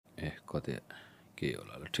कतै के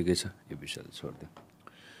होला ल ठिकै छ यो विषय छोड्दियो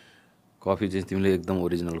कफी चाहिँ तिमीले एकदम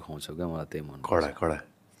ओरिजिनल खुवाउँछौ क्या मलाई त्यही मन कडा कडा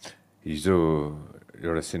हिजो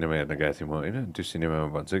एउटा सिनेमा हेर्न गएको थिएँ म होइन त्यो सिनेमामा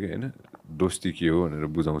भन्छ कि होइन दोस्ती के हो भनेर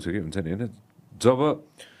बुझाउँछ कि हुन्छ नि होइन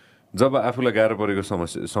जब आफूलाई गाह्रो परेको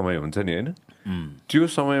समय हुन्छ नि होइन त्यो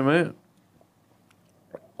समयमा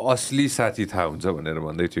असली साथी थाहा हुन्छ भनेर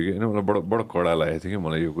भन्दै थियो कि होइन मलाई बडो कडा लागेको थियो कि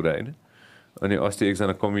मलाई यो कुरा होइन अनि अस्ति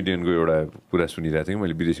एकजना कमेडियनको एउटा कुरा सुनिरहेको थिएँ कि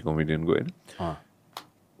मैले विदेशी कमेडियनको होइन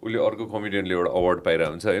उसले अर्को कमेडियनले एउटा अवार्ड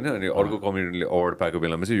पाइरहेको हुन्छ होइन अनि अर्को कमेडियनले अवार्ड पाएको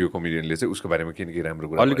बेलामा चाहिँ यो कमेडियनले चाहिँ उसको बारेमा के न के राम्रो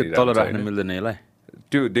कुरा अलिकति तल राख्न मिल्दैन यसलाई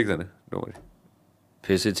त्यो देख्दैन डोमरी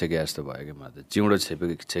फेसै छेके जस्तो भयो कि मलाई त चिउँडो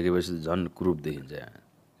छेकेपछि झन् क्रुप देखिन्छ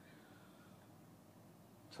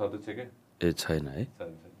ए छैन है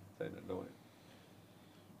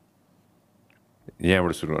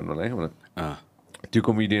यहाँबाट सुरु गर्नु होला है मलाई त्यो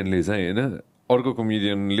कमेडियनले चाहिँ होइन अर्को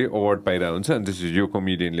कमेडियनले अवार्ड पाइरहेको हुन्छ अनि त्यसपछि यो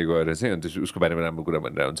कमेडियनले गएर चाहिँ अनि त्यसपछि उसको बारेमा राम्रो कुरा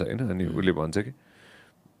भनिरहेको हुन्छ होइन अनि उसले भन्छ कि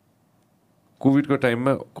कोभिडको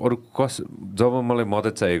टाइममा अरू जब मलाई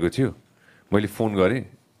मद्दत चाहिएको थियो मैले फोन गरेँ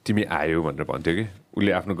तिमी आयो भनेर भन्थ्यो कि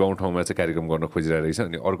उसले आफ्नो गाउँठाउँमा चाहिँ कार्यक्रम गर्न खोजिरहेको रहेछ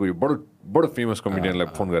अनि अर्को यो बडो फेमस कमेडियनलाई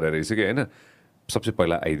फोन गरेर रहेछ कि होइन सबसे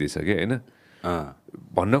पहिला आइदिएछ कि होइन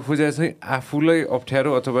भन्न खोजे चाहिँ आफूलाई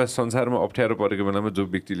अप्ठ्यारो अथवा संसारमा अप्ठ्यारो परेको बेलामा जो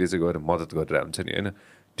व्यक्तिले चाहिँ गएर मद्दत गरिरहेको हुन्छ नि होइन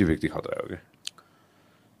त्यो व्यक्ति खतरा हो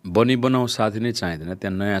क्या बनाऊ साथी नै चाहिँदैन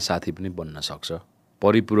त्यहाँ नयाँ साथी पनि बन्न सक्छ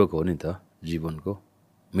परिपूरक हो नि त जीवनको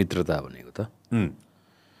मित्रता भनेको त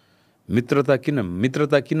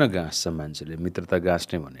मित्रता किन गाँस्छ मान्छेले मित्रता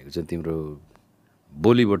गाँस्ने भनेको चाहिँ तिम्रो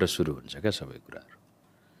बोलीबाट सुरु हुन्छ क्या सबै कुराहरू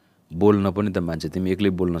बोल्न पनि त मान्छे तिमी एक्लै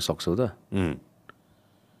बोल्न सक्छौ त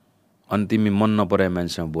अनि तिमी मन नपराए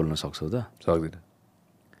मान्छेसँग बोल्न सक्छौ त सक्दैन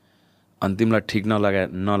अनि तिमीलाई ठिक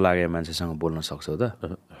नलागे मान्छेसँग बोल्न सक्छौ त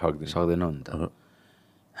सक्दैनौ नि त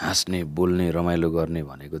हाँस्ने बोल्ने रमाइलो गर्ने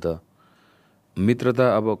भनेको त मित्रता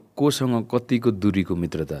अब कोसँग कतिको दूरीको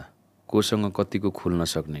मित्रता कोसँग कतिको खुल्न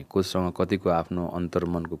सक्ने कोसँग कतिको आफ्नो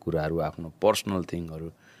अन्तर्मनको कुराहरू आफ्नो पर्सनल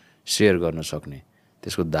थिङहरू सेयर गर्न सक्ने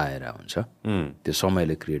त्यसको दायरा हुन्छ त्यो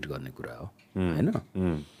समयले क्रिएट गर्ने कुरा हो होइन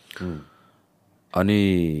अनि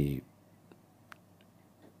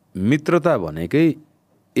मित्रता भनेकै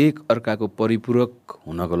एक अर्काको परिपूरक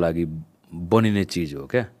हुनको लागि बनिने चिज हो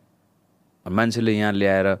क्या मान्छेले यहाँ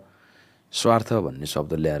ल्याएर स्वार्थ भन्ने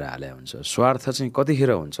शब्द ल्याएर हाले हुन्छ स्वार्थ चाहिँ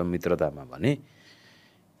कतिखेर हुन्छ मित्रतामा भने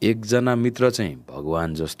एकजना मित्र चाहिँ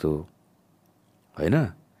भगवान् जस्तो होइन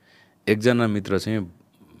एकजना मित्र चाहिँ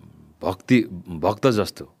भक्त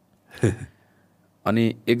जस्तो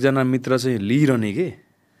अनि एकजना मित्र चाहिँ लिइरहने के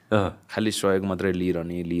खालि सहयोग मात्रै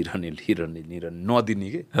लिइरहने नदिने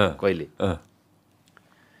के कहिले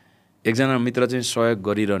एकजना मित्र चाहिँ सहयोग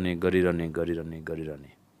गरिरहने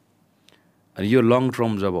अनि यो लङ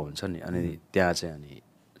टर्म जब हुन्छ नि अनि त्यहाँ चाहिँ अनि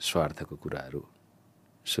स्वार्थको कुराहरू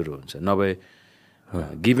सुरु हुन्छ नभए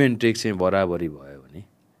गिभ एन्ड टेक चाहिँ बराबरी भयो भने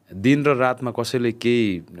दिन र रातमा कसैले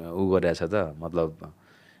केही उ गरेछ त मतलब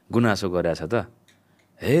गुनासो गरेछ त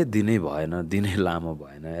हे दिनै भएन दिनै लामो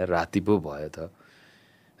भएन राति पो भयो त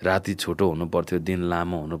राति छोटो हुनु पर्थ्यो दिन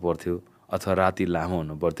लामो हुनु पर्थ्यो अथवा राति लामो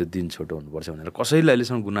हुनु पर्थ्यो दिन छोटो हुनु पर्छ भनेर कसैले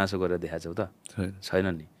अहिलेसम्म गुनासो गरेर देखाएको छौ त छैन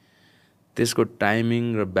नि त्यसको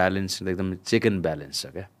टाइमिङ र ब्यालेन्स एकदम चेक एन्ड ब्यालेन्स छ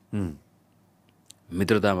क्या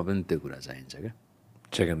मित्रतामा पनि त्यो कुरा चाहिन्छ क्या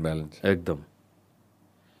चेक एन्ड ब्यालेन्स एकदम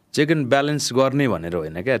चेक एन्ड ब्यालेन्स गर्ने भनेर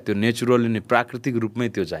होइन क्या त्यो नेचुरली नै प्राकृतिक रूपमै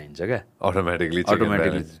त्यो चाहिन्छ क्या अटोमेटिकली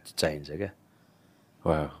चाहिन्छ क्या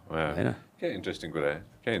होइन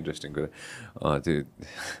क्या इन्ट्रेस्टिङ कुरा त्यो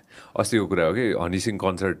अस्तिको कुरा हो कि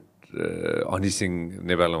हनी सिंह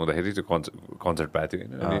नेपाल आउँदाखेरि त्यो कन्सर्ट पाएको थियो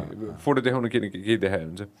होइन अनि फोटो देखाउनु केही देखायो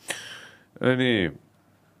हुन्छ अनि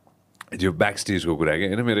त्यो ब्याक स्टेजको कुरा कि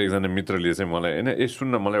होइन मेरो एकजना मित्रले चाहिँ मलाई होइन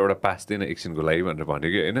सुन्न मलाई एउटा पास दिएन एकछिनको लागि भनेर भन्यो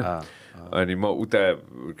कि होइन अनि म उता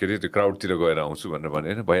के अरे त्यो क्राउडतिर गएर आउँछु भनेर भने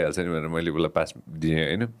होइन भइहाल्छ नि भनेर मैले उसलाई पास दिएँ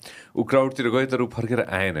होइन ऊ क्राउडतिर गएँ तर ऊ फर्केर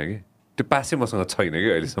आएन कि त्यो पासै मसँग छैन कि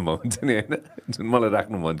अहिलेसम्म हुन्छ नि होइन जुन मलाई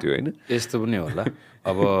राख्नु मन थियो होइन यस्तो पनि होला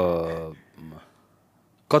अब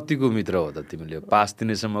कतिको मित्र हो त तिमीले पास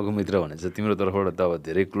दिनेसम्मको मित्र भने चाहिँ तिम्रो तर्फबाट त अब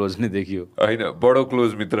धेरै क्लोज नै देखियो होइन बडो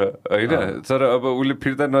क्लोज मित्र होइन तर अब उसले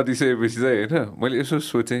फिर्ता नदिइसकेपछि चाहिँ होइन मैले यसो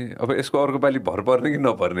सोचेँ अब यसको अर्को पालि भर पर्ने कि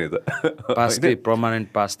नपर्ने त पास चाहिँ पर्मानेन्ट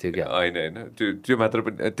पास थियो क्या होइन त्यो मात्र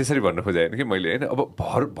पनि त्यसरी भन्न खोजेँ कि मैले होइन अब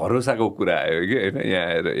भरोसाको कुरा आयो कि होइन यहाँ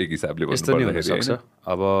आएर एक हिसाबले यस्तो नि हुनसक्छ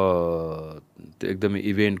अब त्यो एकदमै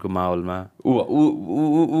इभेन्टको माहौलमा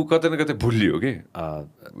ऊ कतै न कतै भुलियो कि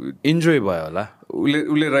इन्जोय भयो होला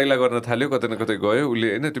उसले रैला गर्न थाल्यो कतै न कतै गयो उसले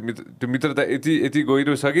होइन त्यो मित्रता यति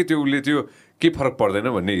गहिरो छ कि त्यो उसले त्यो के फरक पर्दैन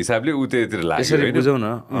भन्ने हिसाबले ऊ त्यतिर लाग्यो यसरी बुझौँ न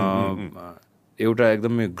एउटा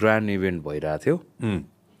एकदमै ग्रान्ड इभेन्ट भइरहेको थियो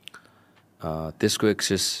त्यसको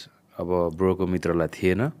एक्सेस अब ब्रोको मित्रलाई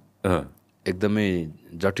थिएन, एकदमै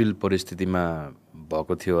जटिल परिस्थितिमा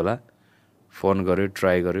भएको थियो होला। फोन गर्यो,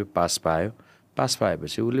 ट्राई गर्यो, पास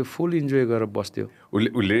पाएपछि उसले फुल इन्जोय गरेर बस्थ्यो।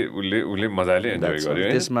 उसले मजाले इन्जोय गर्यो।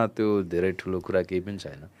 त्यसमा त्यो धेरै ठुलो कुरा केही पनि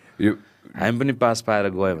छैन। हामी पनि पास पाएर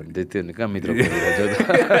गयो भने त्यो नि कहाँ मित्र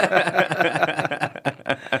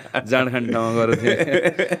जाँडखान ठाउँमा गएर थियो।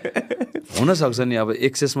 हुनसक्छ नि अब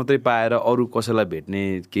एक्सेस मात्रै पाएर अरू कसैलाई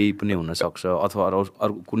भेट्ने केही पनि हुनसक्छ, अथवा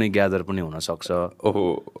अरू कुनै ग्यादर पनि हुनसक्छ। ओहो,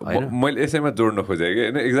 मैले यसैमा जोड्न खोजेँ कि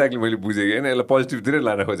होइन, एक्ज्याक्टली मैले बुझेँ कि होइन, यसलाई पोजिटिभतिरै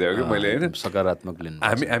लान खोजेँ कि मैले होइन, सकारात्मक लिनु।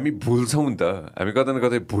 हामी भुल्छौँ नि त, हामी कतै न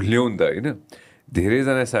कतै भुल्यौँ नि त होइन।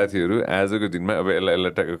 धेरैजना साथीहरू आजको दिनमा, अब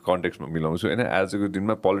यसलाई कन्टेक्स्टमा मिलाउँछु होइन, आजको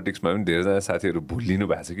दिनमा पोलिटिक्समा पनि धेरैजना साथीहरू भुलिनु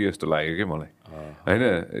भएको छ कि जस्तो लाग्यो कि मलाई होइन।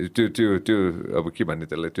 त्यो अब के भन्ने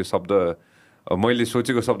त्यसलाई, त्यो शब्द मैले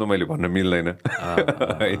सोचेको शब्द मैले भन्न मिल्दैन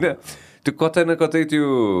होइन। त्यो कतै न कतै त्यो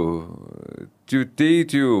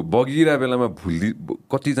बगिरहेको बेलामा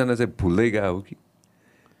कतिजना चाहिँ भुल्दै गयो हो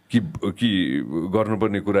कि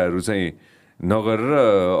गर्नुपर्ने कुराहरू चाहिँ नगरेर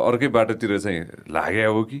अर्कै बाटोतिर चाहिँ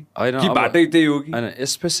लाग्यो हो कि बाटै त्यही हो कि होइन।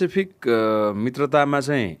 स्पेसिफिक मित्रतामा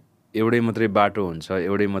चाहिँ एउटै मात्रै बाटो हुन्छ,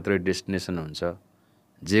 एउटै मात्रै डेस्टिनेसन हुन्छ।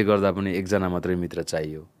 जे गर्दा पनि एकजना मात्रै मित्र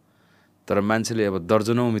चाहियो। तर मान्छेले अब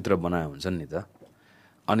दर्जनौँ मित्र बनाए हुन्छन् नि त।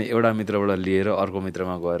 अनि एउटा मित्रबाट लिएर अर्को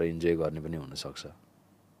मित्रमा गएर इन्जोय गर्ने पनि हुनसक्छ।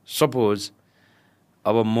 सपोज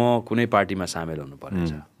अब म कुनै पार्टीमा सामेल हुनु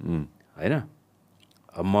पर्नेछ होइन,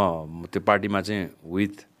 म त्यो पार्टीमा चाहिँ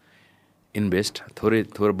विथ इन्भेस्ट थोरै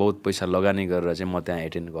बहुत पैसा लगानी गरेर चाहिँ म त्यहाँ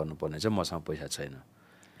एटेन्ड गर्नुपर्ने छ, मसँग पैसा छैन,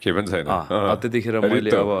 के पनि छैन। त्यतिखेर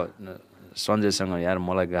मैले अब सञ्जयसँग यार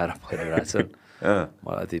मलाई गाह्रो परिरहेको छ,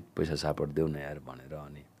 मलाई अति पैसा सापट देऊ न यार भनेर,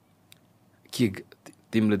 अनि के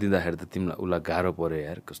तिमीले दिँदाखेरि त उसलाई गाह्रो पऱ्यो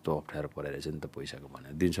यार, कस्तो अप्ठ्यारो परिरहेछ नि त पैसाको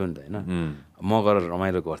भनेर दिन्छौ नि त होइन। म गरेर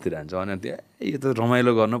रमाइलो गरिदिइरहन्छ, अनि यो त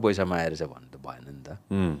रमाइलो गर्न पैसा मागेर छ भन्नु त भएन नि त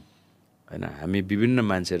होइन। हामी विभिन्न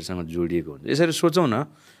मान्छेहरूसँग जोडिएको हुन्छ। यसरी सोचौँ न,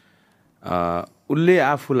 उसले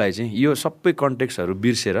आफूलाई चाहिँ यो सबै कन्टेक्स्टहरू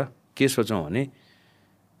बिर्सेर के सोचौँ भने,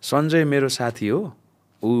 सञ्जय मेरो साथी हो,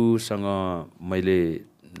 उसँग मैले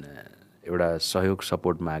एउटा सहयोग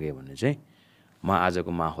सपोर्ट मागेँ भने चाहिँ म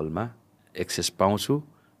आजको माहौलमा एक्सेस पाउँछु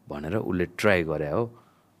भनेर उसले ट्राई गरे हो।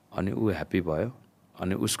 अनि ऊ ह्याप्पी भयो,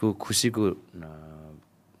 अनि उसको खुसीको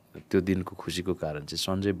त्यो दिनको खुसीको कारण चाहिँ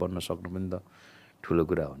सञ्जय बन्न सक्नु पनि त ठुलो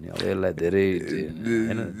कुरा हो नि। अब यसलाई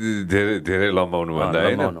धेरै लम्बाउनु भन्दा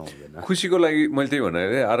होइन, खुसीको लागि मैले त्यही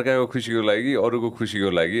भने अर्काको खुसीको लागि, अरूको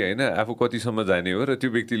खुसीको लागि होइन, आफू कतिसम्म जाने हो र त्यो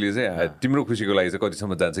व्यक्तिले चाहिँ तिम्रो खुसीको लागि चाहिँ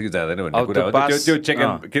कतिसम्म जान्छ कि जाँदैन भन्ने कुरा हो। त्यो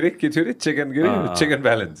चेक एन्ड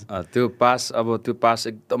ब्यालेन्स। त्यो पास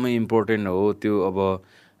एकदमै इम्पोर्टेन्ट हो। त्यो अब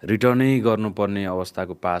रिटर्नै गर्नुपर्ने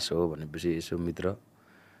अवस्थाको पास हो भनेपछि यसो मित्र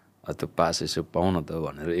त्यो पास यसो पाउँ न त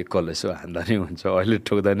भनेर एकल यसो हान्दा नै हुन्छ, अहिले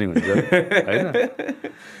ठोक्दा नै हुन्छ होइन।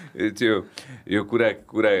 यो कुरा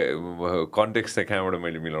कन्टेक्स्ट चाहिँ कहाँबाट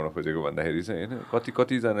मैले मिलाउन खोजेको भन्दाखेरि चाहिँ होइन,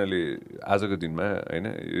 कतिजनाले आजको दिनमा होइन,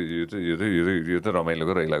 यो त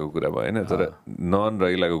रमाइलोको रहिलाको कुरा भयो होइन, तर नन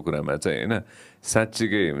रहिलाको कुरामा चाहिँ होइन,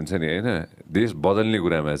 साँच्चीकै हुन्छ नि होइन, देश बदल्ने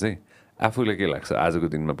कुरामा चाहिँ आफूलाई के लाग्छ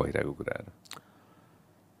आजको दिनमा भइरहेको कुराहरू?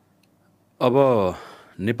 अब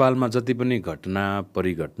नेपालमा जति पनि घटना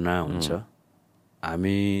परिघटना हुन्छ,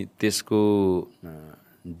 हामी त्यसको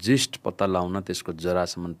जिस्ट पत्ता लगाउन, त्यसको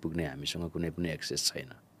जरासम्म पुग्ने हामीसँग कुनै पनि एक्सेस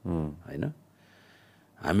छैन होइन।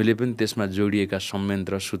 हामीले पनि त्यसमा जोडिएका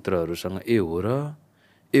संयन्त्र सूत्रहरूसँग ए हो र,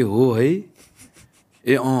 ए हो है,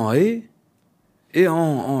 ए है,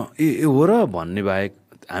 ए हो र भन्ने बाहेक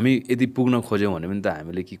हामी यदि पुग्न खोज्यौँ भने पनि त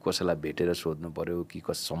हामीले कि कसैलाई भेटेर सोध्नु पऱ्यो, कि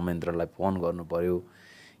कस संयन्त्रलाई फोन गर्नु पऱ्यो,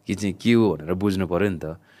 कि चाहिँ के हो भनेर बुझ्नु पऱ्यो नि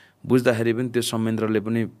त। बुझ्दाखेरि पनि त्यो संयन्त्रले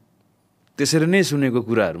पनि त्यसरी नै सुनेको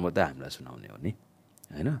कुराहरू मात्रै हामीलाई सुनाउने हो नि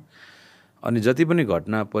होइन। अनि जति पनि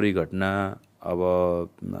घटना परिघटना अब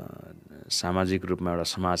सामाजिक रूपमा एउटा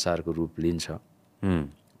समाचारको रूप लिन्छ।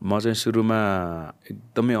 म चाहिँ सुरुमा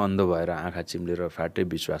एकदमै अन्ध भएर आँखा चिम्लेर फ्याट्टै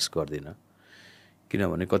विश्वास गर्दिनँ,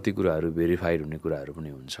 किनभने कति कुराहरू भेरिफाइड हुने कुराहरू पनि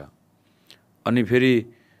हुन्छ। अनि फेरि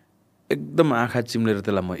एकदम आँखा चिम्लेर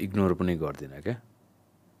त्यसलाई म इग्नोर पनि गर्दिनँ क्या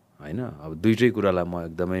होइन। अब दुइटै कुरालाई म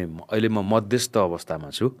एकदमै, अहिले म मध्यस्थ अवस्थामा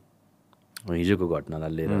छु। हिजोको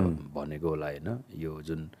घटनालाई लिएर भनेको होला होइन, यो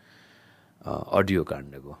जुन अडियो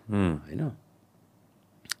काण्डको होइन।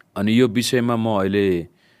 अनि यो विषयमा म अहिले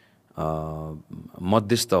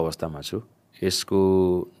मध्यस्थ अवस्थामा छु। यसको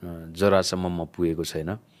जरासम्म म पुगेको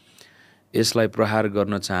छैन। यसलाई प्रहार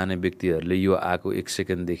गर्न चाहने व्यक्तिहरूले यो आएको 1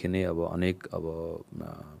 सेकेन्डदेखि नै अब अनेक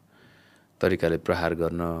तरिकाले प्रहार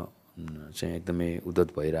गर्न चाहिँ एकदमै उद्यत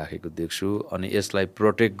भइराखेको देख्छु। अनि यसलाई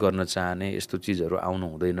प्रोटेक्ट गर्न चाहने, यस्तो चिजहरू आउनु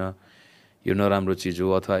हुँदैन, यो नराम्रो चिज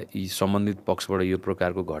हो अथवा यी सम्बन्धित पक्षबाट यो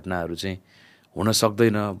प्रकारको घटनाहरू चाहिँ हुन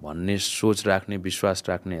सक्दैन भन्ने सोच राख्ने विश्वास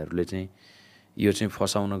राख्नेहरूले चाहिँ यो चाहिँ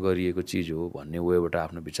फसाउन गरिएको चिज हो भन्ने वेबाट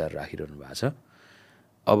आफ्नो विचार राखिरहनु भएको छ।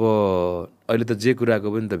 अब अहिले त जे कुराको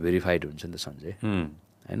पनि त भेरिफाइड हुन्छ नि त सञ्जय,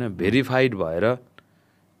 होइन? भेरिफाइड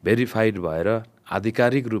भएर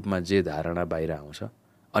आधिकारिक रूपमा जे धारणा बाहिर आउँछ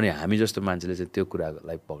अनि हामी जस्तो मान्छेले चाहिँ त्यो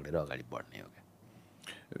कुरालाई पक्रेर अगाडि बढ्ने हो क्या।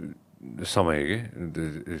 समय के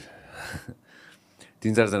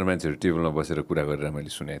 3-4जना मान्छेहरू टेबलमा बसेर कुरा गरेर मैले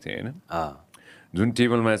सुनेको थिएँ होइन। जुन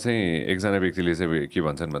टेबलमा चाहिँ एकजना व्यक्तिले चाहिँ के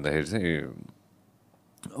भन्छन् भन्दाखेरि चाहिँ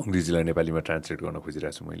अङ्ग्रेजीलाई नेपालीमा ट्रान्सलेट गर्न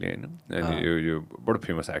खोजिरहेको छु मैले होइन। अनि यो बडो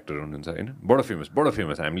फेमस एक्टर हुनुहुन्छ होइन, बडो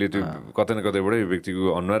फेमस हामीले त्यो कतै न कतैबाट यो व्यक्तिको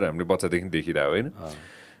अनुहार हामीले बच्चादेखि देखिरहेको होइन,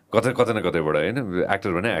 कतै न कतैबाट होइन।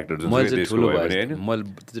 एक्टर भने एक्टर जुन ठुलो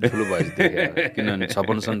भएछ किनभने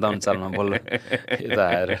 56-57 सालमा बल्ल यता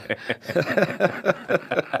आएर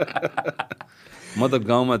म त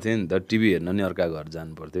गाउँमा थिएँ नि त, टिभी हेर्न नि अर्का घर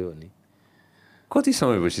जानु पर्थ्यो अनि। कति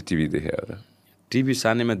समयपछि टिभी देखायो र? टिभी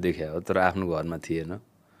सानैमा देखायो तर आफ्नो घरमा थिएन,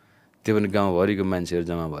 त्यो पनि गाउँभरिको मान्छेहरू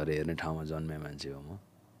जम्मा भएर हेर्ने ठाउँमा जन्मे मान्छे हो म।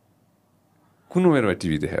 कुन उमेरमा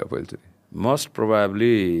टिभी देखायो पहिलोचोटि? मोस्ट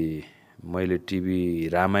प्रोभाब्ली मैले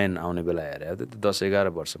टिभी रामायण आउने बेला हेरेको थिएँ,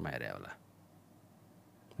 10-11 वर्षमा हेरेँ होला।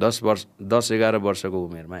 10-11 वर्षको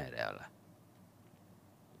उमेरमा हेरेँ होला।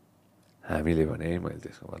 हामीले भने मैले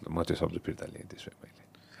त्यसको मतलब म त्यो शब्द फिर्ता लिएँ त्यसो मैले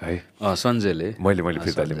है। सञ्जयले मैले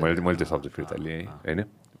फिर्ता लिएँ, मैले त्यो शब्द फिर्ता लिएँ होइन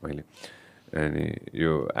मैले। अनि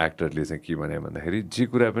यो एक्टरले चाहिँ के भने भन्दाखेरि जे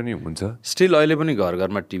कुरा पनि हुन्छ स्टिल अहिले पनि घर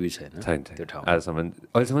घरमा टिभी छैन त्यो ठाउँ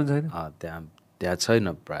अहिलेसम्म छैन। त्यहाँ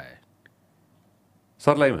छैन प्राय।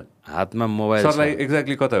 सर्लाहीमा हातमा मोबाइल सर्लाही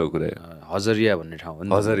एक्ज्याक्टली कता हो कुरा? हजरिया भन्ने ठाउँ हो नि।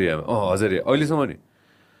 हजरियामा हजरिया अहिलेसम्म नि,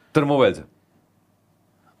 तर मोबाइल छ।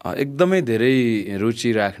 एकदमै धेरै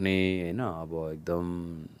रुचि राख्ने होइन। अब एकदम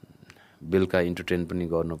बेलुका इन्टरटेन पनि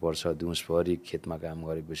गर्नुपर्छ, दिउँसभरि खेतमा काम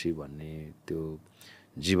गरेपछि भन्ने त्यो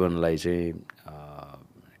जीवनलाई चाहिँ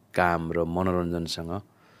काम र मनोरञ्जनसँग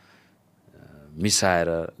मिसाएर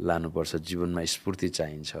लानुपर्छ। जीवनमा स्फूर्ति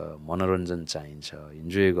चाहिन्छ, मनोरञ्जन चाहिन्छ,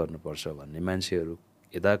 इन्जोय गर्नुपर्छ भन्ने मान्छेहरू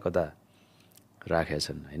यता कता राखेका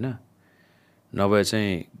छन् होइन। नभए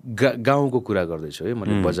चाहिँ गाउँको कुरा गर्दैछु है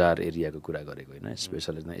मैले, बजार एरियाको कुरा गरेको होइन।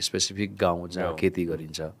 स्पेसिफिक गाउँ जहाँ खेती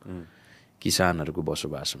गरिन्छ, किसानहरूको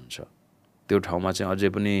बसोबास हुन्छ, त्यो ठाउँमा चाहिँ अझै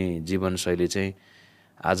पनि जीवनशैली चाहिँ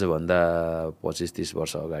आजभन्दा 25-30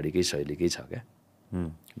 वर्ष अगाडिकै शैलीकै छ क्या।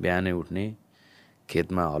 बिहानै उठ्ने,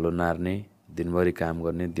 खेतमा हलो नार्ने, दिनभरि काम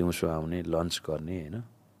गर्ने, दिउँसो आउने, लन्च गर्ने होइन,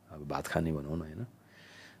 अब भात खाने भनौँ न होइन।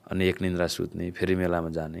 अनि एक निन्द्रा सुत्ने, फेरि मेलामा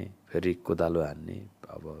जाने, फेरि कोदालो हान्ने,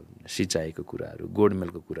 अब सिँचाइको कुराहरू,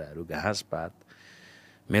 गोडमेलको कुराहरू, घाँसपात,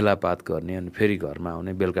 मेलापात गर्ने, अनि फेरि घरमा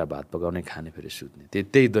आउने, बेलुका भात पकाउने, खाने, फेरि सुत्ने।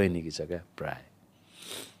 त्यही दैनिकी छ क्या प्राय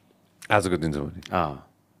आजको दिनसम्म नि।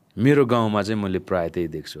 मेरो गाउँमा चाहिँ मैले प्राय त्यही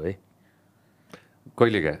देख्छु है।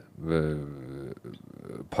 कहिलेका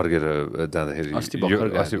फर्केर जाँदाखेरि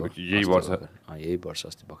यही वर्ष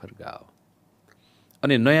अस्ति भर्खर गयो।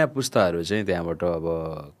 अनि नयाँ पुस्ताहरू चाहिँ त्यहाँबाट अब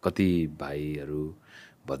कति भाइहरू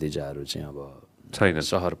भतिजाहरू चाहिँ अब छैन,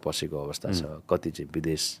 सहर पसेको अवस्था छ, कति चाहिँ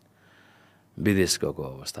विदेश गएको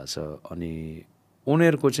अवस्था छ। अनि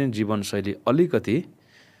उनीहरूको चाहिँ जीवनशैली अलिकति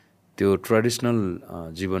त्यो ट्रेडिसनल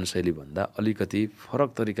जीवनशैली भन्दा अलिकति फरक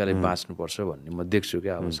तरिकाले बाँच्नुपर्छ भन्ने म देख्छु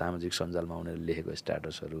क्या। अब सामाजिक सञ्जालमा उनीहरूले लेखेको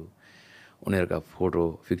स्ट्याटसहरू, उनीहरूका फोटो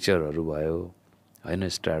पिक्चरहरू भयो होइन,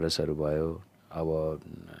 स्ट्याटसहरू भयो, अब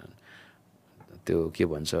त्यो के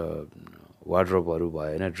भन्छ वार्डरोबहरू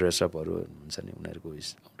भयो होइन, ड्रेसअपहरू हुन्छ नि उनीहरूको।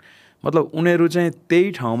 मतलब उनीहरू चाहिँ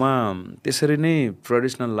त्यही ठाउँमा त्यसरी नै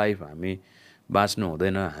ट्रेडिसनल लाइफ हामी बाँच्नु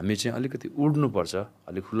हुँदैन, हामी चाहिँ अलिकति उड्नुपर्छ,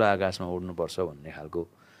 अलिक खुला आकाशमा उड्नुपर्छ भन्ने खालको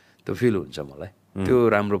त्यो फिल हुन्छ मलाई। त्यो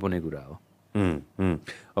राम्रो पनि कुरा हो।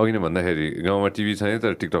 अघि नै भन्दाखेरि गाउँमा टिभी छैन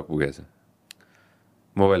तर टिकटक पुगेछ,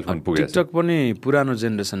 मोबाइल फोन पुगेछ। टिकटक पनि पुरानो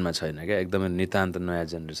जेनेरेसनमा छैन क्या, एकदमै नितान्त नयाँ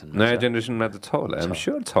जेनेरेसनमा त छ होला, आइएम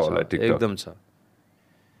स्योर छ होला टिकटक, एकदम छ,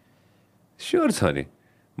 स्योर छ नि।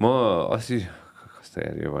 म अस्ति कस्तो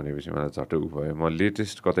यो भनेपछि मलाई झट्ट उ भयो, म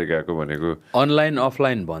लेटेस्ट कतै गएको भनेको अनलाइन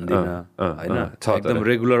अफलाइन भन्दिनँ होइन, एकदम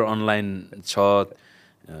रेगुलर अनलाइन छ।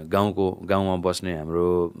 गाउँमा बस्ने हाम्रो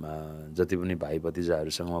जति पनि भाइ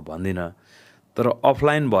भतिजाहरूसँग म भन्दिनँ, तर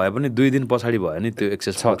अफलाइन भए पनि 2 दिन पछाडि भयो नि त्यो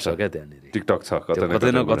एक्सेस पुग्छ क्या त्यहाँनिर। टिकटक छ,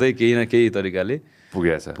 कतै न कतै केही न केही तरिकाले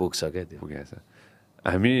पुग्छ क्या त्यो।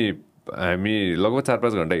 हामी लगभग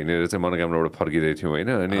 4-5 घन्टा हिँडेर चाहिँ मनोकामनाबाट फर्किँदै थियौँ होइन।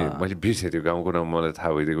 अनि मैले बिर्सेँ त्यो गाउँको नाम, मलाई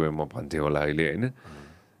थाहा भइदिएको म भन्थेँ होला अहिले होइन।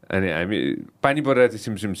 अनि हामी पानी परिरहेको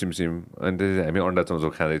थियो सिमसिम, अनि त्यसपछि हामी अन्डा चौचौ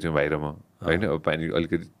खाँदै थियौँ बाहिर म होइन। अब पानी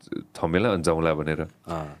अलिकति थमेला अनि जाउँला भनेर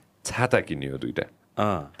छाता किनियो 2टा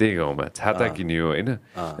त्यही गाउँमा छाता किनियो होइन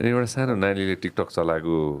अनि एउटा सानो नानीले टिकटक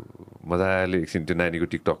चलाएको मजाले एकछिन त्यो नानीको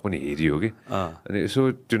टिकटक पनि हेरियो कि अनि यसो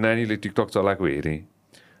त्यो नानीले टिकटक चलाएको हेरेँ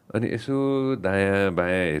अनि यसो दायाँ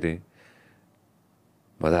बायाँ हेरेँ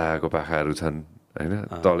मजाको पाखाहरू छन् होइन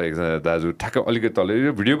तल एकजना दाजु ठ्याक्क अलिकति तल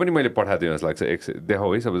यो भिडियो पनि मैले पठाइदिएँ जस्तो लाग्छ देखाऊ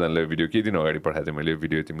है सबैजनालाई भिडियो केही दिन अगाडि पठाइदिएँ मैले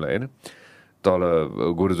भिडियो तिमीलाई होइन तल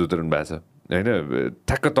गोरु जोत्रिनु भएको छ होइन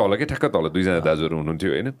ठ्याक्क तल दुईजना दाजुहरू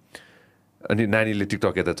हुनुहुन्थ्यो होइन अनि नानीले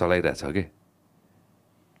टिकटक यता चलाइरहेछ कि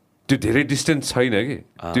त्यो धेरै डिस्टेन्स छैन कि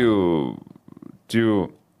त्यो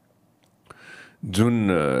जुन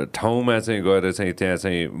ठाउँमा चाहिँ गएर चाहिँ त्यहाँ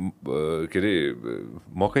चाहिँ के अरे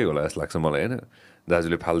मकै होला जस्तो लाग्छ मलाई होइन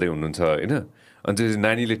दाजुले फाल्दै हुनुहुन्छ होइन अनि त्यो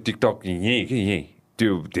नानीले टिकटक यहीँ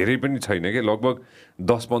त्यो धेरै पनि छैन कि लगभग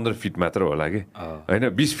 10-15 फिट मात्र होला कि होइन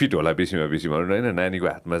 20 फिट होला बेसीमा बेसी भनौँ न होइन नानीको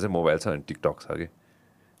हातमा चाहिँ मोबाइल छ अनि टिकटक छ कि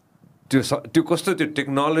त्यो कस्तो त्यो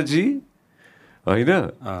टेक्नोलोजी होइन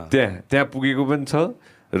त्यहाँ पुगेको पनि छ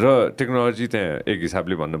र टेक्नोलोजी त्यहाँ एक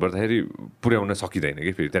हिसाबले भन्नुपर्दाखेरि पुर्याउन सकिँदैन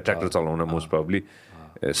कि फेरि त्यहाँ ट्र्याक्टर चलाउन मोस्ट प्रब्ली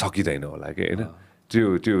सकिँदैन होला कि होइन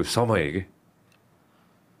त्यो समय के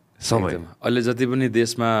समय अहिले जति पनि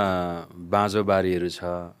देशमा बाँझो बारीहरू छ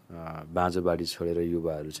बाँझो बारी छोडेर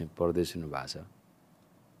युवाहरू चाहिँ परदेश हुनु भएको छ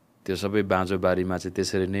त्यो सबै बाँझो बारीमा चाहिँ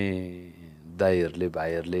त्यसरी नै दाइहरूले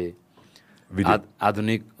भाइहरूले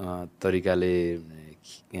आधुनिक तरिकाले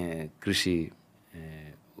कृषि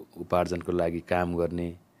उपार्जनको लागि काम गर्ने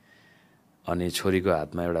अनि छोरीको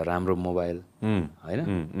हातमा एउटा राम्रो मोबाइल होइन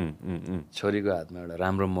छोरीको हातमा एउटा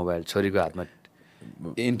राम्रो मोबाइल छोरीको हातमा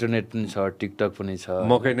इन्टरनेट पनि छ टिकटक पनि छ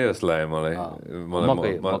मकै नै जस्तो लाग्यो मलाई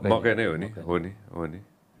मकै नै हो नि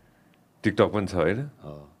टिकटक पनि छ होइन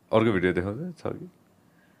अर्को भिडियो देखाउँछ छ कि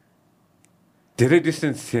धेरै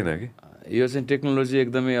डिस्टेन्स थिएन कि यो चाहिँ टेक्नोलोजी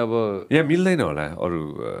एकदमै अब यहाँ मिल्दैन होला अरू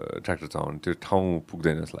ट्र्याक्टर चलाउनु त्यो ठाउँ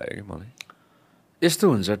पुग्दैन जस्तो लाग्यो कि मलाई यस्तो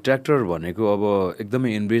हुन्छ ट्र्याक्टर भनेको अब एकदमै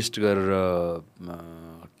इन्भेस्ट गरेर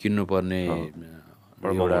किन्नुपर्ने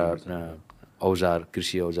एउटा औजार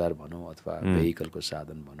कृषि औजार भनौँ अथवा भेहिकलको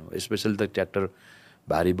साधन भनौँ स्पेसली त ट्र्याक्टर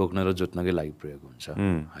भारी बोक्न र जोत्नकै लागि प्रयोग हुन्छ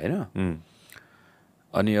होइन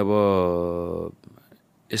अनि अब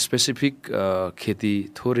स्पेसिफिक खेती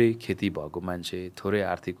थोरै खेती भएको मान्छे थोरै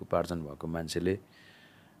आर्थिक उपार्जन भएको मान्छेले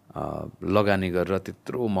लगानी गरेर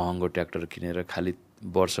त्यत्रो महँगो ट्र्याक्टर किनेर खालि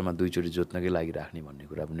वर्षमा 2 चोटि जोत्नकै लागि राख्ने भन्ने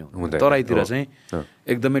कुरा पनि हुँदैन तराईतिर चाहिँ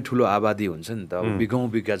एकदमै ठुलो आबादी हुन्छ नि त अब बिघौँ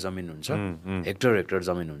बिघा जमिन हुन्छ हेक्टर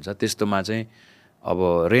जमिन हुन्छ त्यस्तोमा चाहिँ अब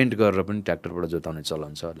रेन्ट गरेर पनि ट्र्याक्टरबाट जोताउने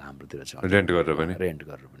चलन छ हाम्रोतिर छ रेन्ट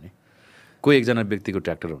गरेर पनि कोही एकजना व्यक्तिको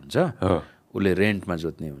ट्र्याक्टर हुन्छ उसले रेन्टमा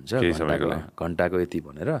जोत्ने हुन्छ घन्टाको यति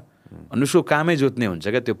भनेर अनि उसको कामै जोत्ने हुन्छ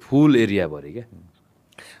क्या त्यो फुल एरियाभरि क्या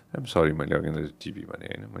सरी मैले अघि टिभी भने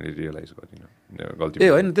होइन मैले रियलाइज गरिनँ गल्ती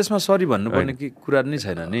होइन त्यसमा सरी भन्नुपर्ने कि कुरा नै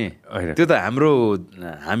छैन नि त्यो त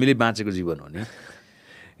हामीले बाँचेको जीवन हो नि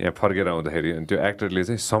यहाँ फर्केर आउँदाखेरि त्यो एक्टरले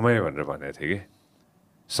चाहिँ समय भनेर भनेको थियो कि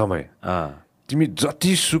समय तिमी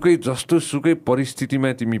जस्तो सुकै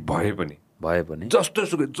परिस्थितिमा तिमी भए पनि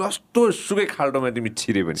जस्तो सुकै खाल्डोमा तिमी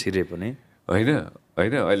छिरे पनि होइन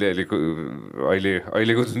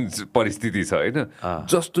अहिलेको जुन परिस्थिति छ होइन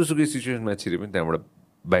जस्तो सुकै सिचुएसनमा छिरे पनि त्यहाँबाट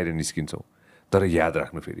बाहिर निस्किन्छौ तर याद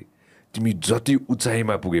राख्नु फेरि तिमी जति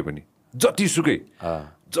उचाइमा पुगे पनि जतिसुकै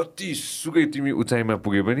तिमी उचाइमा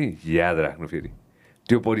पुगे पनि याद राख्नु फेरि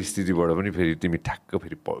त्यो परिस्थितिबाट पनि फेरि तिमी ठ्याक्क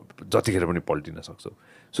फेरि जतिखेर पनि पल्टिन सक्छौ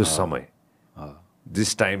सो समय दिस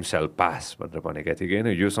टाइम स्याल पास भनेर भनेका थिए कि होइन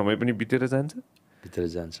यो समय पनि बितेर जान्छ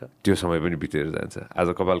त्यो समय पनि बितेर जान्छ आज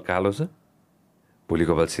कपाल कालो छ भोलि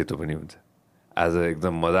कपाल सेतो पनि हुन्छ आज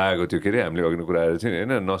एकदम मजा आएको थियो के अरे हामीले अघिको कुराहरू थियो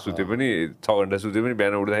होइन नसुते पनि 6 घन्टा सुते पनि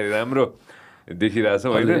बिहान उठ्दाखेरि राम्रो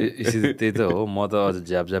देखिरहेछौँ होइन त्यही त हो म त अझ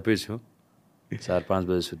झ्यापझ्यापै छु 4-5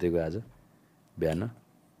 बजे सुतेको आज बिहान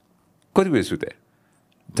कति बजे सुते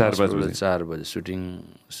 4-5 बजे 4 बजे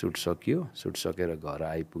सुट सकेर घर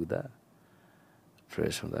आइपुग्दा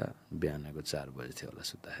फ्रेस हुँदा बिहानको 4 बजे थियो होला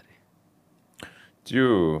सुत्दाखेरि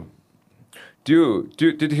त्यो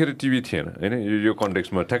त्यतिखेर टिभी थिएन होइन यो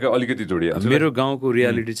कन्टेक्स्टमा ठ्याक्कै अलिकति जोडिहाल्छ मेरो गाउँको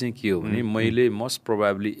रियालिटी चाहिँ के हो भने मैले मोस्ट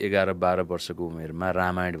प्रोभाब्ली 11-12 वर्षको उमेरमा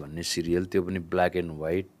रामायण भन्ने सिरियल त्यो पनि ब्ल्याक एन्ड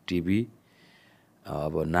व्हाइट टिभी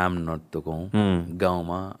अब नाम नतोकौँ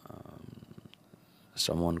गाउँमा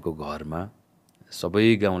समूहको घरमा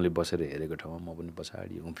सबै गाउँले बसेर हेरेको ठाउँमा म पनि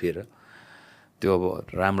पछाडि उभिएर त्यो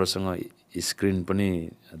अब राम्रोसँग स्क्रिन पनि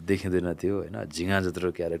देखिँदैन थियो होइन झिँगा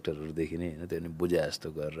जत्रो क्यारेक्टरहरू देखिने होइन त्यो पनि बुझा जस्तो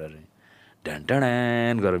गरेर ढान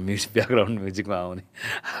गरेर ब्याकग्राउन्ड म्युजिकमा आउने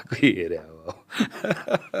आफै हेरे अब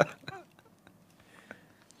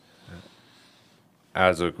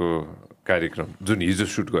आजको कार्यक्रम जुन हिजो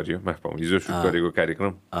सुट गरियो माफ पाउँ हिजो सुट गरेको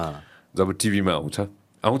कार्यक्रम जब टिभीमा आउँछ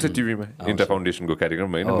आउँछ टिभीमा इन्टा फाउन्डेसनको कार्यक्रम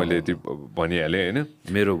होइन मैले यति भनिहालेँ होइन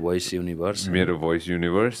मेरो भोइस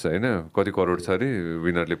युनिभर्स होइन कति करोड छ अरे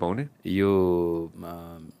विनरले पाउने यो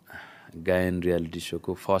गायन रियालिटी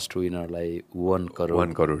सोको फर्स्ट विनरलाई 1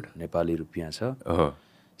 करोड नेपाली रुपियाँ छ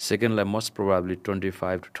सेकेन्डलाई मोस्ट प्रोभाब्ली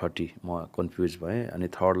 25 to 30 म कन्फ्युज भएँ अनि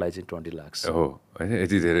थर्डलाई चाहिँ 20 लाख हो होइन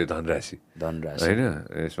यति धेरै धनराशि होइन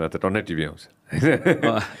यसमा त टन्नै टिभी आउँछ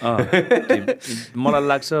मलाई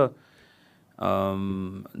लाग्छ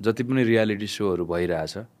जति पनि रियालिटी सोहरू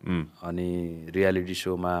भइरहेछ अनि रियालिटी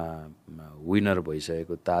सोमा विनर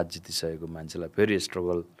भइसकेको ताज जितिसकेको मान्छेलाई फेरि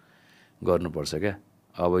स्ट्रगल गर्नुपर्छ क्या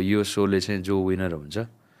अब यो सोले चाहिँ जो विनर हुन्छ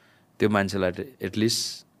त्यो मान्छेलाई एटलिस्ट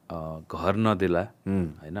घर नदेला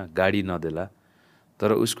होइन गाडी नदेला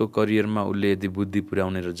तर उसको करियरमा उसले यदि बुद्धि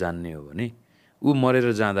पुर्याउने र जान्ने हो भने ऊ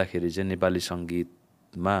मरेर जाँदाखेरि चाहिँ नेपाली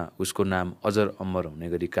सङ्गीतमा उसको नाम अजर अमर हुने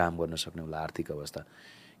गरी काम गर्न सक्ने उसलाई आर्थिक अवस्था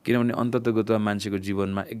किनभने अन्ततगत मान्छेको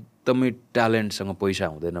जीवनमा एकदमै ट्यालेन्टसँग पैसा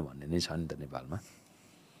हुँदैन भन्ने नै छ नि त नेपालमा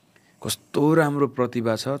कस्तो राम्रो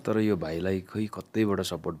प्रतिभा छ तर यो भाइलाई खै कतैबाट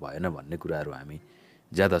सपोर्ट भएन भन्ने कुराहरू हामी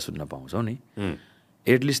ज्यादा सुन्न पाउँछौँ नि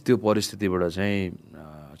एटलिस्ट त्यो परिस्थितिबाट चाहिँ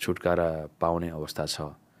छुटकारा पाउने अवस्था छ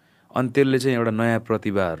अनि त्यसले चाहिँ एउटा नयाँ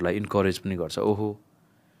प्रतिभाहरूलाई इन्करेज पनि गर्छ ओहो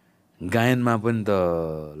गायनमा पनि त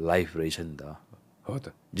लाइफ रहेछ नि त हो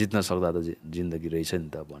त जित्न सक्दा त जिन्दगी रहेछ नि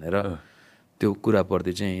त भनेर त्यो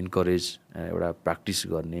कुराप्रति चाहिँ इन्करेज एउटा प्र्याक्टिस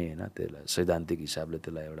गर्ने होइन त्यसलाई सैद्धान्तिक हिसाबले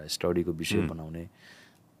त्यसलाई एउटा स्टडीको विषय बनाउने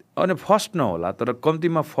अनि फर्स्ट नहोला तर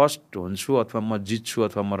कम्तीमा फर्स्ट हुन्छु अथवा म जित्छु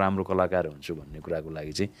अथवा म राम्रो कलाकार हुन्छु भन्ने कुराको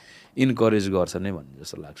लागि चाहिँ इन्करेज गर्छ नै भन्ने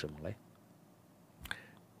जस्तो लाग्छ मलाई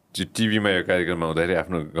टिभीमा यो कार्यक्रम आउँदाखेरि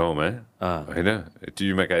आफ्नो गाउँमा होइन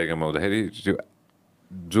टिभीमा कार्यक्रम आउँदाखेरि त्यो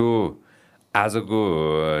जो आजको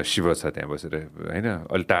शिव छ त्यहाँ बसेर होइन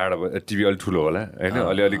अलि टाढा टिभी अलिक ठुलो होला होइन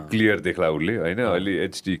अलिक क्लियर देख्ला उसले होइन अलि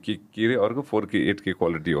एचडी के अरे अर्को 4K 8K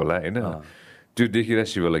क्वालिटी होला होइन त्यो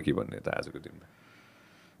देखिरहेको शिवलाई के भन्ने त आजको दिनमा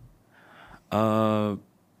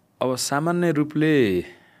अब सामान्य रूपले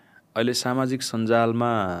अहिले सामाजिक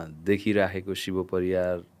सञ्जालमा देखिराखेको शिव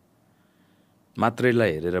परियार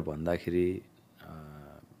मात्रैलाई हेरेर भन्दाखेरि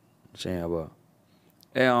चाहिँ अब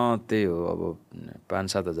त्यही हो अब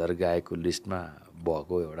 5-7 हजार गायकको लिस्टमा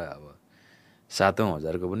भएको एउटा अब 7औं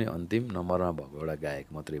हजारको पनि अन्तिम नम्बरमा भएको एउटा गायक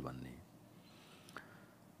मात्रै भन्ने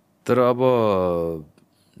तर अब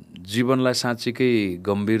जीवनलाई साँच्चीकै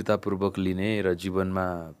गम्भीरतापूर्वक लिने र जीवनमा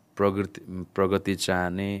प्रगति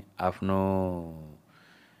चाहने आफ्नो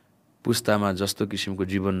पुस्तामा जस्तो किसिमको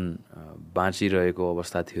जीवन बाँचिरहेको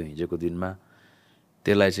अवस्था थियो हिजोको दिनमा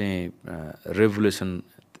त्यसलाई चाहिँ रेभोल्युसन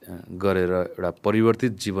गरेर एउटा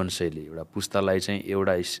परिवर्तित जीवनशैली एउटा पुस्तालाई चाहिँ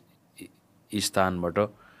एउटा स्थानबाट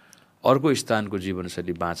अर्को स्थानको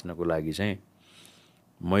जीवनशैली बाँच्नको लागि चाहिँ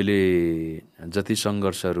मैले जति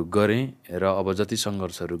सङ्घर्षहरू गरेँ र अब जति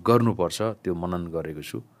सङ्घर्षहरू गर्नुपर्छ त्यो मनन गरेको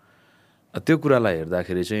छु त्यो कुरालाई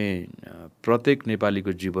हेर्दाखेरि चाहिँ प्रत्येक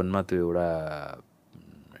नेपालीको जीवनमा त्यो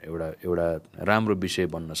एउटा राम्रो विषय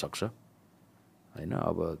बन्न सक्छ होइन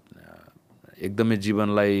अब एकदमै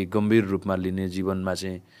जीवनलाई गम्भीर रूपमा लिने जीवनमा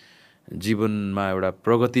चाहिँ जीवनमा एउटा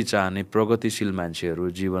प्रगति चाहने प्रगतिशील मान्छेहरू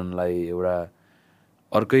जीवनलाई एउटा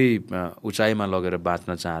अर्कै उचाइमा लगेर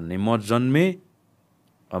बाँच्न चाहने म जन्मे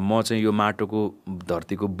म चाहिँ यो माटोको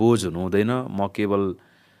धरतीको बोझ हुनु हुँदैन म केवल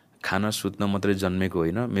खान सुत्न मात्रै जन्मेको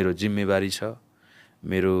होइन मेरो जिम्मेवारी छ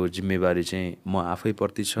मेरो जिम्मेवारी चाहिँ म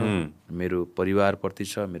आफैप्रति छ मेरो परिवारप्रति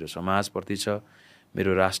छ मेरो समाजप्रति छ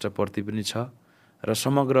मेरो राष्ट्रप्रति पनि छ र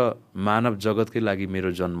समग्र मानव जगतकै लागि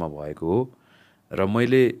मेरो जन्म भएको हो र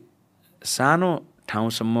मैले सानो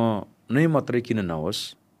ठाउँसम्म नै मात्रै किन नहोस्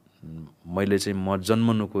मैले चाहिँ म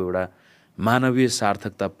जन्मनुको एउटा मानवीय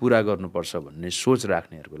सार्थकता पुरा गर्नुपर्छ भन्ने सोच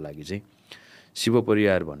राख्नेहरूको लागि चाहिँ शिव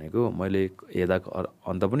परियार भनेको मैले यदा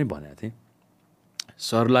अन्त पनि भनेको थिएँ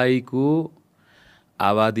सर्लाहीको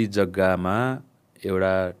आबादी जग्गामा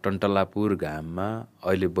एउटा टन्टलापुर घाममा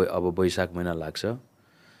अहिले अब वैशाख महिना लाग्छ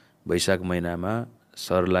वैशाख महिनामा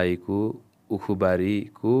सर्लाहीको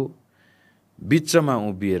उखुबारीको बिचमा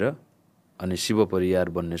उभिएर अनि शिव परियार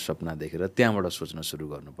बन्ने सपना देखेर त्यहाँबाट सोच्न सुरु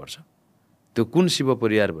गर्नुपर्छ त्यो कुन शिव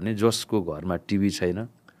परियार भने जसको घरमा टिभी छैन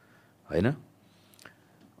होइन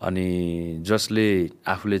अनि जसले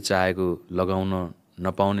आफूले चाहेको लगाउन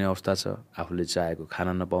नपाउने अवस्था छ आफूले चाहेको खान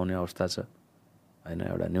नपाउने अवस्था छ होइन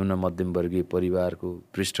एउटा न्यून मध्यमवर्गीय परिवारको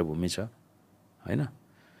पृष्ठभूमि छ होइन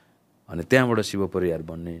अनि त्यहाँबाट शिव परियार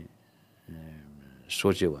बन्ने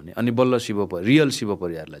सोच्यो भने अनि बल्ल रियल शिव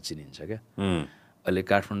परियारलाई चिनिन्छ क्या अहिले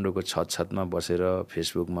काठमाडौँको छतमा बसेर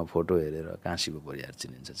फेसबुकमा फोटो हेरेर कहाँ शिव परियार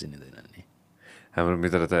चिनिन्छ चिनिँदैन नि हाम्रो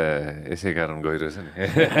मित्र त यसै कारण गइरहेछ नि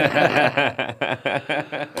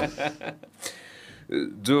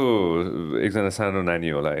जो एकजना सानो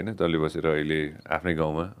नानी होला होइन जसले बसेर अहिले आफ्नै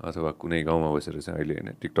गाउँमा अथवा कुनै गाउँमा बसेर चाहिँ अहिले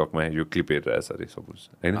होइन टिकटकमा यो क्लिप हेरिरहेछ अरे सपोज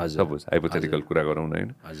होइन सपोज हाइपोथेटिकल कुरा गरौँ न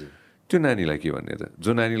होइन त्यो नानीलाई के भन्ने त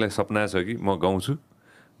जो नानीलाई सपना छ कि म गाउँछु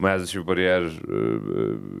म एज शिव परियार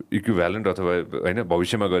इक्विभ्यालेन्ट अथवा होइन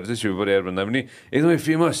भविष्यमा गएर चाहिँ शिव परियार भन्दा पनि एकदमै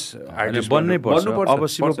फेमस आर्टिस्ट बन्नै पर्छ अब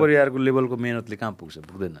शिव परियारको लेभलको मेहनतले कहाँ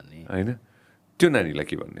पुग्दैन नि होइन त्यो नानीलाई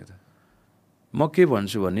के भन्ने त म के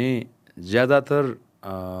भन्छु भने ज्यादातर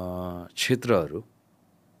क्षेत्रहरू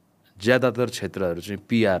चाहिँ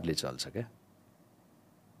पिआरले चल्छ क्या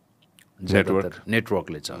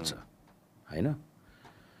नेटवर्कले चल्छ होइन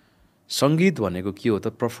सङ्गीत भनेको के हो त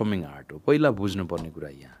पर्फर्मिङ आर्ट हो पहिला बुझ्नुपर्ने कुरा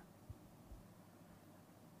यहाँ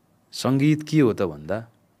सङ्गीत के हो त भन्दा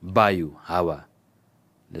वायु हावा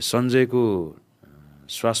सञ्जयको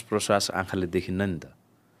श्वास प्रश्वास आँखाले देखिन्न नि त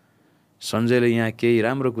सञ्जयले यहाँ केही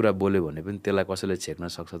राम्रो कुरा बोल्यो भने पनि त्यसलाई कसैले छेक्न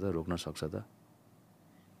सक्छ त रोक्न सक्छ त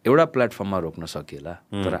एउटा प्लेटफर्ममा रोक्न सकिएला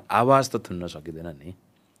तर आवाज त थुन्न सकिँदैन नि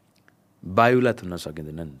वायुलाई थुन्न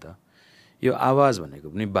सकिँदैन नि त यो आवाज भनेको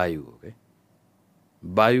पनि वायु हो क्या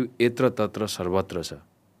वायु यत्र तत्र सर्वत्र छ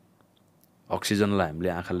अक्सिजनलाई हामीले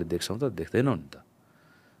आँखाले देख्छौँ त देख्दैनौँ नि त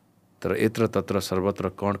तर यत्र तत्र सर्वत्र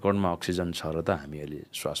कण कणमा अक्सिजन छ र त हामी अहिले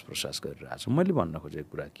श्वास प्रश्वास गरिरहेको छौँ मैले भन्न खोजेको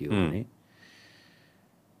कुरा के हो भने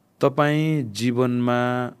तपाईँ जीवनमा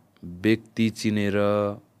व्यक्ति चिनेर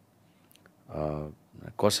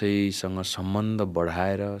कसैसँग सम्बन्ध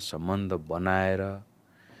बढाएर सम्बन्ध बनाएर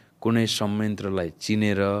कुनै संयन्त्रलाई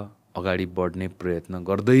चिनेर अगाडि बढ्ने प्रयत्न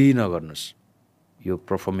गर्दै नगर्नुहोस् यो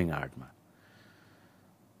पर्फर्मिङ आर्टमा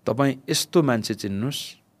तपाईँ यस्तो मान्छे चिन्नुहोस्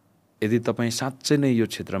यदि तपाईँ साँच्चै नै यो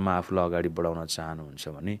क्षेत्रमा आफूलाई अगाडि बढाउन चाहनुहुन्छ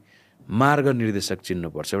भने मार्ग निर्देशक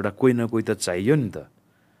चिन्नुपर्छ एउटा कोही न कोही त चाहियो नि त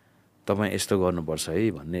तपाईँ यस्तो गर्नुपर्छ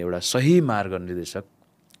है भन्ने एउटा सही मार्ग निर्देशक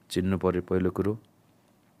चिन्नु पर्यो पहिलो कुरो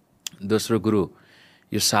दोस्रो कुरो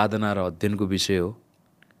यो साधना र अध्ययनको विषय हो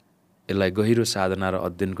यसलाई गहिरो साधना र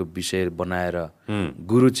अध्ययनको विषय बनाएर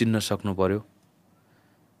गुरु चिन्न सक्नु पर्यो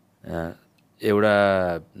एउटा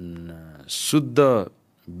शुद्ध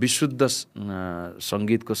विशुद्ध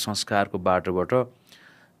सङ्गीतको संस्कारको बाटोबाट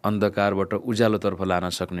अन्धकारबाट उज्यालोतर्फ लान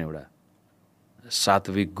सक्ने एउटा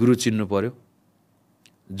सात्विक गुरु चिन्नु पर्यो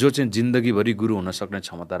जो चाहिँ जिन्दगीभरि गुरु हुन सक्ने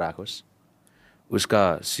क्षमता राखोस्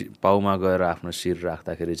उसका पाउमा गएर आफ्नो शिर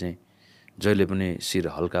राख्दाखेरि चाहिँ जहिले पनि शिर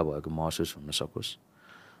हल्का भएको महसुस हुन सकोस्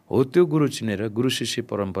हो त्यो गुरु चिनेर गुरु शिष्य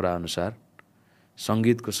परम्परा अनुसार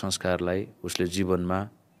सङ्गीतको संस्कारलाई उसले जीवनमा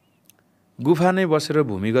गुफा नै बसेर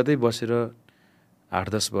भूमिगतै बसेर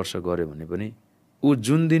 8-10 वर्ष गऱ्यो भने पनि ऊ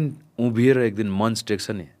जुन दिन उभिएर एक दिन मञ्च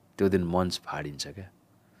टेक्छ नि त्यो दिन मञ्च फाडिन्छ क्या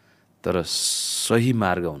तर सही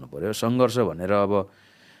मार्ग हुनु पर्यो सङ्घर्ष भनेर अब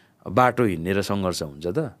बाटो हिँडेर सङ्घर्ष हुन्छ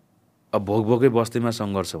त अब भोकभोकै बस्दैमा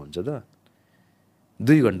सङ्घर्ष हुन्छ त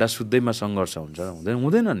 2 घन्टा सुत्दैमा सङ्घर्ष हुन्छ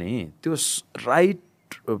हुँदैन नि त्यो राइट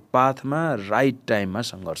पाथमा राइट टाइममा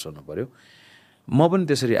सङ्घर्ष हुनु पर्यो म पनि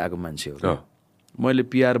त्यसरी आएको मान्छे हो मैले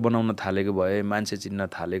पिआर बनाउन थालेको भए मान्छे चिन्न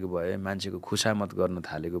थालेको भए मान्छेको खुसामत गर्न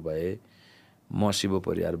थालेको भए म शिव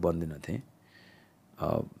परियार बन्दिनँ थिएँ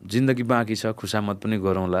जिन्दगी बाँकी छ खुसामत पनि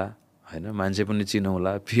गरौँला होइन मान्छे पनि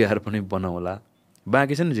चिनौँला पिआर पनि बनाउँला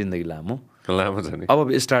बाँकी छ नि जिन्दगी लामो छ नि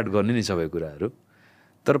अब स्टार्ट गर्ने नि सबै कुराहरू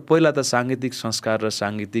तर पहिला त साङ्गीतिक संस्कार र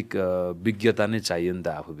साङ्गीतिक विज्ञता नै चाहियो नि त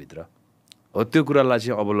आफूभित्र हो त्यो कुरालाई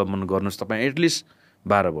चाहिँ अवलम्बन गर्नुहोस् तपाईँ एटलिस्ट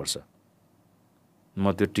 12 वर्ष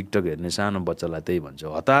म त्यो टिकटक हेर्ने सानो बच्चालाई त्यही भन्छु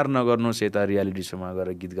हतार नगर्नुहोस् यता रियालिटी सोमा गएर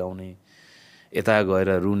गीत गाउने यता गएर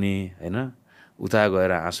रुने होइन उता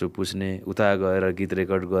गएर आँसु पुस्ने उता गएर गीत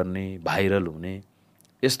रेकर्ड गर्ने भाइरल हुने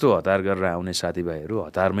यस्तो हतार गरेर आउने साथीभाइहरू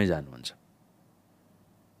हतारमै जानुहुन्छ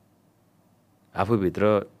आफूभित्र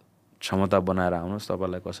क्षमता बनाएर आउनुहोस्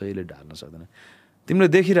तपाईँलाई कसैले ढाल्न सक्दैन तिमीले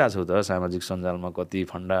देखिरहेछौ त सामाजिक सञ्जालमा कति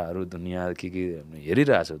फन्डाहरू दुनियाँ के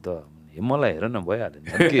हेरिरहेछौ त मलाई हेर न भइहाल्यो नि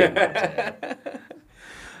के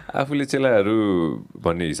आफूले चेलाहरू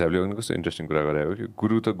भन्ने हिसाबले पनि कस्तो इन्ट्रेस्टिङ कुरा गरायो कि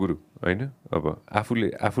गुरु त गुरु होइन अब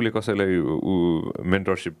आफूले कसैलाई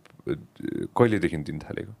मेन्टरसिप कहिलेदेखि दिन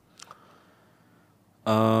थालेको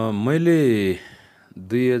मैले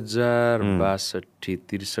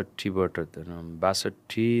 2062-63बाट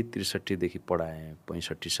 62-63देखि पढाएँ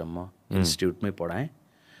 65सम्म इन्स्टिट्युटमै पढाएँ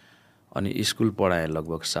अनि स्कुल पढाएँ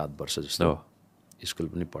लगभग 7 वर्ष जस्तो स्कुल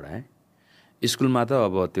पनि पढाएँ स्कुलमा त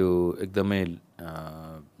अब त्यो एकदमै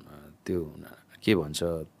त्यो के भन्छ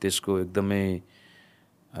त्यसको एकदमै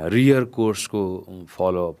रियर कोर्सको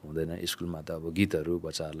फलोअप हुँदैन स्कुलमा त अब गीतहरू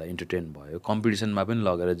बच्चाहरूलाई इन्टरटेन भयो कम्पिटिसनमा पनि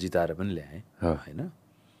लगेर जिताएर पनि ल्याएँ होइन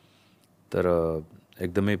तर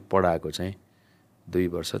एकदमै पढाएको चाहिँ 2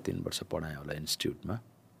 वर्ष 3 वर्ष पढाएँ होला इन्स्टिट्युटमा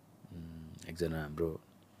एकजना हाम्रो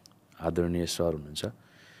आदरणीय सर हुनुहुन्छ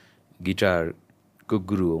गिटार को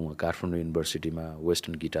गुरु हो उहाँ काठमाडौँ युनिभर्सिटीमा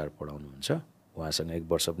वेस्टर्न गिटार पढाउनुहुन्छ उहाँसँग 1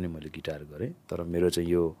 वर्ष पनि मैले गिटार गरेँ तर मेरो चाहिँ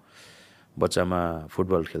यो बच्चामा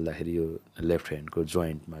फुटबल खेल्दाखेरि यो लेफ्ट ह्यान्डको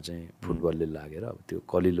जोइन्टमा चाहिँ फुटबलले लागेर अब त्यो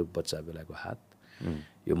कलिलो बच्चा बेलाको हात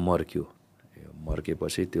यो मर्क्यो यो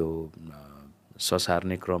मर्केपछि त्यो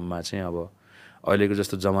ससार्ने क्रममा चाहिँ अब अहिलेको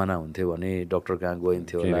जस्तो जमाना हुन्थ्यो भने डक्टर कहाँ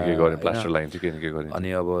गइन्थ्यो होला अनि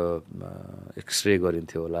अब एक्सरे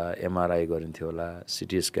गरिन्थ्यो होला एमआरआई गरिन्थ्यो होला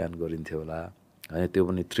सिटी स्क्यान गरिन्थ्यो होला होइन त्यो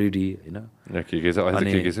पनि 3D होइन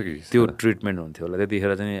अनि त्यो ट्रिटमेन्ट हुन्थ्यो होला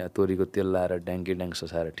त्यतिखेर चाहिँ तोरीको तेल लाएर ड्याङ्की ड्याङ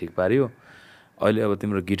ससाएर ठिक पार्यो अहिले अब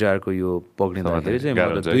तिम्रो गिटारको यो पक्रिँदाखेरि चाहिँ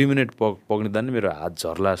मतलब 2 मिनट पक्रिँदा नि मेरो हात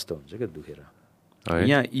झर्ला जस्तो हुन्छ क्या दुखेर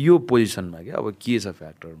यहाँ यो पोजिसनमा क्या अब के छ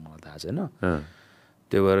फ्याक्टर मलाई थाहा छैन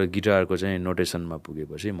त्यो भएर गिटारको चाहिँ नोटेसनमा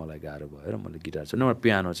पुगेपछि मलाई गाह्रो भयो र मैले गिटार चाहिँ नभए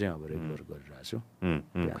पियानो चाहिँ अब रेगुलर गरिरहेको छु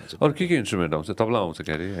अरू के इन्स्ट्रुमेन्ट आउँछ तबला आउँछ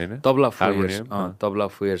क्या अरे होइन तबला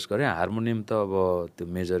फुयर्स गरेँ हार्मोनियम त अब त्यो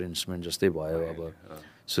मेजर इन्स्ट्रुमेन्ट जस्तै भयो अब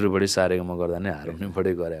सुरुबाटै सारेगामा गर्दा नै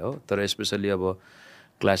हार्मोनियमबाटै गरे हो तर स्पेसल्ली अब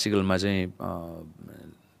क्लासिकलमा चाहिँ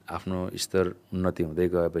आफ्नो स्तर उन्नति हुँदै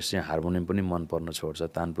गएपछि चाहिँ हार्मोनियम पनि मन पर्न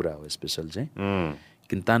छोड्छ तानपुरा हो स्पेसल चाहिँ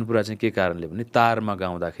किन तानपुरा चाहिँ के कारणले भने तारमा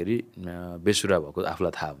गाउँदाखेरि बेसुरा भएको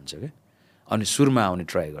आफूलाई थाहा हुन्छ क्या अनि सुरमा आउने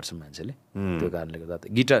ट्राई गर्छ मान्छेले त्यो कारणले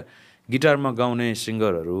गर्दा गिटारमा गाउने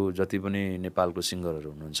सिङ्गरहरू जति पनि नेपालको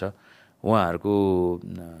सिङ्गरहरू हुनुहुन्छ उहाँहरूको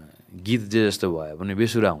गीत जे जस्तो भयो भने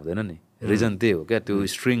बेसुरा हुँदैन नि रिजन त्यही हो क्या त्यो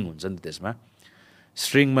स्ट्रिङ हुन्छ नि त्यसमा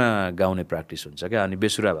स्ट्रिङमा गाउने प्र्याक्टिस हुन्छ क्या अनि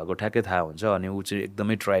बेसुरा भएको ठ्याक्कै थाहा हुन्छ अनि ऊ चाहिँ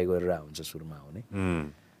एकदमै ट्राई गरेर हुन्छ सुरमा आउने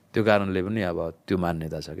त्यो कारणले पनि अब त्यो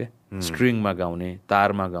मान्यता छ क्या स्ट्रिङमा गाउने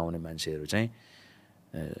तारमा गाउने मान्छेहरू चाहिँ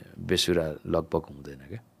बेसुरा लगभग हुँदैन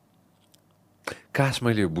क्या काश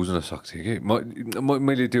मैले बुझ्न सक्थेँ कि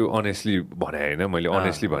मैले त्यो अनेस्टली भने होइन मैले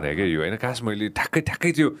अनेस्टली भने कि यो होइन काश मैले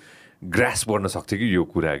ठ्याक्कै त्यो ग्रास गर्न सक्थेँ कि यो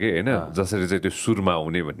कुरा के होइन जसरी चाहिँ त्यो सुरमा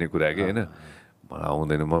आउने भन्ने कुरा कि होइन मलाई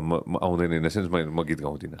आउँदैन म आउँदैन इन द सेन्स म गीत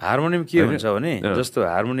गाउँदिनँ हार्मोनियम के हुन्छ भने जस्तो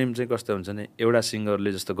हार्मोनियम चाहिँ कस्तो हुन्छ भने एउटा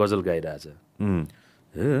सिङ्गरले जस्तो गजल गाइरहेछ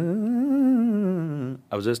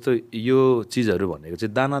अब जस्तो यो चिजहरू भनेको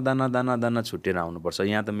चाहिँ दाना दाना दाना दाना छुट्टिएर आउनुपर्छ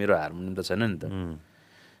यहाँ त मेरो हार्मोनियम त छैन नि त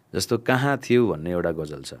जस्तो कहाँ थियो भन्ने एउटा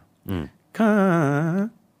गजल छ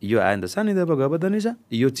कहाँ यो आयो नि त सानी दब गबधनी छ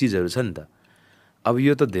यो चिजहरू छ नि त अब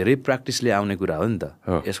यो त धेरै प्र्याक्टिसले आउने कुरा हो नि त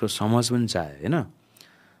यसको समझ पनि चाहियो होइन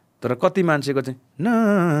तर कति मान्छेको चाहिँ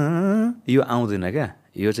न यो आउँदैन क्या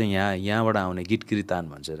यो चाहिँ यहाँबाट आउने गिटकिरी तान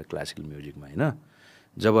भन्छ क्लासिकल म्युजिकमा होइन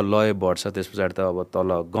जब लय बढ्छ त्यस पछाडि त अब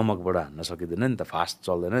तल गमकबाट हान्न सकिँदैन नि त फास्ट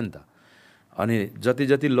चल्दैन नि त अनि जति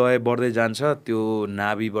जति लय बढ्दै जान्छ त्यो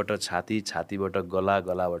नाभिबाट छाती छातीबाट गला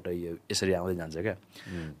गलाबाट यो यसरी आउँदै जान्छ क्या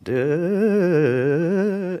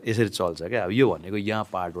यसरी चल्छ क्या अब यो भनेको यहाँ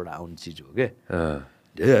पार्टबाट आउने चिज हो क्या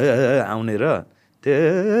आउने र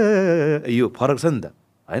यो फरक छ नि त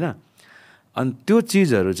होइन अनि त्यो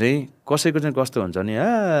चिजहरू चाहिँ कसैको चाहिँ कस्तो हुन्छ नि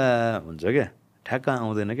हुन्छ क्या ठ्याक्क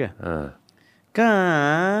आउँदैन क्या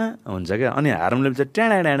कहाँ हुन्छ क्या अनि हार्मोनियम चाहिँ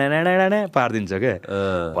ट्याडा पारिदिन्छ क्या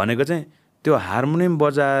भनेको चाहिँ त्यो हार्मोनियम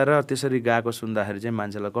बजाएर त्यसरी गाएको सुन्दाखेरि चाहिँ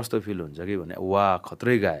मान्छेलाई कस्तो फिल हुन्छ कि भने वा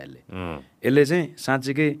खत्रै गायो यसले चाहिँ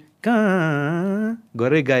साँच्चीकै कहाँ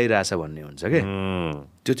गरे गाइरहेछ भन्ने हुन्छ क्या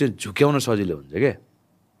त्यो चाहिँ झुक्याउन सजिलो हुन्छ क्या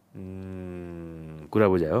कुरा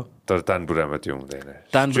बुझायो तर तानपुरामा त्यो हुँदैन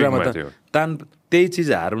तानपुरामा त त्यही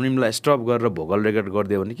चिज हार्मोनियमलाई स्टप गरेर भोकल रेकर्ड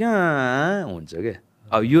गरिदियो भने कहाँ हुन्छ क्या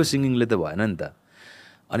अब यो सिङ्गिङले त भएन नि त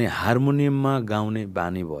अनि हार्मोनियममा गाउने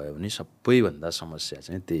बानी भयो भने सबैभन्दा समस्या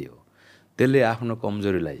चाहिँ त्यही हो त्यसले आफ्नो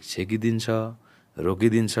कमजोरीलाई छेकिदिन्छ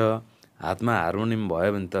रोकिदिन्छ हातमा हार्मोनियम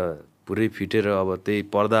भयो भने त पुरै फिटेर अब त्यही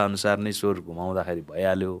पर्दा अनुसार नै स्वर घुमाउँदाखेरि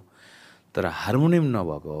भइहाल्यो तर हार्मोनियम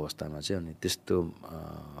नभएको अवस्थामा चाहिँ अनि त्यस्तो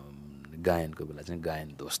गायनको बेला चाहिँ गायन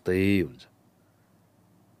ध्वस्तै हुन्छ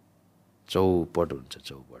चौपट हुन्छ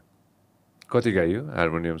चौपट कति गाइयो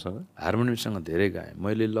हार्मोनियमसँग धेरै गाएँ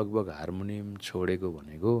मैले लगभग हार्मोनियम छोडेको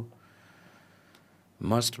भनेको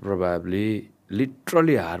मस्ट प्रोबाब्ली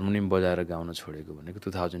लिटरली हार्मोनियम बजाएर गाउन छोडेको भनेको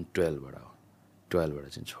 2012बाट हो 12बाट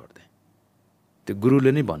चाहिँ छोड्देँ त्यो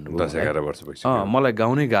गुरुले नै भन्नुभयो 10-11 वर्षपछि मलाई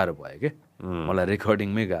गाउनै गाह्रो भयो क्या मलाई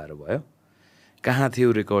रेकर्डिङमै गाह्रो भयो कहाँ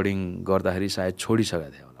थियो रेकर्डिङ गर्दाखेरि सायद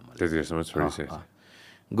छोडिसकेको थियो होला मैले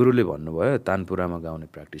गुरुले भन्नुभयो तानपुरामा गाउने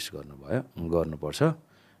प्र्याक्टिस गर्नुपर्छ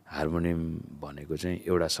हार्मोनियम भनेको चाहिँ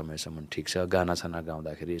एउटा समयसम्म ठिक छ गानासाना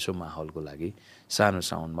गाउँदाखेरि यसो माहौलको लागि सानो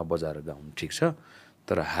साउन्डमा बजाएर गाउनु ठिक छ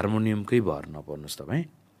तर हार्मोनियमकै भर नपर्नुहोस् तपाईँ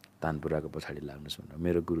तानपुराको पछाडि लाग्नुहोस् भनेर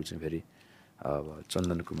मेरो गुरु चाहिँ फेरि अब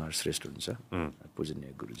चन्दन कुमार श्रेष्ठ हुन्छ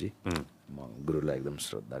पूजनीय गुरुजी म गुरुलाई एकदम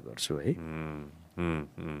श्रद्धा गर्छु है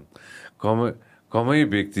कमै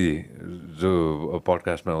व्यक्ति जो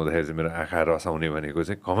पडकास्टमा आउँदाखेरि चाहिँ मेरो आँखा रसाउने भनेको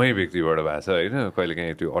चाहिँ कमै व्यक्तिबाट भएको छ होइन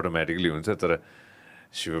कहिलेकाहीँ त्यो अटोमेटिकली हुन्छ तर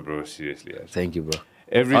Shiv bro seriously thank you bro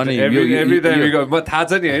every time म थाहा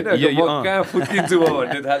छ नि होइन म कहाँ फुत्किन्छु म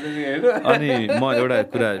भन्ने थाहा छ नि होइन अनि म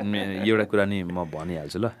एउटा कुरा नि म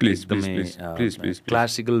भनिहाल्छु ल एकदमै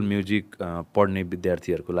क्लासिकल म्युजिक पढ्ने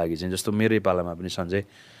विद्यार्थीहरूको लागि चाहिँ जस्तो मेरै पालामा पनि सञ्जय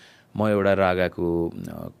म एउटा रागाको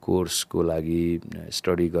कोर्सको लागि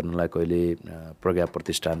स्टडी गर्नलाई कहिले प्रज्ञा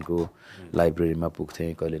प्रतिष्ठानको लाइब्रेरीमा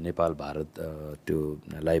पुग्थेँ कहिले नेपाल भारत त्यो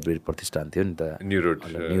लाइब्रेरी प्रतिष्ठान थियो नि त न्यु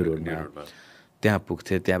रोडमा त्यहाँ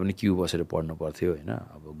पुग्थेँ त्यहाँ पनि क्यु बसेर पढ्नु पर्थ्यो होइन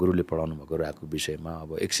अब गुरुले पढाउनु भएको रागको विषयमा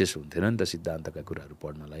अब एक्सेस हुन्थेन नि त सिद्धान्तका कुराहरू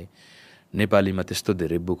पढ्नलाई नेपालीमा त्यस्तो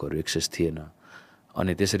धेरै बुकहरू एक्सेस थिएन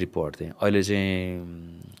अनि त्यसरी पढ्थेँ अहिले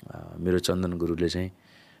चाहिँ मेरो चन्दन गुरुले चाहिँ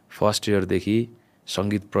फर्स्ट इयरदेखि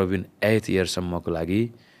सङ्गीत प्रवीण 8th इयरसम्मको लागि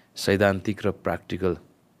सैद्धान्तिक र प्र्याक्टिकल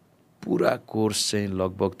पुरा कोर्स चाहिँ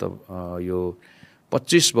लगभग त यो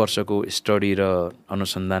 25 वर्षको स्टडी र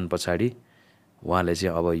अनुसन्धान पछाडि उहाँले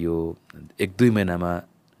चाहिँ अब यो 1-2 महिनामा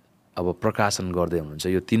अब प्रकाशन गर्दै हुनुहुन्छ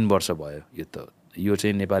यो 3 वर्ष भयो यो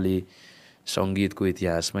चाहिँ नेपाली सङ्गीतको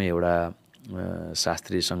इतिहासमै एउटा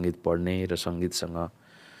शास्त्रीय सङ्गीत पढ्ने र सङ्गीतसँग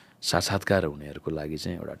साक्षात्कार हुनेहरूको लागि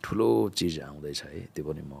चाहिँ एउटा ठुलो चिज आउँदैछ है त्यो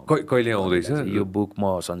पनि म कहिले आउँदैछ यो बुक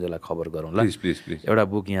म सञ्जयलाई खबर गरौँ ल प्लिज एउटा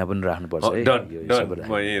बुक यहाँ पनि राख्नुपर्छ है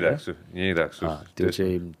म यहीँ राख्छु त्यो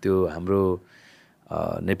चाहिँ त्यो हाम्रो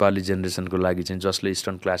नेपाली जेनेरेसनको लागि चाहिँ जसले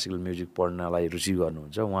इस्टर्न क्लासिकल म्युजिक पढ्नलाई रुचि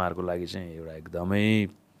गर्नुहुन्छ उहाँहरूको लागि चाहिँ एउटा एकदमै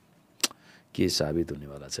के साबित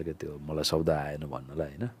हुनेवाला छ क्या त्यो मलाई शब्द आएन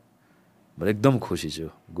भन्नलाई होइन म एकदम खुसी छु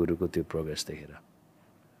गुरुको त्यो प्रोग्रेस देखेर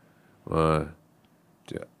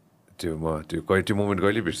त्यो मोमेन्ट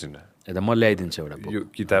कहिले बिर्सिन्न म ल्याइदिन्छु एउटा यो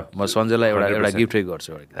किताब म सञ्जयलाई एउटा गिफ्टै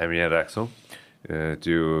गर्छु हामी यहाँ राख्छौँ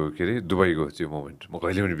त्यो के अरे दुबईको त्यो मोमेन्ट म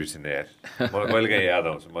कहिले पनि बिर्सिन्न यार मलाई कहिलेकाहीँ याद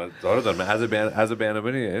आउँछ म धरमा आज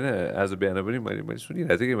बिहान पनि मैले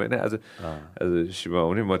सुनिरहेको थिएँ कि होइन आज शिव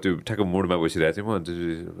आउने म त्यो ठ्याक्क मुडमा बसिरहेको थिएँ म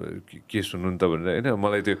के सुन्नु नि त भनेर होइन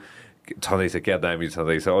मलाई त्यो छँदैछ क्या दामी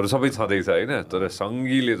छँदैछ अरू सबै छँदैछ होइन तर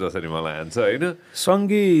सङ्गीले जसरी मलाई हान्छ होइन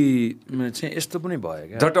सङ्गी चाहिँ यस्तो पनि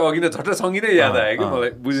भयो क्या झट्ट सङ्गी नै याद आयो कि मलाई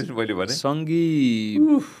बुझेँ मैले भने सङ्गी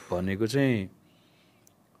भनेको चाहिँ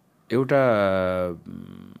एउटा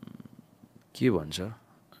के भन्छ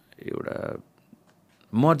एउटा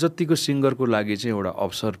म जतिको सिङ्गरको लागि चाहिँ एउटा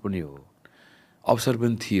अवसर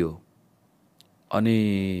पनि थियो अनि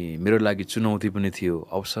मेरो लागि चुनौती पनि थियो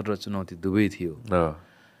अवसर र चुनौती दुवै थियो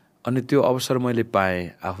अनि त्यो अवसर मैले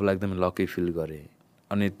पाएँ आफूलाई एकदमै लकी फिल गरेँ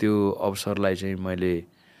अनि त्यो अवसरलाई चाहिँ मैले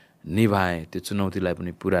निभाएँ त्यो चुनौतीलाई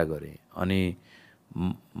पनि पुरा गरेँ अनि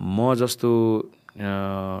म जस्तो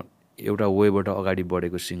एउटा वेबाट अगाडि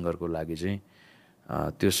बढेको सिङ्गरको लागि चाहिँ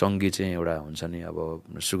त्यो सङ्गी चाहिँ एउटा हुन्छ नि अब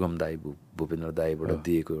सुगम दाई भूपेन्द्र दाईबाट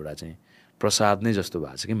दिएको एउटा चाहिँ प्रसाद नै जस्तो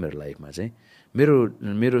भएको छ कि मेरो लाइफमा चाहिँ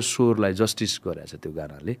मेरो स्वरलाई जस्टिस गरेको छ त्यो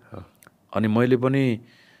गानाले अनि मैले पनि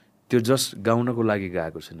त्यो गाउनको लागि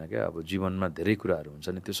गाएको छैन क्या अब जीवनमा धेरै कुराहरू हुन्छ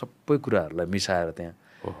नि त्यो सबै कुराहरूलाई मिसाएर त्यहाँ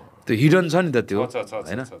त्यो हिडन छ नि त त्यो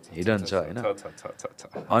होइन हिडन छ होइन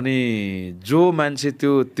अनि जो मान्छे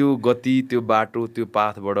त्यो गति त्यो बाटो त्यो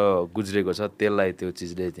पाथबाट गुज्रेको छ त्यसलाई त्यो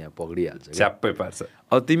चिजले त्यहाँ पक्रिहाल्छ च्याप्पै पार्छ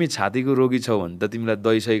अब तिमी छातीको रोगी छौ भने त तिमीलाई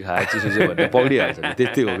दही सही खाए चिसो भने पक्रिहाल्छ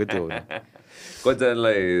त्यस्तै हो कि त्यो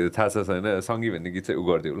कतिजनालाई थाहा छ छैन सङ्गी भन्ने गीत चाहिँ उ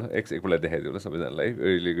गरिदियो ल एकपल्ट देखाइदियो ल सबैजनालाई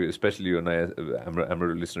अहिले स्पेसली यो नयाँ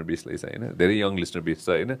हाम्रो लिसनर बेसलाई चाहिँ होइन धेरै यङ लिसनर बेस छ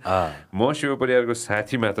होइन म शिव परियारको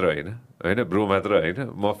साथी मात्र होइन ब्रो मात्र होइन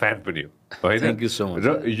म फ्यान पनि हो होइन र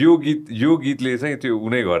यो गीतले चाहिँ त्यो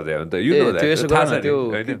उनै गर्दै हो नि त यो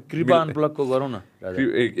कृपा अनप्लगको गरौँ न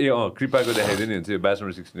कृपाको देखाइदियो नि हुन्छ यो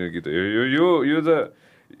 16 गीत हो यो त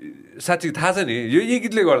साँच्ची थाहा छ नि यो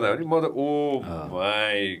गीतले गर्दा हो नि म त ओ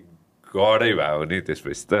माई गडै भयो नि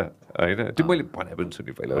त्यसपछि त होइन त्यो मैले भने पनि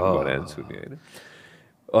सुने पहिला पनि भने सुने होइन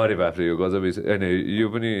अरे बाफ्रे यो गजबै छ होइन यो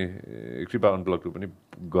पनि कृपा अनप्लगको पनि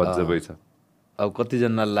गजबै छ अब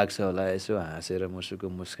कतिजनालाई लाग्छ होला यसो हाँसेर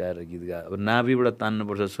मुस्काएर गीत गा अब नाभिबाट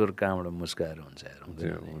तान्नुपर्छ स्वर कहाँबाट मुस्काएर हुन्छ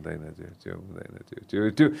हुँदैन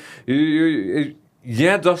त्यो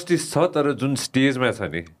यहाँ जस्टिस छ तर जुन स्टेजमा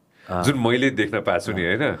छ नि जुन मैले देख्न पाएको छु नि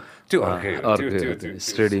होइन त्यो अर्कै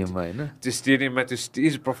स्टेडियममा होइन त्यो स्टेडियममा त्यो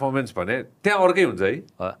स्टेज पर्फर्मेन्स भने त्यहाँ अर्कै हुन्छ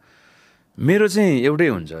है मेरो चाहिँ एउटै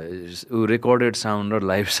हुन्छ रेकर्डेड साउन्ड र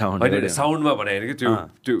लाइभ साउन्ड साउन्डमा भने होइन कि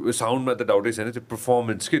त्यो साउन्डमा त डाउटै छैन त्यो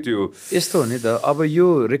पर्फर्मेन्स के त्यो यस्तो हो नि त अब यो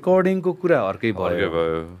रेकर्डिङको कुरा अर्कै भयो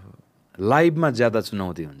लाइभमा ज्यादा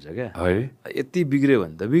चुनौती हुन्छ क्या है यति बिग्रियो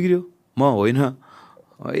भने त बिग्रियो म होइन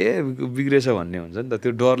बिग्रेछ भन्ने हुन्छ नि त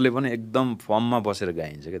त्यो डरले पनि एकदम फर्ममा बसेर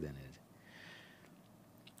गाइन्छ क्या त्यहाँनिर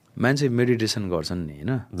मान्छे मेडिटेसन गर्छन् नि होइन,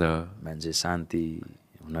 अँ, मान्छे शान्ति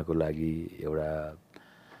हुनको लागि एउटा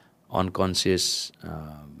अनकन्सियस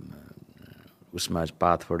उसमा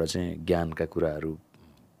पाथबाट चाहिँ ज्ञानका कुराहरू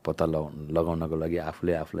पत्ता लगाउनको लागि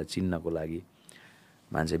आफूले आफूलाई चिन्नको लागि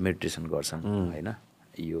मान्छे मेडिटेसन गर्छन् होइन।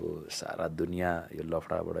 यो सारा दुनियाँ यो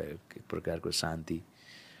लफडाबाट एक प्रकारको शान्ति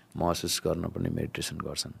महसुस गर्न पनि मेडिटेसन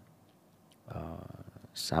गर्छन्।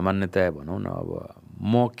 सामान्यतया भनौँ न अब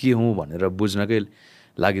म के हुँ भनेर बुझ्नकै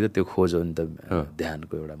लागि त त्यो खोज हो नि त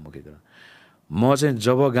ध्यानको एउटा मुख्य। म चाहिँ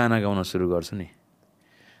जब गाना गाउन सुरु गर्छु नि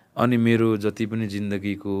अनि मेरो जति पनि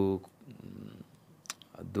जिन्दगीको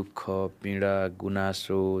दुःख पीडा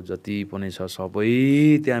गुनासो जति पनि छ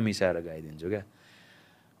सबै त्यहाँ मिसाएर गाइदिन्छु क्या।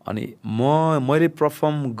 अनि मैले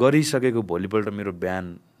पर्फर्म गरिसकेको भोलिपल्ट मेरो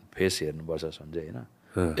बिहान फेस हेर्नुपर्छ सन्जय होइन,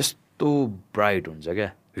 यस्तो ब्राइट हुन्छ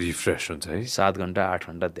क्या, रिफ्रेस हुन्छ है। 7 घन्टा 8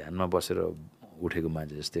 घन्टा ध्यानमा बसेर उठेको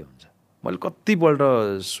मान्छे जस्तै हुन्छ। मैले कतिपल्ट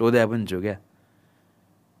सोधे पनि छु क्या,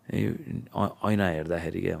 ऐना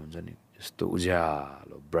हेर्दाखेरि क्या हुन्छ नि यस्तो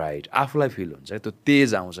उज्यालो ब्राइट आफूलाई फिल हुन्छ क्या, त्यो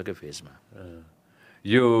तेज आउँछ क्या फेसमा।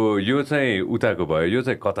 यो चाहिँ उताको भयो, यो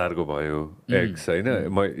चाहिँ कतारको भयो एक्स होइन।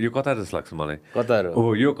 यो कतार जस्तो लाग्छ मलाई, कतार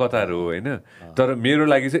हो। यो कतार हो होइन। तर मेरो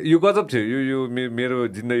लागि चाहिँ यो गजब थियो, यो मेरो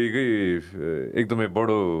जिन्दगीकै एकदमै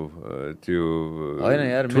बडो त्यो होइन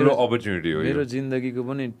यार, ठुलो अपर्च्युनिटी हो। मेरो जिन्दगीको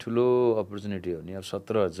पनि ठुलो अपर्च्युनिटी हो नि। अब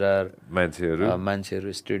 17,000 मान्छेहरू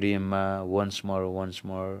स्टेडियममा वन्स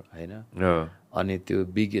मोर होइन। अनि त्यो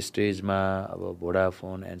बिग स्टेजमा अब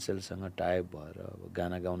भोडाफोन एनसेलसँग टाइप भएर अब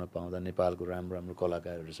गाना गाउन पाउँदा, नेपालको राम्रो राम्रो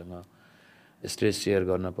कलाकारहरूसँग स्टेज सेयर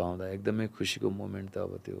गर्न पाउँदा एकदमै खुसीको मोमेन्ट त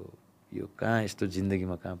अब त्यो यो कहाँ यस्तो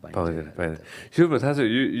जिन्दगीमा कहाँ पाइन्छ। शिव थाहा छ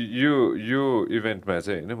यो इभेन्टमा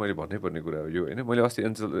चाहिँ होइन मैले भन्नै पर्ने कुरा हो यो होइन। मैले अस्ति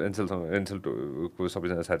एनसेलको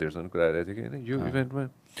सबैजना साथीहरूसँग कुरा गरेको थिएँ कि होइन, यो इभेन्टमा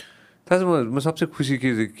थाहा छ म सबसे खुसी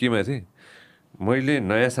केमा थिएँ, मैले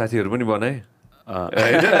नयाँ साथीहरू पनि बनाएँ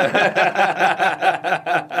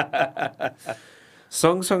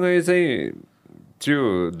सँगसँगै चाहिँ त्यो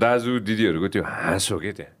दाजु दिदीहरूको त्यो हाँसो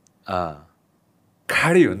के त्यहाँ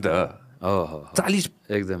खाडी हो नि त। 40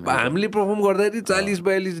 एकदम हामीले पर्फर्म गर्दाखेरि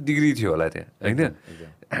 40-42 डिग्री थियो होला त्यहाँ होइन।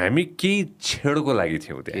 हामी केही छेडको लागि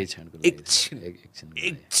थियौँ त्यहाँ,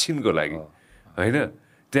 एकछिनको लागि होइन।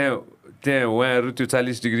 त्यहाँ उहाँहरू त्यो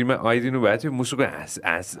 40 डिग्रीमा आइदिनु भएको थियो, मुसुको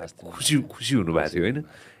खुसी हुनुभएको थियो होइन।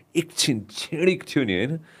 एकछिन छेडिक थियो नि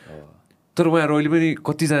होइन। तर उहाँहरू अहिले पनि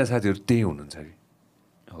कतिजना साथीहरू त्यही हुनुहुन्छ कि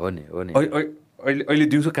हो नि अहिले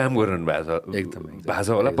दिउँसो काम गरिरहनु भएको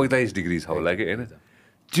छ होला, 45 डिग्री छ होला कि होइन।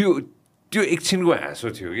 त्यो एकछिनको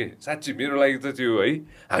हाँसो थियो कि साँच्ची मेरो लागि त त्यो है,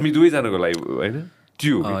 हामी दुवैजनाको लागि होइन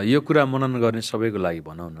त्यो। यो कुरा मनन गर्ने सबैको लागि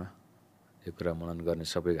भनौँ न, यो कुरा मनन गर्ने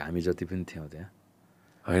सबैको, हामी जति पनि थियौँ त्यहाँ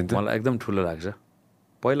होइन, मलाई एकदम ठुलो लाग्छ।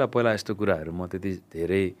 पहिला यस्तो कुराहरू म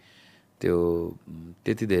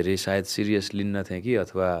त्यति धेरै सायद सिरियस लिन्न थिएँ कि,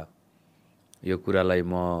 अथवा यो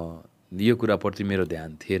कुराप्रति मेरो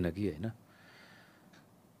ध्यान थिएन कि होइन।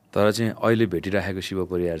 तर चाहिँ अहिले भेटिराखेको शिव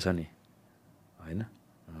परियार छ नि होइन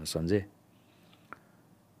सञ्जय,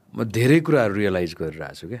 म धेरै कुराहरू रियलाइज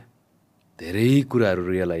गरिरहेको छु क्या,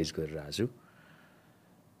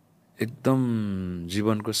 एकदम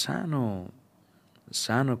जीवनको सानो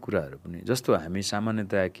कुराहरू पनि। जस्तो हामी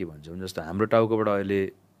सामान्यतया के भन्छौँ, जस्तो हाम्रो टाउकोबाट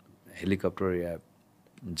अहिले हेलिकप्टर या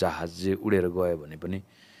जहाज जे उडेर गयो भने पनि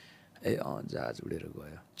जहाज उडेर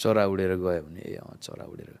गयो, चरा उडेर गयो भने चरा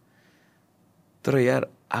उडेर गयो। तर यार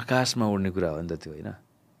आकाशमा उड्ने कुरा हो नि त त्यो होइन।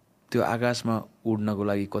 त्यो आकाशमा उड्नको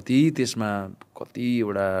लागि त्यसमा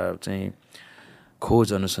कतिवटा चाहिँ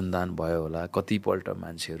खोज अनुसन्धान भयो होला, कतिपल्ट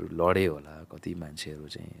मान्छेहरू लडे होला, कति मान्छेहरू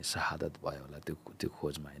चाहिँ शहादत भयो होला त्यो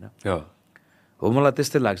खोजमा होइन। हो मलाई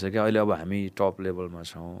त्यस्तै लाग्छ क्या। अहिले अब हामी टप लेभलमा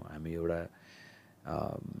छौँ, हामी एउटा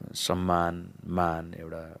सम्मान मान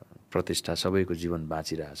एउटा प्रतिष्ठा सबैको जीवन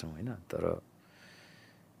बाँचिरहेछौँ होइन। तर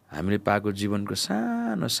हामीले पाएको जीवनको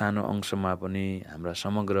सानो अंशमा पनि हाम्रा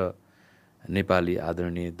समग्र नेपाली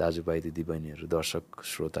आदरणीय दाजुभाइ दिदीबहिनीहरू दर्शक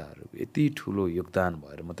श्रोताहरू यति ठुलो योगदान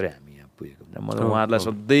भएर मात्रै हामी यहाँ पुगेको। म उहाँहरूलाई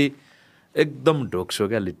सधैँ एकदम ढोक्छु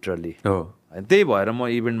क्या लिटरली। त्यही भएर म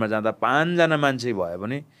इभेन्टमा जाँदा 5 जना मान्छे भयो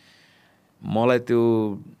भने मलाई त्यो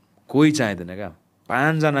कोही चाहिँदैन क्या।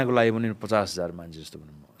 5 जनाको लागि पनि 50,000 मान्छे जस्तो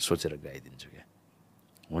पनि म सोचेर गाइदिन्छु क्या।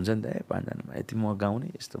 हुन्छ नि त 5 जनामा यति म गाउने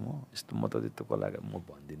यस्तो म त त्यस्तो कलाकार म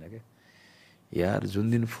भन्दिनँ क्या यार। जुन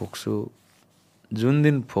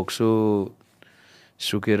दिन फोक्सो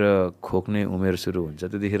सुकेर खोक्ने उमेर सुरु हुन्छ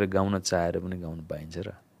त्यतिखेर गाउन चाहेर पनि गाउन पाइन्छ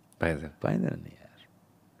र पाइँदैन नि यार।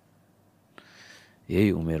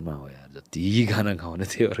 यही उमेरमा हो यार, जति गाना गाउने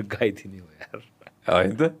थियो गाइदिने हो यार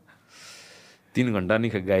होइन त। 3 घन्टा नि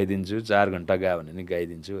गाइदिन्छु, 4 घन्टा गायो भने नि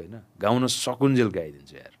गाइदिन्छु होइन। गाउन सकुन्जेल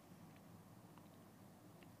गाइदिन्छु यार।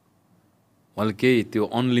 मैले केही त्यो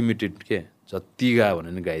अनलिमिटेड के जति गायो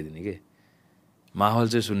भने नि गाइदिने के माहौल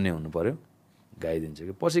चाहिँ सुन्ने हुनु पऱ्यो गाइदिन्छु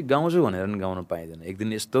कि पछि गाउँछु भनेर नि गाउन पाइँदैन एक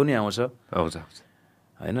दिन यस्तो नि आउँछ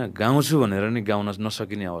होइन गाउँछु भनेर नि गाउन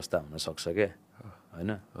नसकिने अवस्था हुनसक्छ क्या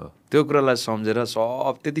होइन त्यो कुरालाई सम्झेर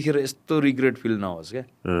सब त्यतिखेर यस्तो रिग्रेट फिल नहोस् क्या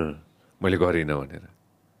मैले गरिनँ भनेर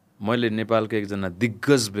मैले नेपालको एकजना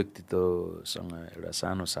दिग्गज व्यक्तित्वसँग एउटा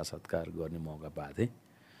सानो साक्षात्कार गर्ने मौका पाएको थिएँ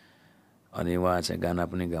अनि उहाँ चाहिँ गाना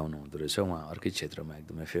पनि गाउनु हुँदो रहेछ उहाँ अर्कै क्षेत्रमा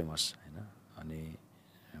एकदमै फेमस होइन अनि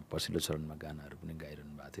पछिल्लो चरणमा गानाहरू पनि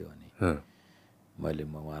गाइरहनु भएको थियो अनि मैले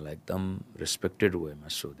उहाँलाई एकदम रेस्पेक्टेड वेमा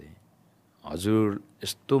सोधेँ हजुर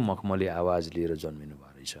यस्तो मखमली आवाज लिएर जन्मिनु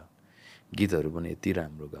भएको रहेछ गीतहरू पनि यति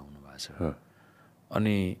राम्रो गाउनु भएको छ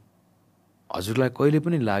अनि हजुरलाई कहिले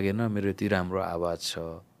पनि लागेन मेरो यति राम्रो आवाज छ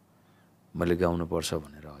मैले गाउनुपर्छ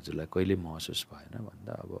भनेर हजुरलाई कहिले महसुस भएन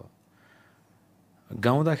भन्दा अब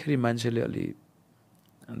गाउँदाखेरि मान्छेले अलि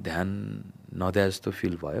ध्यान नदिए जस्तो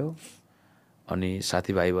फिल भयो अनि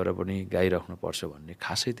साथीभाइबाट पनि गाइराख्नुपर्छ भन्ने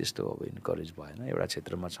खासै त्यस्तो अब इन्करेज भएन एउटा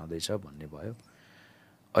क्षेत्रमा छँदैछ भन्ने भयो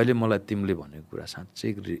अहिले मलाई तिमीले भनेको कुरा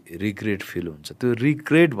साँच्चै रिग्रेट फिल हुन्छ त्यो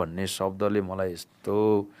रिग्रेट भन्ने शब्दले मलाई यस्तो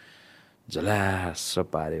झलास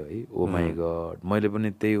पार्यो है ओ माई गड मैले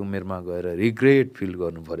पनि त्यही उमेरमा गएर रिग्रेट फिल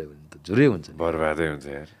गर्नु पऱ्यो भने त जुरै हुन्छ बर्बादै हुन्छ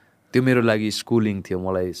यार त्यो मेरो लागि स्कुलिङ थियो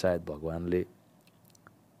मलाई सायद भगवान्ले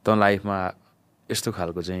त लाइफमा यस्तो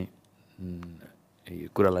खालको चाहिँ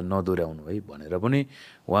कुरालाई नदोहोऱ्याउनु है भनेर पनि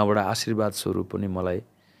उहाँबाट आशीर्वाद स्वरूप पनि मलाई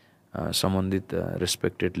सम्बन्धित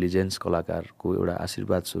रेस्पेक्टेड लिजेन्ड्स कलाकारको एउटा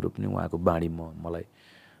आशीर्वाद स्वरूप पनि उहाँको बाणी मलाई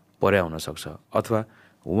पर्या हुन सक्छ अथवा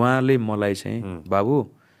उहाँले मलाई चाहिँ बाबु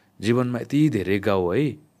जीवनमा यति धेरै गाऊ है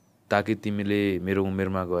ताकि तिमीले मेरो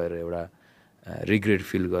उमेरमा गएर एउटा रिग्रेट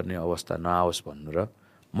फिल गर्ने अवस्था नआओस् भन्नु र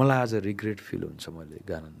मलाई आज रिग्रेट फिल हुन्छ मैले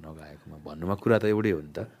गाना नगाएकोमा भन्नुमा कुरा त एउटै हो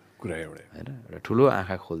नि त कुरा एउटै होइन एउटा ठुलो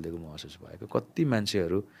आँखा खोलिदिएको महसुस भएको कति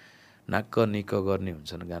मान्छेहरू नाक्क निक्क गर्ने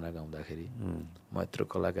हुन्छन् गाना गाउँदाखेरि म यत्रो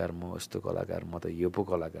कलाकार म यस्तो कलाकार म त यो पो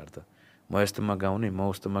कलाकार त म यस्तोमा गाउने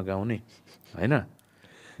म उस्तोमा गाउने होइन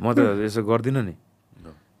म त यसो गर्दिनँ नि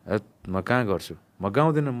म कहाँ गर्छु म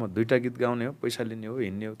गाउँदिनँ म दुईवटा गीत गाउने हो पैसा लिने हो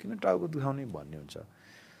हिँड्ने हो किन टाउको दुखाउने भन्ने हुन्छ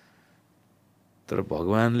तर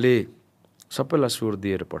भगवान्ले सबैलाई स्वर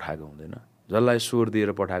दिएर पठाएको हुँदैन जसलाई स्वर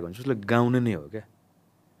दिएर पठाएको हुन्छ उसले गाउने नै हो क्या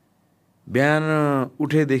बिहान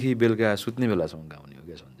उठेदेखि बेलुका सुत्ने बेलासम्म गाउने हो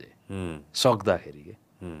क्या सन्जय सक्दाखेरि के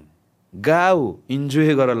गाऊ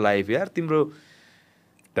इन्जोय गर लाइफ यार तिम्रो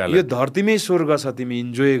यो धरतीमै स्वर्ग छ तिमी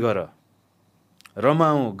इन्जोय गर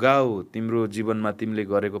रमाऊ गाऊ तिम्रो जीवनमा तिमीले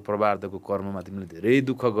गरेको प्रवार्धको कर्ममा तिमीले धेरै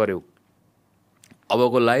दुःख गर्यौ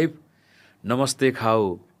अबको लाइफ नमस्ते खाऊ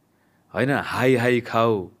होइन हाई हाई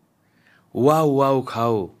खाऊ वाउ वाउ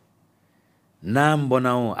खाऊ नाम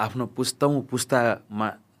बनाऊ आफ्नो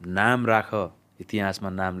पुस्तामा नाम राख इतिहासमा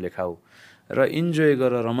नाम लेखाऊ र इन्जोय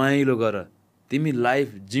गर रमाइलो गर तिमी लाइफ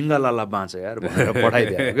जिङ्गालाला बाँच यार भनेर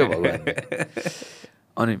पठाइदिएको क्या भगवान्ले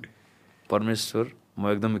अनि परमेश्वर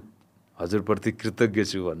म एकदम हजुरप्रति कृतज्ञ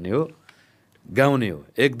छु भन्ने हो गाउने हो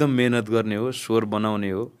एकदम मेहनत गर्ने हो स्वर बनाउने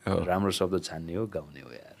हो राम्रो शब्द छान्ने हो गाउने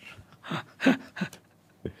हो यार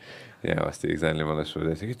यहाँ अस्ति एकजनाले मलाई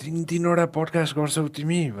सोधेको थियो कि तिनवटा पडकास्ट गर्छौ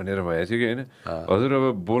तिमी भनेर भएको थियो कि होइन हजुर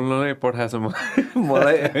अब बोल्न नै पठाएछ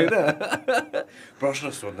मलाई होइन प्रश्न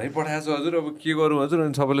सोध्नै पठाएछ हजुर अब के गरौँ हजुर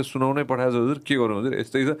अनि सबैले सुनाउनै पठाएछ हजुर के गरौँ हजुर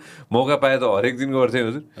यस्तै छ मौका पाए त हरेक दिन गर्थेँ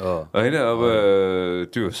हजुर होइन अब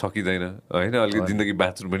त्यो सकिँदैन होइन अलिकति जिन्दगी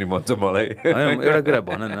बाँच्नु पनि मन छ मलाई एउटा कुरा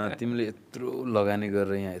भन न तिमीले यत्रो लगानी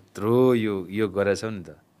गरेर यहाँ यत्रो यो गरेछौ नि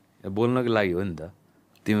त बोल्नको लागि हो नि त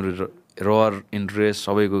तिम्रो रहर इन्ट्रेस्ट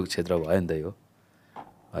सबैको क्षेत्र भयो नि त यो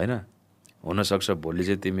होइन हुनसक्छ भोलि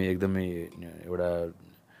चाहिँ तिमी एकदमै एउटा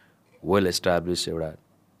वेल एस्टाब्लिस एउटा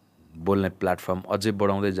बोल्ने प्लेटफर्म अझै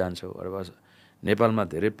बढाउँदै जान्छौ अथवा नेपालमा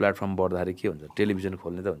धेरै प्लेटफर्म बढ्दाखेरि के हुन्छ टेलिभिजन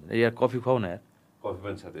खोल्ने त हुन्छ या कफी खुवाउ न यार कफी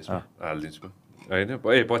पनि छ त्यसमा हालिदिन्छु होइन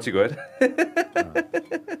पछि गएर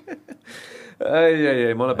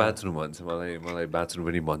मलाई बाँच्नु मन छ मलाई बाँच्नु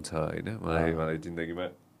पनि मन छ होइन मलाई जिन्दगीमा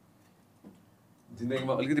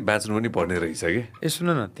अलिकति बाँच्नु पनि पर्ने रहेछ कि ए सुन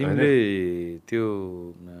न तिमीले त्यो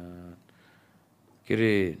के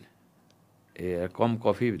अरे कम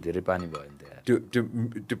कफी धेरै पानी भयो नि त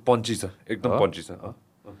त्यो पन्ची छ एकदम पन्ची छ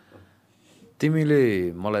तिमीले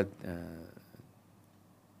मलाई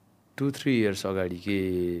 2-3 इयर्स अगाडि के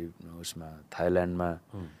उसमा थाइल्यान्डमा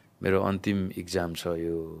मेरो अन्तिम इक्जाम छ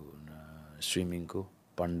यो स्विमिङको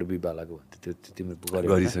पण्डुबीवालाको भन्थ्यो त्यो तिमी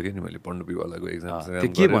गरिसकेँ नि मैले पण्डुबीवालाको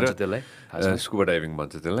एक्जाम के भन्छ त्यसलाई स्कुबा डाइभिङ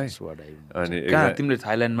भन्छ त्यसलाई अनि तिमीले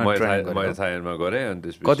थाइल्यान्डमा मैले थाइल्यान्डमा गरेँ अनि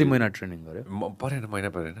त्यसपछि कति महिना ट्रेनिङ गर्यो महिना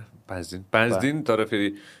परेन 5 दिन तर फेरि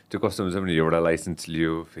त्यो कस्तो हुन्छ भने एउटा लाइसेन्स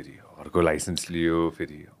लियो फेरि अर्को लाइसेन्स लियो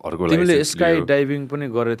फेरि अर्को तिमीले लाइसेन्स स्काई लियो डाइभिङ पनि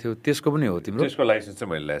गरेको थियौ त्यसको पनि हो तिम्रो त्यसको लाइसेन्स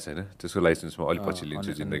चाहिँ मैले ल्याएको छैन त्यसको लाइसेन्स म अलिक पछि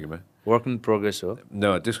लिन्छु जिन्दगीमा वर्क इन प्रोग्रेस हो न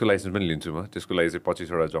त्यसको लाइसेन्स पनि लिन्छु म त्यसको लागि चाहिँ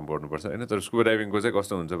 25वटा जम्प गर्नुपर्छ होइन तर स्कुबा डाइभिङको चाहिँ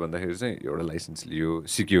कस्तो हुन्छ भन्दाखेरि चाहिँ एउटा लाइसेन्स लियो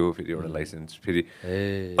सिक्यो फेरि एउटा लाइसेन्स फेरि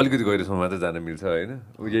अलिकति गहिरोसम्म मात्रै जान मिल्छ होइन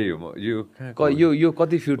यही हो म यो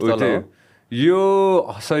कति फिट तल हो यो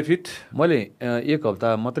 100 फिट मैले एक हप्ता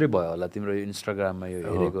मात्रै भयो होला तिम्रो इन्स्टाग्राममा यो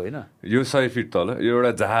हेरेको होइन यो 100 फिट तल यो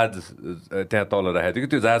एउटा जहाज त्यहाँ तल राखेको थियो कि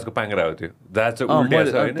त्यो जहाजको पाङ्ग्रा हो त्यो जहाज चाहिँ उल्टिया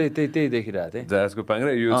छ होइन त्यही देखिरहेको थिएँ जहाजको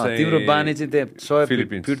पाङ्ग्रा यो चाहिँ तिम्रो बानी चाहिँ त्यहाँ 100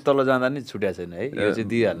 फिट तल जाँदा नि छुट्या छैन है यो चाहिँ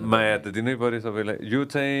दिइहाल्नु माया त दिनै पर्यो सबैलाई यो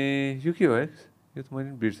चाहिँ यो के हो है यो त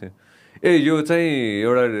मैले बिर्सेँ यो चाहिँ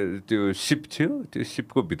एउटा त्यो सिप थियो त्यो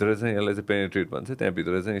सिपको भित्र चाहिँ यसलाई चाहिँ पेनिट्रेट भन्छ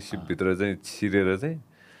त्यहाँभित्र चाहिँ सिपभित्र चाहिँ छिरेर चाहिँ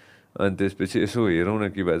अनि त्यसपछि यसो हेरौँ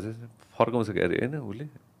न के भएको छ फर्काउँछ क्यारे होइन उसले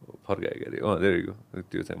फर्कायो क्यारे देखेको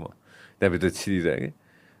त्यो चाहिँ म त्यहाँभित्र छिरिरहेँ कि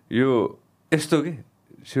यो यस्तो कि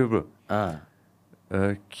शिव ब्रो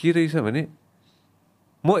के रहेछ भने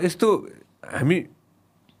म यस्तो हामी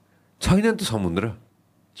छैन नि त समुद्र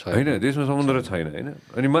होइन देशमा समुद्र छैन होइन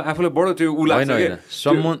अनि म आफूलाई बडो त्यो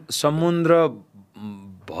समुद्र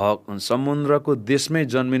समुद्रको देशमै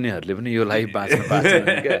जन्मिनेहरूले पनि यो लाइफ बाँच्न पाएछन्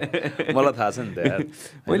क्या मलाई थाहा छ नि त यार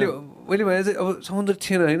मैले भने चाहिँ अब समुद्र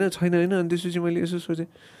छैन होइन अनि त्यसपछि मैले यसो सोचेँ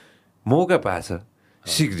मौका पाएछ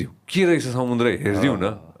सिकिदिउँ के रहेछ समुद्र हेरिदिउँ न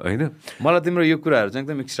होइन मलाई तिम्रो यो कुराहरू चाहिँ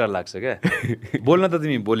एकदम एक्स्ट्रा लाग्छ क्या बोल्न त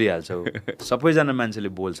तिमी बोलिहाल्छौ सबैजना मान्छेले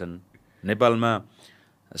बोल्छन् नेपालमा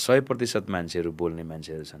 100% मान्छेहरू बोल्ने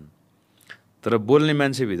मान्छेहरू छन् तर बोल्ने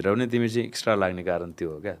मान्छेभित्र पनि तिमी चाहिँ एक्स्ट्रा लाग्ने कारण त्यो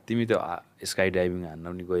हो क्या तिमी त स्काई डाइभिङ हान्न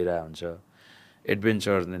पनि गइरहेको हुन्छ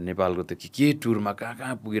एडभेन्चर नेपालको त के टुरमा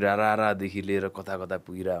कहाँ पुगिरह रारादेखि लिएर कता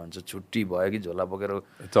पुगिरहेको हुन्छ छुट्टी भयो कि झोला बोकेर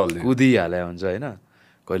कुदिहाले हुन्छ होइन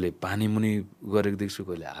कहिले पानी मुनि गरेको देख्छु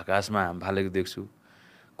कहिले आकाशमा हाम फालेको देख्छु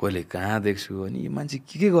कहिले कहाँ देख्छु अनि यो मान्छे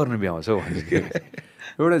के गर्न भ्याउँछ भने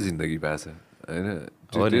एउटा जिन्दगी पाएछ होइन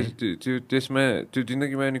त्यसमा त्यो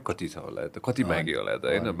जिन्दगीमा नि कति छ होला त कति बाँकी होला त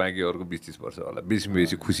होइन बाँकी अर्को 20-30 वर्ष होला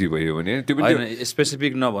बेसी खुसी भयो भने त्यो पनि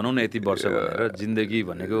स्पेसिफिक नभनौँ न यति वर्ष भनेर जिन्दगी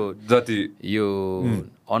भनेको जति यो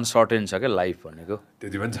अनसर्टेन छ क्या लाइफ भनेको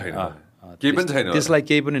त्यति पनि छैन केही पनि छैन त्यसलाई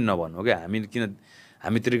केही पनि नभनौँ क्या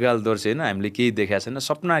हामी त्रिकालदर्शी होइन हामीले केही देखाएको छैन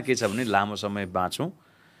सपना के छ भने लामो समय बाँचौँ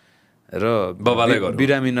र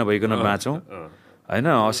बिरामी नभइकन बाँचौँ होइन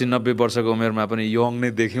 80-90 वर्षको उमेरमा पनि यङ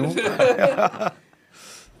नै देख्यौँ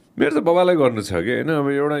मेरो त बाबालाई गर्नु छ कि होइन अब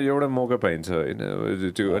एउटा मौका पाइन्छ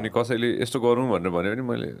होइन त्यो अनि कसैले यस्तो गरौँ भनेर भन्यो भने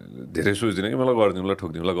मैले धेरै सोच्दिनँ कि मलाई गरिदिउँ ल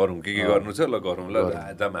ठोकिदिउँ ल गरौँ के गर्नु छ ल गरौँ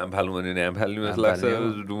ल जाम हाम फाल्नु भने हाम फाल्नु जस्तो लाग्छ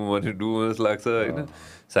डुबौँ भने डुबौँ जस्तो लाग्छ होइन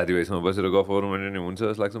साथीभाइसँग बसेर गफ गरौँ भने नि हुन्छ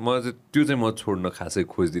जस्तो लाग्छ मलाई चाहिँ त्यो चाहिँ म छोड्न खासै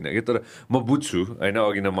खोज्दिनँ कि तर म बुझ्छु होइन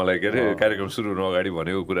अघि नै मलाई के अरे कार्यक्रम सुरु हुनु अगाडि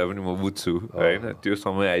भनेको कुरा पनि म बुझ्छु होइन त्यो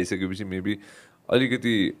समय आइसकेपछि मेबी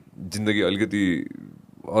अलिकति जिन्दगी अलिकति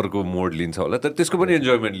अर्को मोड लिन्छ होला तर त्यसको पनि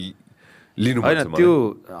इन्जोयमेन्ट लिनु होइन त्यो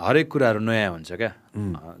हरेक कुराहरू नयाँ हुन्छ क्या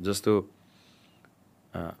जस्तो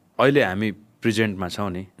अहिले हामी प्रेजेन्टमा छौँ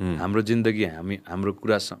नि हाम्रो जिन्दगी हाम्रो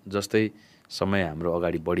कुरा जस्तै समय हाम्रो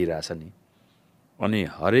अगाडि बढिरहेछ नि अनि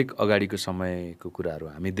हरेक अगाडिको समयको कुराहरू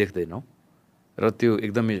हामी देख्दैनौँ र त्यो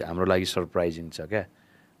एकदमै हाम्रो लागि सरप्राइजिङ छ क्या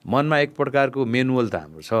मनमा एक प्रकारको मेनुअल त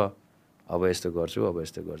हाम्रो छ अब यस्तो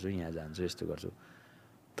गर्छु यहाँ जान्छु यस्तो गर्छु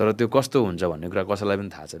तर त्यो कस्तो हुन्छ भन्ने कुरा कसैलाई पनि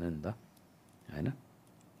थाहा छैन नि त होइन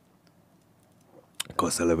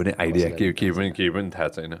कसैलाई पनि आइडिया केही पनि थाहा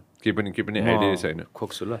छैन केही पनि आइडिया छैन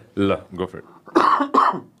खोक्छु ल गो फर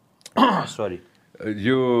सरी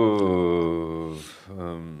यो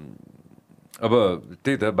अब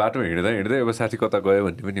त्यही त बाटो हिँड्दै अब साथी कता गयो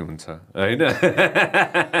भन्ने पनि हुन्छ होइन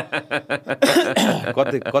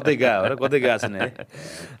कतै गयो र कतै गएको छैन है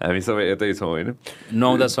हामी सबै यतै छौँ होइन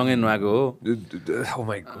नुहाउँदा सँगै नुहाएको हो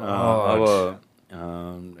अब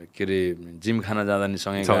के अरे जिम खाना जाँदा नि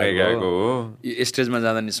सँगै गएको हो स्टेजमा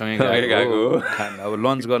जाँदा नि सँगै गएको हो अब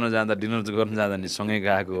लन्च गर्न जाँदा डिनर गर्न जाँदा नि सँगै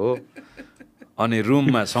गएको हो अनि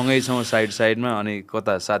रुममा सँगै छौँ साइडमा अनि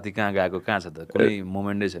कता साथी कहाँ गएको कहाँ छ त कुनै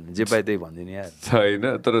मोमेन्टै छैन जे पाए त्यही भनिदिने यार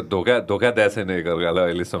छैन तर धोका दिएको छैन एकअर्कालाई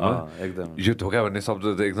अहिलेसम्म एकदम यो धोका भन्ने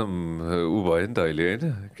शब्द त एकदम ऊ भयो नि त अहिले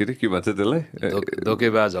होइन के भन्छ त्यसलाई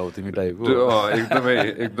धोकेबाज हौ तिमी टाइपको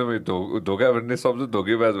एकदमै धोका भन्ने शब्द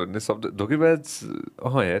धोकेबाज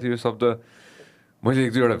यार यो शब्द मैले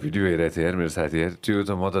 1-2 भिडियो हेरेको थिएँ यार मेरो साथी यार त्यो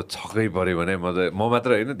त म त छक्कै पऱ्यो भने म मात्र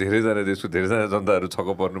होइन धेरैजना देशको धेरैजना जनताहरू छक्क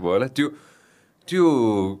पर्नु भयो होला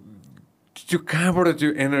त्यो कहाँबाट त्यो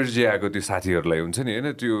एनर्जी आएको त्यो साथीहरूलाई हुन्छ नि होइन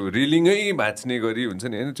त्यो रिलिङै भाँच्ने गरी हुन्छ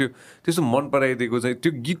नि होइन त्यो त्यस्तो मन पराइदिएको चाहिँ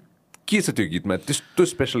त्यो गीत के छ त्यो गीतमा त्यस्तो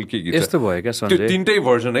स्पेसल के गीत यस्तो भयो क्या त्यो सञ्जय, तिनटै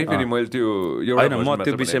भर्जन है फेरि मैले त्यो एउटा होइन म version त्यो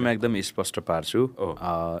मात्र विषयमा बनाएँ। एकदम स्पष्ट पार्छु,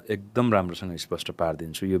 एकदम राम्रोसँग स्पष्ट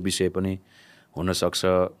पारिदिन्छु। यो विषय पनि हुनसक्छ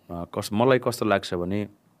मलाई कस्तो लाग्छ भने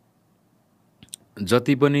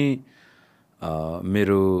जति पनि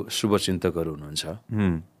मेरो शुभचिन्तकहरू हुनुहुन्छ,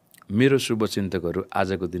 मेरो शुभचिन्तकहरू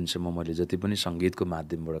आजको दिनसम्म मैले जति पनि सङ्गीतको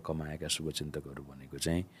माध्यमबाट कमाएका शुभचिन्तकहरू भनेको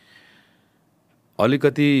चाहिँ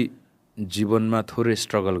अलिकति जीवनमा थोरै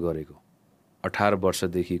स्ट्रगल गरेको 18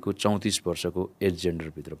 वर्षदेखिको 34 वर्षको एज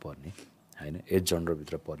जेन्डरभित्र पर्ने होइन, एज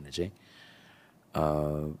जेन्डरभित्र पर्ने चाहिँ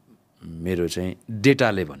मेरो चाहिँ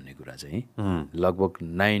डेटाले भन्ने कुरा चाहिँ लगभग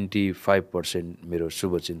 95% मेरो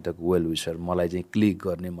शुभचिन्तक वेल विसर मलाई चाहिँ क्लिक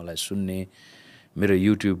गर्ने, मलाई सुन्ने, मेरो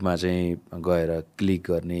युट्युबमा चाहिँ गएर क्लिक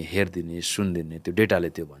गर्ने, हेरिदिने, सुनिदिने त्यो डेटाले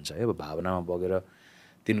त्यो भन्छ है। अब भावनामा बगेर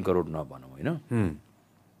 3 करोड नभनौँ होइन।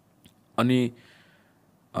 अनि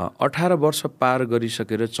 18 वर्ष पार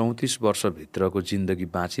गरिसकेर 34 वर्षभित्रको जिन्दगी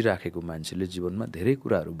बाँचिराखेको मान्छेले जीवनमा धेरै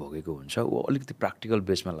कुराहरू भोगेको हुन्छ, ऊ अलिकति प्र्याक्टिकल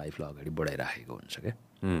बेसमा लाइफलाई अगाडि बढाइराखेको हुन्छ क्या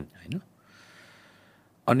होइन।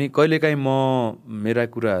 अनि कहिलेकाहीँ म मेरा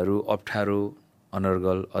कुराहरू अप्ठ्यारो,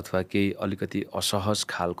 अनर्गल अथवा केही अलिकति असहज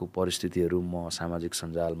खालको परिस्थितिहरू म सामाजिक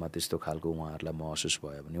सञ्जालमा त्यस्तो खालको उहाँहरूलाई महसुस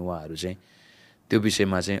भयो भने उहाँहरू चाहिँ त्यो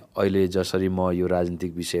विषयमा चाहिँ अहिले जसरी म यो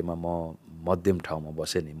राजनीतिक विषयमा म मध्यम ठाउँमा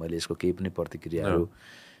बसेँ नि, मैले यसको केही पनि प्रतिक्रियाहरू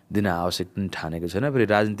दिन आवश्यक पनि ठानेको छैन। फेरि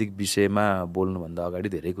राजनीतिक विषयमा बोल्नुभन्दा अगाडि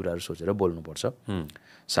धेरै कुराहरू सोचेर बोल्नुपर्छ।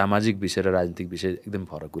 सामाजिक विषय र राजनीतिक विषय एकदम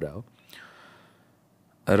फरक कुरा हो।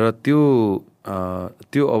 र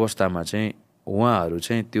त्यो अवस्थामा चाहिँ उहाँहरू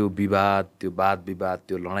चाहिँ त्यो विवाद, त्यो वाद विवाद,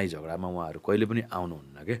 त्यो लडाइँ झगडामा उहाँहरू कहिले पनि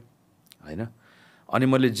आउनुहुन्न के होइन। अनि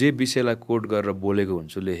मैले जे विषयलाई कोट गरेर बोलेको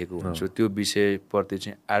हुन्छु, लेखेको हुन्छु, त्यो विषयप्रति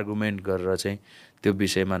चाहिँ आर्गुमेन्ट गरेर चाहिँ त्यो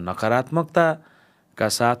विषयमा नकारात्मकताका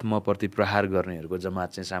साथ म प्रति प्रहार गर्नेहरूको जमात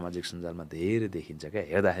चाहिँ सामाजिक सञ्जालमा धेरै देखिन्छ क्या।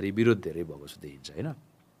 हेर्दाखेरि विरोध धेरै भएको जस्तो देखिन्छ होइन।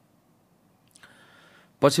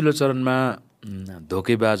 पछिल्लो चरणमा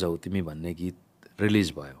धोकेबाज हौ तिमी भन्ने गीत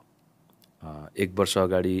रिलिज भयो। 1 वर्ष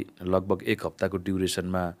अगाडि लगभग 1 हप्ताको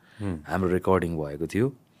ड्युरेसनमा हाम्रो रेकर्डिङ भएको थियो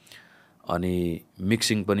अनि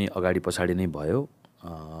मिक्सिङ पनि अगाडि पछाडि नै भयो।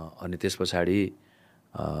 अनि त्यस पछाडि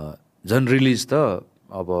झन् रिलिज त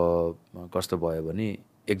अब कस्तो भयो भने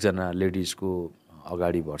एकजना लेडिजको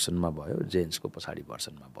अगाडि भर्सनमा भयो, जेन्ट्सको पछाडि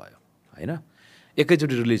भर्सनमा भयो होइन।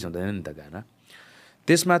 एकैचोटि रिलिज हुँदैन नि त गाना।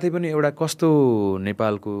 त्यसमाथि पनि एउटा कस्तो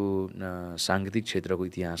नेपालको साङ्गीतिक क्षेत्रको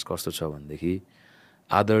इतिहास कस्तो छ भनेदेखि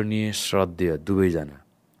आदरणीय श्रद्धेय दुवैजना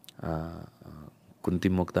कुन्ती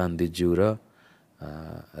मोक्तान दिज्यू र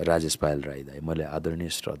राजेश पायल राई दाई, मैले आदरणीय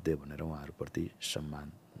श्रद्धेय भनेर उहाँहरूप्रति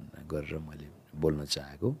सम्मान गरेर मैले बोल्न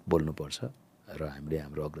चाहेको, बोल्नुपर्छ र हामीले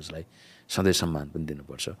हाम्रो अग्रजलाई सधैँ सम्मान पनि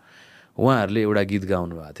दिनुपर्छ। उहाँहरूले एउटा गीत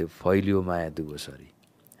गाउनु भएको थियो, फैलियो माया दुबोसरी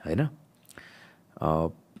होइन।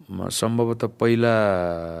 सम्भवतः पहिला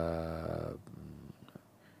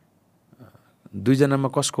 2 जनामा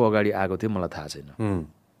कसको अगाडि आएको थियो मलाई थाहा छैन,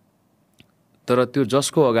 तर त्यो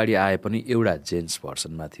जसको अगाडि आए पनि एउटा जेन्ट्स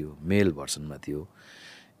भर्सनमा थियो, मेल भर्सनमा थियो,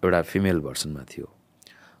 एउटा फिमेल भर्सनमा थियो।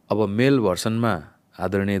 अब मेल भर्सनमा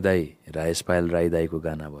आदरणीय दाई राजेश पायल राई दाईको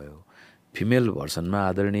गाना भयो, फिमेल भर्सनमा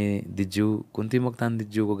आदरणीय दिज्यू कुन्ती मोक्तान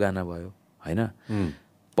दिज्यूको गाना भयो होइन।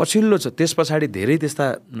 पछिल्लो त्यस पछाडि धेरै त्यस्ता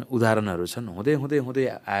उदाहरणहरू छन्। हुँदै हुँदै हुँदै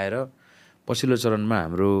आएर पछिल्लो चरणमा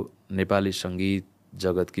हाम्रो नेपाली सङ्गीत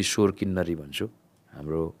जगतकी स्वर किन्नरी भन्छु,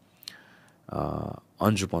 हाम्रो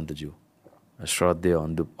अन्जु पन्तज्यू, श्रद्धेय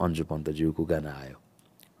अन्जु पन्तज्यूको गाना आयो।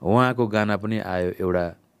 उहाँको गाना पनि आयो एउटा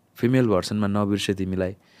फिमेल भर्सनमा, नबिर्से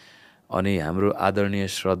तिमीलाई। अनि हाम्रो आदरणीय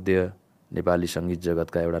श्रद्धेय नेपाली सङ्गीत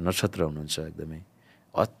जगतका एउटा नक्षत्र हुनुहुन्छ, एकदमै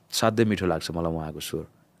असाध्यै मिठो लाग्छ मलाई उहाँको स्वर,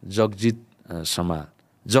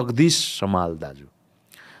 जगदीश समाल दाजु,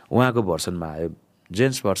 उहाँको भर्सनमा आयो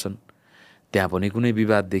जेन्ट्स भर्सन। त्यहाँ पनि कुनै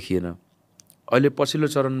विवाद देखिएन। अहिले पछिल्लो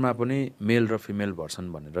चरणमा पनि मेल र फिमेल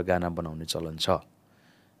भर्सन भनेर गाना बनाउने चलन छ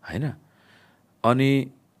होइन। अनि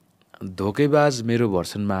धोकेबाज मेरो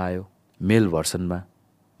भर्सनमा आयो, मेल भर्सनमा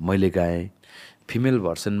मैले गाएँ, फिमेल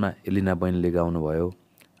भर्सनमा एलिना बहिनीले गाउनुभयो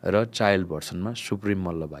र चाइल्ड भर्सनमा सुप्रिम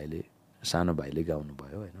मल्ल भाइले, सानो भाइले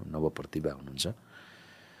गाउनुभयो होइन, नवप्रतिभा हुनुहुन्छ।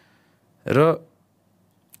 र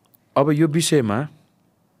अब यो विषयमा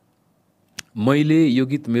मैले यो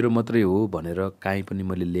गीत मेरो मात्रै हो भनेर काहीँ पनि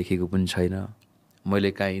मैले लेखेको पनि छैन,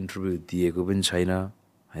 मैले काहीँ इन्टरभ्यू दिएको पनि छैन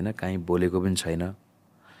होइन, काहीँ बोलेको पनि छैन।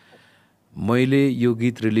 मैले यो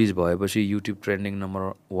गीत रिलिज भएपछि युट्युब ट्रेन्डिङ नम्बर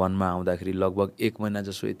 1 मा आउँदाखेरि लगभग 1 महिना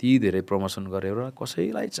जसो यति धेरै प्रमोसन गरेर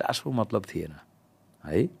कसैलाई चासो मतलब थिएन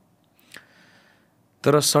है।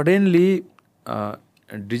 तर सडेनली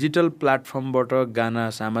डिजिटल प्लेटफर्मबाट गाना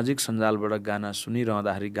सामाजिक सञ्जालबाट गाना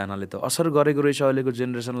सुनिरहँदाखेरि गानाले त असर गरेको रहेछ अहिलेको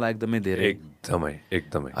जेनेरेसनलाई एकदमै धेरै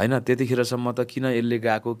एकदमै होइन त्यतिखेरसम्म त किन यसले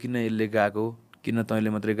गाएको किन तैँले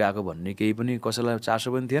मात्रै गाएको भन्ने केही पनि कसैलाई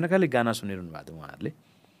चासो पनि थिएन खालि गाना सुनिरहनु भएको थियो उहाँहरूले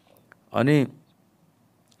अनि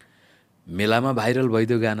मेलामा भाइरल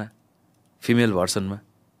भइदियो गाना फिमेल भर्सनमा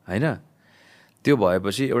होइन त्यो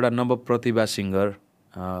भएपछि एउटा नवप्रतिभा सिङ्गर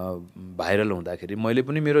भाइरल हुँदाखेरि मैले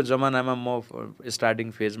पनि मेरो जमानामा म स्टार्टिङ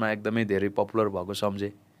फेजमा एकदमै धेरै पपुलर भएको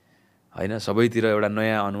सम्झेँ होइन सबैतिर एउटा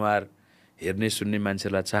नयाँ अनुहार हेर्ने सुन्ने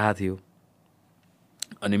मान्छेलाई चाह थियो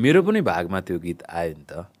अनि मेरो पनि भागमा त्यो गीत आयो नि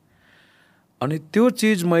त अनि त्यो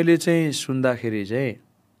चिज मैले चाहिँ सुन्दाखेरि चाहिँ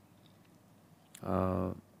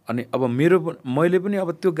अनि अब मैले पनि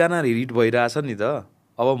अब त्यो गाना हिट भइरहेछ नि त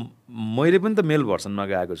अब मैले पनि त मेल भर्सनमा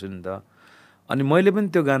गाएको छु नि त अनि मैले पनि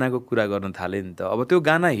त्यो गानाको कुरा गर्न थालेँ नि त अब त्यो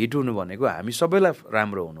गाना हिट हुनु भनेको हामी सबैलाई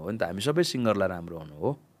राम्रो हुनु हो नि त हामी सबै सिङ्गरलाई राम्रो हुनु हो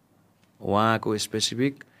उहाँको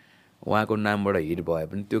स्पेसिफिक उहाँको नामबाट हिट भए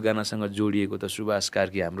पनि त्यो गानासँग जोडिएको त सुभाष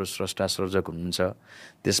कार्की हाम्रो स्रष्टा सर्जक हुनुहुन्छ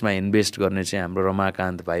त्यसमा इन्भेस्ट गर्ने चाहिँ हाम्रो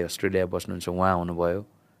रमाकान्त भाइ अस्ट्रेलिया बस्नुहुन्छ उहाँ हुनुभयो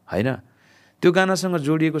होइन त्यो गानासँग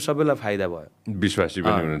जोडिएको सबैलाई फाइदा भयो विश्वासी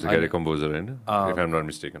पनि हुनुहुन्छ क्यारे कम्पोजर होइन if I am not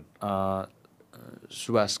mistaken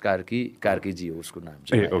Subhash कार्कीजी हो उसको नाम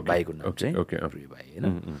चाहिँ भाइको नाम चाहिँ प्रिय भाइ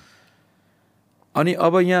होइन अनि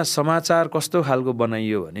अब यहाँ समाचार कस्तो खालको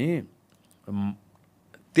बनाइयो भने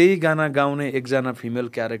त्यही गाना गाउने एकजना फिमेल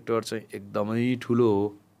क्यारेक्टर चाहिँ एकदमै ठुलो हो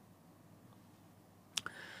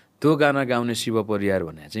त्यो गाना गाउने शिव परियार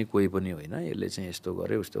भने चाहिँ कोही पनि होइन यसले चाहिँ यस्तो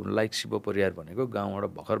गरे उस्तो लाइक शिव परियार भनेको गाउँबाट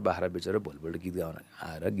भर्खर बाख्रा बेचेर भोलिपल्ट गीत गाउन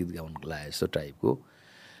आएर गीत गाउन लाए जस्तो टाइपको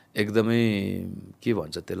एकदमै के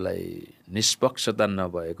भन्छ त्यसलाई निष्पक्षता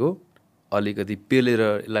नभएको अलिकति पेलेर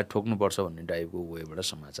यसलाई ठोक्नुपर्छ भन्ने टाइपको वेबाट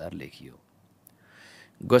समाचार लेखियो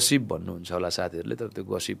गसिप भन्नुहुन्छ होला साथीहरूले तर त्यो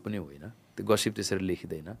गसिप पनि होइन त्यो गसिप त्यसरी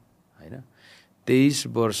लेखिँदैन होइन 23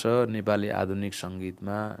 वर्ष नेपाली आधुनिक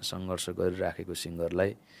सङ्गीतमा सङ्घर्ष गरिराखेको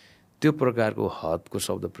सिङ्गरलाई त्यो प्रकारको हदको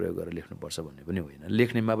शब्द प्रयोग गरेर लेख्नुपर्छ भन्ने पनि होइन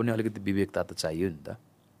लेख्नेमा पनि अलिकति विवेकता त चाहियो नि त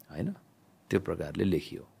होइन त्यो प्रकारले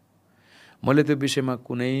लेखियो मैले त्यो विषयमा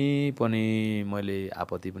कुनै पनि मैले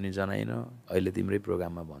आपत्ति पनि जनाइनँ अहिले तिम्रै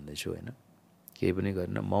प्रोग्राममा भन्दैछु होइन केही पनि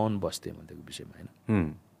गरेन मौन बस्थेँ म त्यो विषयमा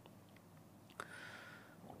होइन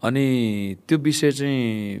अनि त्यो विषय चाहिँ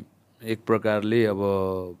एक प्रकारले अब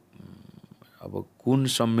कुन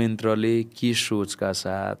संयन्त्रले के सोचका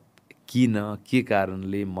साथ किन के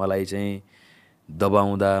कारणले मलाई चाहिँ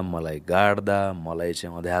दबाउँदा मलाई गाड्दा मलाई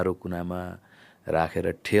चाहिँ अँध्यारो कुनामा राखेर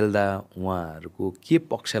ठेल्दा उहाँहरूको के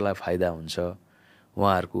पक्षलाई फाइदा हुन्छ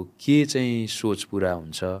उहाँहरूको के चाहिँ सोच पुरा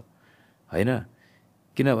हुन्छ होइन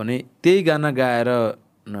किनभने त्यही गाना गाएर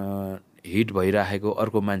हिट भइराखेको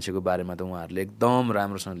अर्को मान्छेको बारेमा त उहाँहरूले एकदम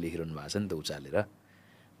राम्रोसँग लेखिरहनु भएको छ नि त उचालेर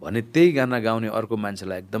भने त्यही गाना गाउने अर्को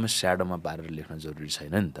मान्छेलाई एकदमै स्याडोमा पारेर लेख्न जरुरी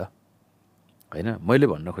छैन नि त होइन मैले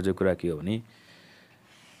भन्न खोजेको कुरा के हो भने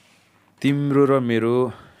तिम्रो र मेरो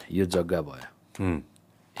यो जग्गा भयो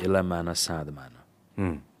यसलाई मान साँध मान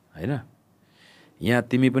होइन यहाँ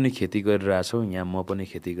तिमी पनि खेती गरिरहेछौ यहाँ म पनि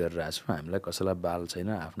खेती गरिरहेछु हामीलाई कसैलाई बाल छैन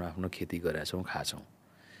आफ्नो आफ्नो खेती गरिरहेछौँ खाछौँ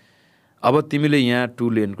अब तिमीले यहाँ 2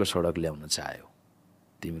 लेनको सडक ल्याउन चाह्यौ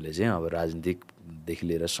तिमीले चाहिँ अब राजनीतिकदेखि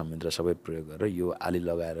लिएर संयन्त्र सबै प्रयोग गरेर यो आली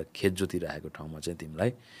लगाएर खेत जोतिरहेको ठाउँमा चाहिँ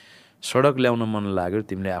तिमीलाई सडक ल्याउन मन लाग्यो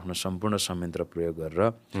तिमीले आफ्नो सम्पूर्ण संयन्त्र प्रयोग गरेर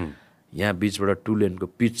यहाँ बिचबाट 2 लेनको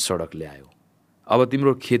पिच सडक ल्यायो अब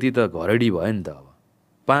तिम्रो खेती त घरेडी भयो नि त अब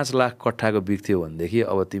 5 लाख कट्ठाको बिक्थ्यो भनेदेखि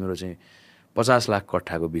अब तिम्रो चाहिँ 50 लाख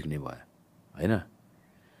कट्ठाको बिक्ने भयो होइन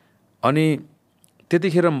अनि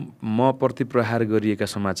त्यतिखेर म प्रति प्रहार गरिएका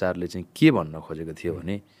समाचारले चाहिँ के भन्न खोजेको थियो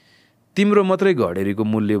भने तिम्रो मात्रै घडेरीको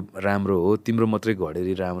मूल्य राम्रो हो तिम्रो मात्रै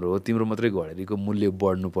घडेरी राम्रो हो तिम्रो मात्रै घडेरीको मूल्य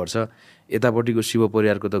बढ्नुपर्छ यतापट्टिको शिव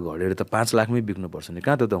परियारको त घडेरी त 5 लाखमै बिक्नुपर्छ नि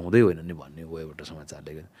कहाँ त हुँदै होइन नि भन्ने हो एउटा समाचार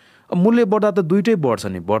लेखेको अब मूल्य बढ्दा त दुइटै बढ्छ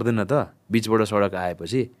नि बढ्दैन त बिचबाट सडक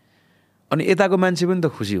आएपछि अनि यताको मान्छे पनि त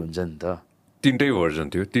खुसी हुन्छ नि त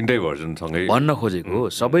तीनटै भर्जनसँगै भन्न खोजेको हो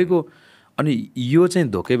सबैको अनि यो चाहिँ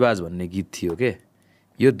धोकेबाज भन्ने गीत थियो के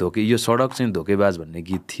यो सडक चाहिँ धोकेबाज भन्ने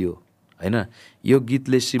गीत थियो होइन यो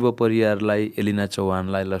गीतले शिव परियारलाई एलिना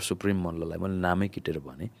चौहानलाई ल सुप्रिम मल्ललाई मैले नामै किटेर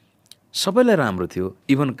भने सबैलाई राम्रो थियो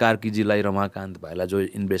इभन कार्कीजीलाई रमाकान्त भाइलाई जो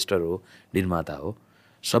इन्भेस्टर हो निर्माता हो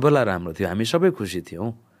सबैलाई राम्रो थियो हामी सबै खुसी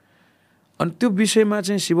थियौँ अनि त्यो विषयमा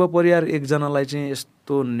चाहिँ शिव परियार एकजनालाई चाहिँ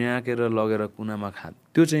यस्तो न्याकेर लगेर कुनामा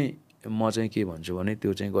त्यो चाहिँ म चाहिँ के भन्छु भने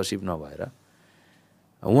त्यो चाहिँ गसिप नभएर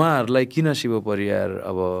उहाँहरूलाई किन शिव परियार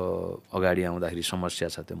अब अगाडि आउँदाखेरि समस्या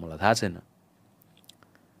छ त्यो मलाई थाहा छैन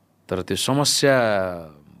तर त्यो समस्या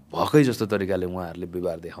भएकै जस्तो तरिकाले उहाँहरूले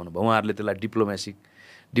व्यवहार देखाउनु भयो उहाँहरूले त्यसलाई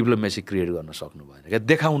डिप्लोमेसी क्रिएट गर्न सक्नु भएन क्या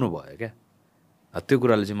देखाउनु भयो क्या त्यो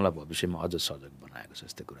कुराले चाहिँ मलाई भविष्यमा अझ सजग बनाएको छ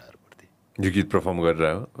यस्तै कुराहरूप्रति। यो गीत परफर्म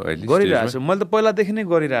गरिरहेको गरिरहेको छु मैले त पहिलादेखि नै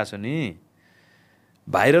गरिरहेको छु नि।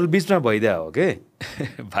 भाइरल बिचमा भइदियो हो के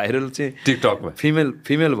भाइरल चाहिँ टिकटकमा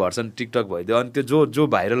फिमेल भर्सन टिकटक भइदियो। अनि त्यो जो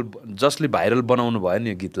भाइरल जसले भाइरल बनाउनु भयो नि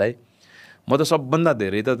यो गीतलाई म त सबभन्दा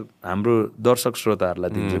धेरै त हाम्रो दर्शक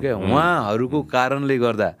श्रोताहरूलाई दिन्छु क्या। उहाँहरूको कारणले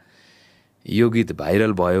गर्दा यो गीत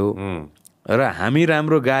भाइरल भयो र हामी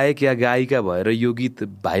राम्रो गायक या गायिका भएर यो गीत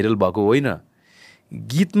भाइरल भएको होइन।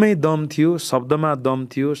 गीतमै दम थियो, शब्दमा दम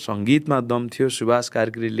थियो, सङ्गीतमा दम थियो, सुभाष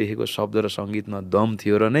कार्कीले लेखेको शब्द र सङ्गीतमा दम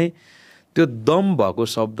थियो र नै त्यो दम भएको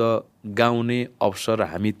शब्द गाउने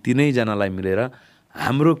अवसर हामी तिनैजनालाई मिलेर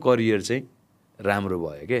हाम्रो करियर चाहिँ राम्रो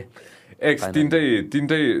भयो के।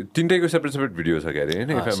 तिनटैको सेपरेट भिडियो छ क्या अरे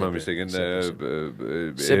होइन,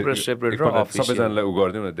 सेपरेट सबैजनालाई उ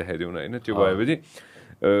गरिदिउँ न, देखाइदिउँ न होइन। त्यो भएपछि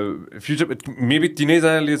फ्युचर मेबी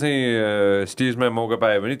तिनैजनाले चाहिँ स्टेजमा मौका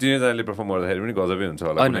पायो भने तिनैजनाले पर्फर्म गर्दाखेरि पनि गजबै हुन्छ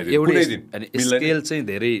होला कुनै दिन। स्केल चाहिँ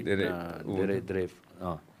धेरै धेरै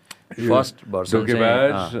फर्स्ट भर्सन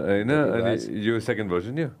धोकेबाज होइन, अनि यो सेकेन्ड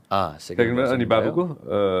भर्सन यो सेकेन्डमा, अनि बाबुको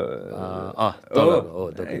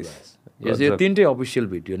यो तिनटै अफिसियल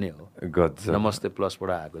भिडियो नै हो। गजब नमस्ते प्लसबाट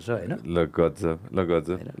आएको छ होइन। ल गजब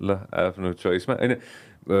ल आफ्नो चोइसमा होइन।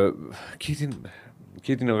 केही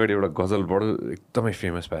दिन अगाडि एउटा गजल बडो एकदमै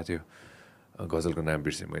फेमस भएको थियो, गजलको नाम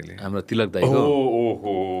बिर्सेँ मैले। हाम्रो तिलक दाइको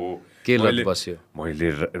के लत बस्यो।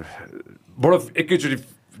 मैले बडो एकैचोटि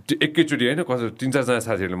होइन कसै 3-4जना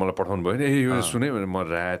साथीहरूले मलाई पठाउनु भयो होइन, यो सुने भने म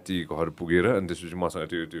राति घर पुगेर अनि त्यसपछि मसँग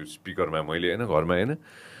त्यो स्पिकरमा मैले होइन घरमा होइन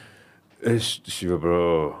शिव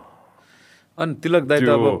ब्रो। अनि तिलक दाइ त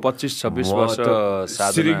अब 25-26 वर्ष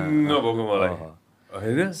सिरिङ्ग भएको मलाई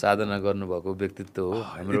होइन साधना गर्नुभएको व्यक्तित्व हो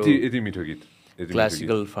हाम्रो। यति मिठो गीत,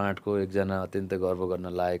 क्लासिकल फाँटको एकजना अत्यन्तै गर्व गर्न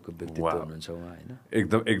लायकको व्यक्तित्व हुनुहुन्छ उहाँ होइन।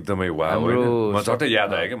 एकदमै हाम्रो झट्टै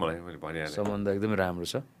याद आयो क्या मलाई, मैले भनिहालेँ सम्बन्ध एकदमै राम्रो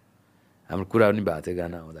छ। हाम्रो कुरा पनि भएको थियो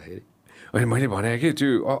गाना आउँदाखेरि। अनि मैले भने कि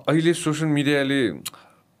त्यो अहिले सोसियल मिडियाले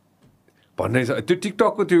भन्ने छ त्यो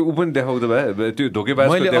टिकटकको त्यो ऊ पनि देखाउँदा भए त्यो धोकेबाजको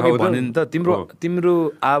मैले अघि देखाउँदा भने नि त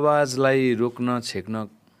तिम्रो आवाजलाई रोक्न छेक्न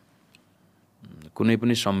कुनै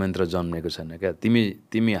पनि संयन्त्र जन्मेको छैन क्या।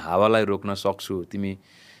 तिमी हावालाई रोक्न सक्छु, तिमी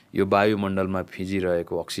यो वायुमण्डलमा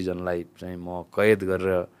फिजिरहेको अक्सिजनलाई चाहिँ म कैद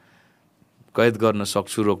गर्न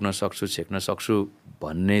सक्छु, रोक्न सक्छु, छेक्न सक्छु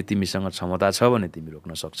भन्ने तिमीसँग क्षमता छ भने तिमी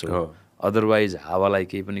रोक्न सक्छौ। अदरवाइज हावालाई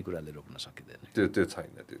केही पनि कुराले रोक्न सकिँदैन। त्यो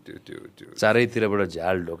छैन, त्यो चारैतिरबाट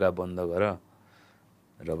झ्याल ढोका बन्द गर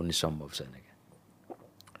र पनि सम्भव छैन क्या।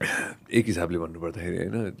 एक हिसाबले भन्नुपर्दाखेरि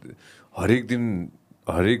होइन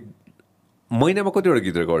हरेक महिनामा कतिवटा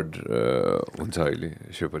गीत रेकर्ड हुन्छ अहिले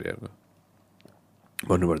शिव परियारको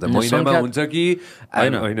भन्नुपर्दा महिनामा हुन्छ कि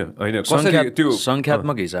होइन? कसरी त्यो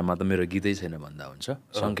सङ्ख्यात्मक हिसाबमा त मेरो गीतै छैन भन्दा हुन्छ।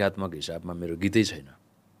 सङ्ख्यात्मक हिसाबमा मेरो गीतै छैन।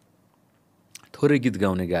 थोरै गीत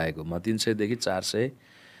गाउने गाएको म 300 देखि 400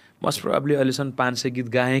 मोस्ट प्रोबेबली अहिलेसम्म 500 गीत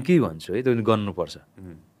गाएँ कि भन्छु है। त्यो गर्नुपर्छ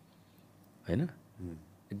होइन।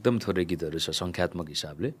 एकदम थोरै गीतहरू छ सङ्ख्यात्मक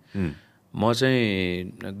हिसाबले। म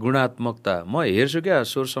चाहिँ गुणात्मकता म हेर्छु क्या।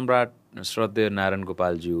 स्वर सम्राट श्रद्धेय नारायण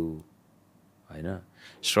गोपालज्यू होइन,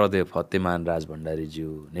 श्रद्धेय फतेमान राज भण्डारीज्यू,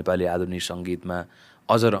 नेपाली आधुनिक सङ्गीतमा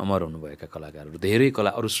अजर अमर हुनुभएका कलाकारहरू धेरै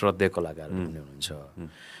अरू श्रद्धेय कलाकारहरू पनि हुनुहुन्छ।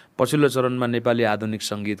 पछिल्लो चरणमा नेपाली आधुनिक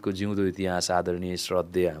सङ्गीतको जिउँदो इतिहास आदरणीय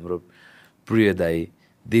श्रद्धेय हाम्रो प्रिय दाई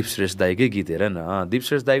दीप श्रेष्ठ दाईकै गीत हेर न। दीप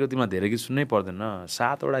श्रेष्ठ दाईको तिमीलाई धेरै गीत सुन्नै पर्दैन,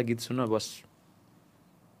 7वटा गीत सुन बस।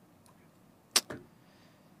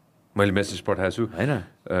 मैले मेसेज पठाएको छु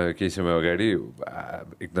होइन केही समय अगाडि,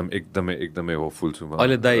 एकदमै होपफुल छु म।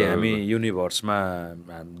 अहिले दाई हामी युनिभर्समा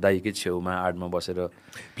दाईकै छेउमा आडमा बसेर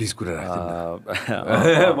प्लिज कुरा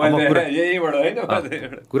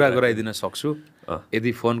कुरा गराइदिन सक्छु।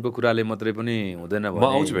 यदि फोनको कुराले मात्रै पनि हुँदैन म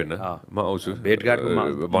आउँछु भेट्न, म आउँछु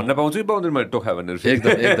भेटघाटमा भन्न पाउँछु कि पाउँदैन मैले टोखा भनेर।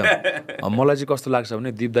 एकदम मलाई चाहिँ कस्तो लाग्छ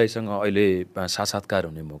भने दिप दाईसँग अहिले साक्षात्कार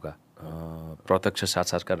हुने मौका, प्रत्यक्ष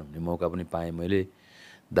साक्षात्कार हुने मौका पनि पाएँ मैले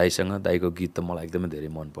दाईसँग। दाईको गीत त मलाई एकदमै धेरै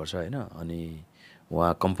मनपर्छ होइन। अनि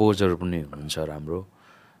उहाँ कम्पोजर पनि हुनुहुन्छ राम्रो।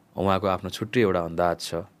 उहाँको आफ्नो छुट्टै एउटा अन्दाज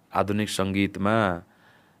छ आधुनिक सङ्गीतमा।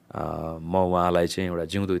 म उहाँलाई चाहिँ एउटा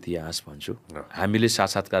जिउँदो इतिहास भन्छु। हामीले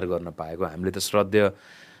साक्षात्कार गर्न पाएको, हामीले त श्रद्धेय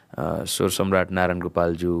स्वर सम्राट नारायण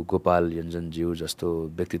गोपालज्यू, गोपाल योन्जनज्यू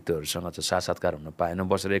जस्तो व्यक्तित्वहरूसँग चाहिँ साक्षात्कार हुन पाएन।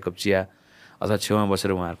 बसेर एक कप चिया अथवा छेउमा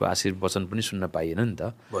बसेर उहाँहरूको आशीर्वचन पनि सुन्न पाइएन नि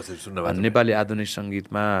त। नेपाली आधुनिक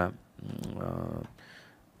सङ्गीतमा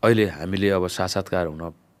अहिले हामीले अब साक्षात्कार हुन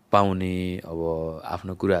पाउने, अब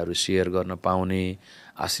आफ्नो कुराहरू सेयर गर्न पाउने,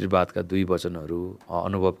 आशीर्वादका 2 वचनहरू,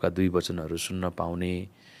 अनुभवका 2 वचनहरू सुन्न पाउने,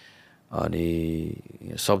 अनि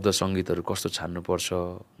शब्द सङ्गीतहरू कस्तो छान्नुपर्छ,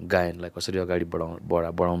 गायनलाई कसरी अगाडि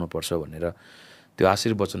बढाउनुपर्छ भनेर त्यो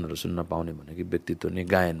आशीर्वचनहरू सुन्न पाउने भनेको व्यक्तित्व नै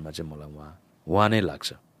गायनमा चाहिँ मलाई उहाँ नै लाग्छ।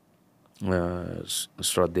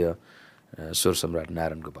 श्रद्धेय स्वर सम्राट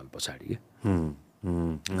नारायण गोपाल पछाडि के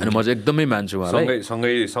अनि म चाहिँ एकदमै मान्छु उहाँलाई।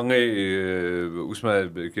 सँगै उसमा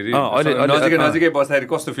के अरे नजिकै बस्दाखेरि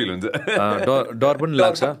कस्तो फिल हुन्छ? डर पनि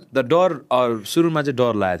लाग्छ। डर सुरुमा चाहिँ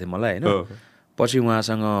डर लागेको थियो मलाई होइन। पछि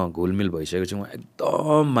उहाँसँग घुलमिल भइसकेपछि उहाँ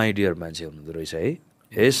एकदम माइडियर मान्छे हुनुहुँदो रहेछ है।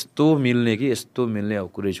 यस्तो मिल्ने कि यस्तो मिल्ने अब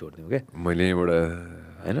कुरै छोडिदिउँ क्या मैले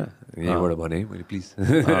यहीँबाट भने मैले प्लिज।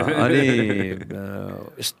 अनि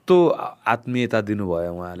यस्तो आत्मीयता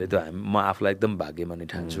दिनुभयो उहाँले त म आफूलाई एकदम भाग्यमानी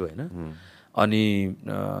ठान्छु होइन। अनि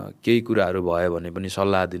केही कुराहरू भयो भने पनि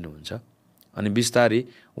सल्लाह दिनुहुन्छ। अनि बिस्तारै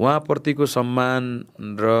उहाँप्रतिको सम्मान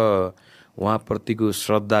र उहाँप्रतिको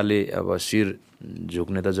श्रद्धाले अब शिर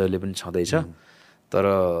झुक्ने त जहिले पनि छँदैछ। तर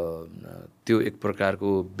त्यो एक प्रकारको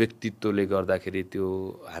व्यक्तित्वले गर्दाखेरि त्यो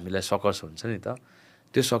हामीलाई सकस हुन्छ नि त,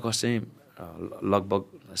 त्यो सकस चाहिँ लगभग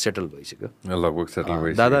सेटल भइसक्यो।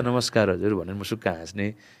 दादा नमस्कार हजुर भनेर म सुक्का हाँस्ने,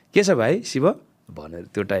 के छ भाइ शिव भनेर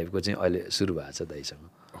त्यो टाइपको चाहिँ अहिले सुरु भएको छ दाइसँग।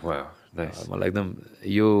 मलाई एकदम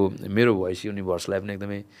यो मेरो भोइस युनिभर्सलाई पनि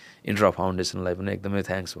एकदमै इन्ट्रा फाउन्डेसनलाई पनि एकदमै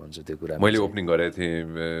थ्याङ्क्स भन्छु त्यो कुरा। मैले ओपनिङ गरेको थिएँ,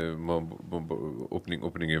 म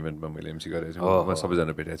ओपनिङ इभेन्टमा मैले एमसी गरेको थिएँ, म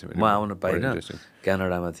सबैजना भेटेको थिएँ। म आउन पाइनँ,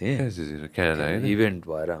 क्यानाडामा थिएँ, क्यानाडा इभेन्ट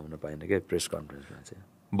भएर आउन पाइनँ क्या प्रेस कन्फरेन्समा चाहिँ।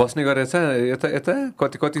 बस्ने गरेछ यता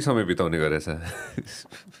कति समय बिताउने गरेछ?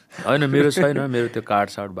 होइन मेरो छैन, मेरो त्यो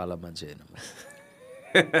कार्डसार्डवाला मान्छे होइन म।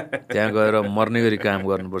 त्यहाँ गएर मर्ने गरी काम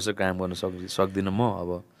गर्नुपर्छ, काम गर्न सक्दिनँ म।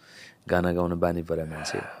 अब गाना गाउन बानी परे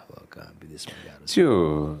मान्छे, अब कहाँ विदेशमा गएर त्यो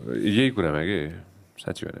यही कुरामा के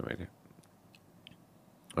साँच्ची भने मैले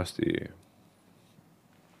अस्ति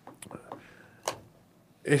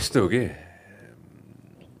यस्तो हो कि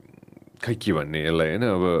खै के भन्ने यसलाई होइन।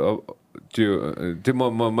 अब त्यो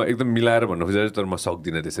म एकदम मिलाएर भन्नु खोजेको, तर म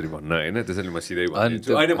सक्दिनँ त्यसरी भन्न होइन। त्यसैले म सिधै भनिदिन्छु,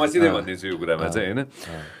 होइन म सिधै भनिदिन्छु यो कुरामा चाहिँ होइन।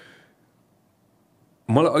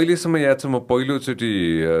 मलाई अहिलेसम्म याद छ, म पहिलोचोटि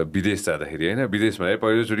विदेश जाँदाखेरि होइन, विदेशमा है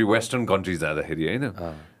पहिलोचोटि वेस्टर्न कन्ट्री जाँदाखेरि होइन,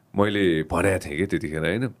 मैले भनेको थिएँ कि त्यतिखेर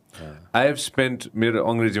होइन, आई हेभ स्पेन्ट, मेरो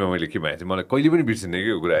अङ्ग्रेजीमा मैले के भनेको थिएँ मलाई कहिले पनि बिर्सिने कि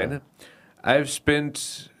यो कुरा होइन, I have spent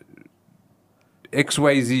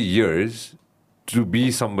XYZ years to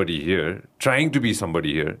be somebody here, trying to be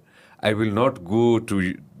somebody here. I will not go to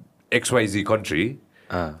XYZ country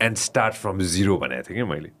and start from zero भनेको थिएँ कि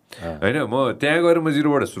मैले होइन। म त्यहाँ गएर म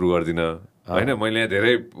जिरोबाट सुरु गर्दिनँ होइन। मैले यहाँ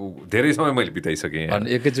धेरै समय मैले बिताइसकेँ।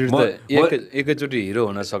 एकैचोटि हिरो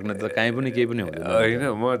हुन सक्ने त काहीँ पनि केही पनि हुँदैन होइन।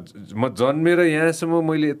 म जन्मेर यहाँसम्म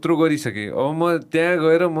मैले यत्रो गरिसकेँ, अब म त्यहाँ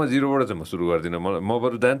गएर म जिरोबाट चाहिँ म सुरु गर्दिनँ, म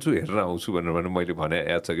बरु जान्छु हेरेर आउँछु भनेर मैले भने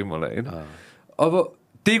याद छ कि मलाई होइन। अब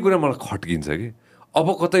त्यही कुरा मलाई खट्किन्छ कि अब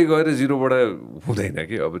कतै गएर जिरोबाट हुँदैन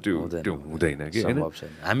कि, अब त्यो हुँदैन कि होइन।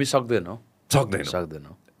 हामी सक्दैनौँ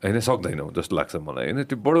सक्दैनौँ जस्तो लाग्छ मलाई होइन।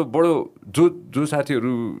 त्यो बडो जो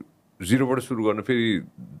साथीहरू जिरोबाट सुरु गर्न फेरि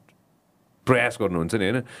प्रयास गर्नुहुन्छ नि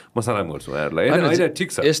होइन, म सलाम गर्छु उहाँहरूलाई होइन। ठिक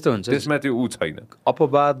छ, यस्तो हुन्छ, त्यसमा त्यो ऊ छैन।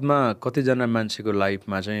 अपवादमा कतिजना मान्छेको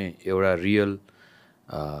लाइफमा चाहिँ एउटा रियल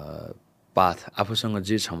पाथ, आफूसँग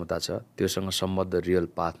जे क्षमता छ त्योसँग सम्बद्ध रियल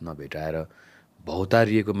पाथ नभेटाएर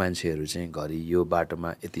भौतारिएको मान्छेहरू चाहिँ घरि यो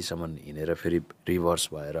बाटोमा यतिसम्म हिँडेर फेरि रिभर्स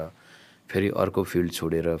भएर फेरि अर्को फिल्ड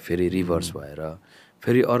छोडेर फेरि रिभर्स भएर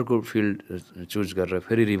फेरि अर्को फिल्ड चुज गरेर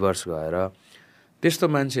फेरि रिभर्स गएर त्यस्तो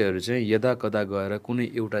मान्छेहरू चाहिँ यदा कदा गएर कुनै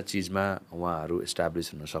एउटा चिजमा उहाँहरू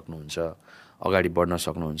इस्टाब्लिस हुन सक्नुहुन्छ, अगाडि बढ्न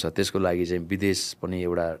सक्नुहुन्छ। त्यसको लागि चाहिँ विदेश पनि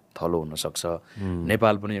एउटा थलो हुनसक्छ,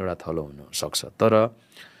 नेपाल पनि एउटा थलो हुनसक्छ। तर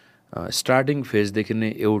स्टार्टिङ फेजदेखि नै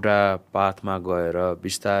एउटा पाथमा गएर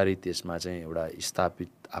बिस्तारै त्यसमा चाहिँ एउटा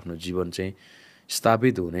स्थापित आफ्नो जीवन चाहिँ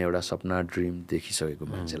स्थापित हुने एउटा सपना ड्रिम देखिसकेको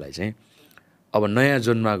मान्छेलाई चाहिँ अब नयाँ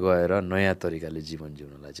जोनमा गएर नयाँ तरिकाले जीवन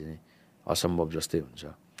जिउनलाई चाहिँ असम्भव जस्तै हुन्छ।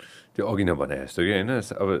 त्यो अघि नै भने जस्तो कि होइन,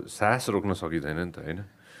 अब सास रोक्न सकिँदैन नि त होइन।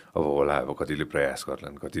 अब होला अब कतिले प्रयास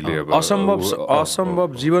गर्लान्, कतिले अब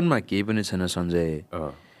असम्भव जीवनमा केही पनि छैन सञ्जय।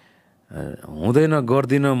 हुँदैन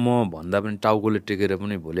गर्दिनँ म भन्दा पनि टाउकोले टेकेर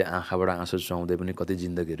पनि भोलि आँखाबाट आँसु चुहाउँदै पनि कति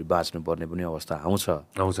जिन्दगीहरू बाँच्नुपर्ने पनि अवस्था आउँछ।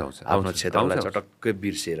 आफ्नो क्षेत्रलाई चटक्कै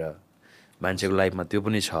बिर्सेर मान्छेको लाइफमा त्यो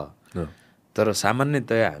पनि छ। तर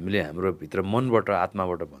सामान्यतया हामीले हाम्रो भित्र मनबाट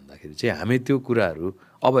आत्माबाट भन्दाखेरि चाहिँ हामी त्यो कुराहरू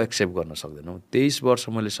अब एक्सेप्ट गर्न सक्दैनौँ। 23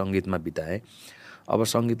 वर्ष मैले सङ्गीतमा बिताएँ, अब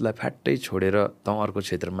सङ्गीतलाई फ्याट्टै छोडेर त अर्को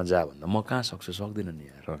क्षेत्रमा जा भन्दा म कहाँ सक्छु, सक्दिनँ नि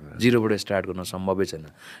यार। जिरोबाट स्टार्ट गर्न सम्भवै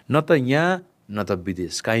छैन, न त यहाँ न त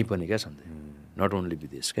विदेश, कहीँ पनि क्या सन्धै। नट ओन्ली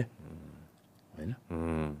विदेश क्या होइन,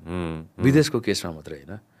 विदेशको केसमा मात्रै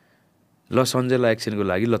होइन। ल सञ्जयलाई एक्सनको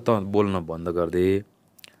लागि ल त बोल्न बन्द गरिदिए,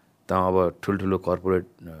 त अब ठुल्ठुलो कर्पोरेट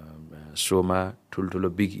सोमा ठुल्ठुलो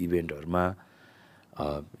बिग इभेन्टहरूमा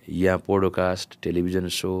यहाँ पोडकास्ट, टेलिभिजन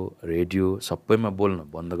सो, रेडियो सबैमा बोल्न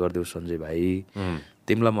बन्द गरिदेऊ सञ्जय भाइ,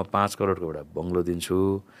 तिमीलाई म 5 करोडको एउटा बङ्गलो दिन्छु,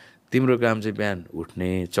 तिम्रो काम चाहिँ बिहान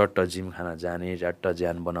उठ्ने, चट्ट जिम खाना जाने, चट्ट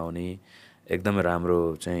ज्यान बनाउने, एकदमै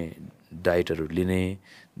राम्रो चाहिँ डाइटहरू लिने,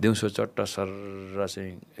 दिउँसो चट्ट सर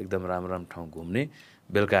चाहिँ एकदम राम्रो राम्रो ठाउँ घुम्ने,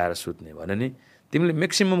 बेलुका आएर सुत्ने भने नि तिमीले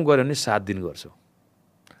म्याक्सिमम् गऱ्यो भने 7 दिन गर्छौ।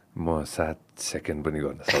 म 7 सेकेन्ड पनि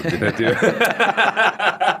गर्न सक्दिनँ त्यो।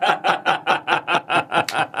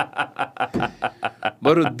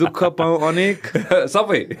 बरु दुःख पाऊ अनेक,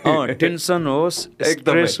 सबै टेन्सन होस्,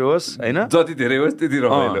 स्ट्रेस होस्, होइन, जति धेरै होस् त्यति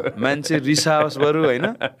रमाइलो, मान्छे रिसाओस् बरु, होइन,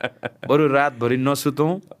 बरु रातभरि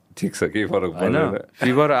नसुतौँ, ठिक छ, केही फरक होइन,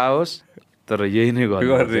 फिभर आओस्, तर यही नै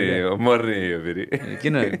गर्ने मर्ने हो फेरि।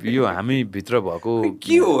 किन यो हामी भित्र भएको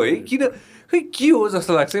के हो है, किन खै के हो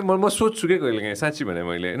जस्तो लाग्छ। म सोध्छु क्या कहिले काहीँ, साँच्ची भने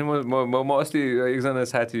मैले, होइन, म अस्ति एकजना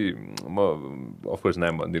साथी, म अफकोर्स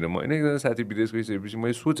नाम भन्दिनँ म, होइन, एकजना साथी विदेश गइसकेपछि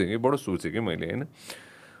मैले सोचेँ कि, बडो सोचेँ कि मैले, होइन,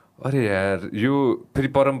 अरे यार यो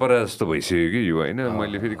फेरि परम्परा जस्तो भइसक्यो कि यो, होइन,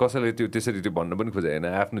 मैले फेरि कसैलाई त्यो त्यसरी त्यो भन्न पनि खोजेँ,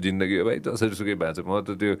 होइन, आफ्नो जिन्दगी हो भाइ, जसरी सुकै बाँच, म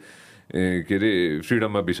त त्यो के अरे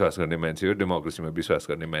फ्रिडममा विश्वास गर्ने मान्छे हो, डेमोक्रेसीमा विश्वास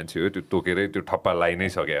गर्ने मान्छे हो, त्यो तोकेरै त्यो ठप्पा लाइ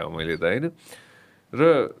नै सके हो मैले त, होइन,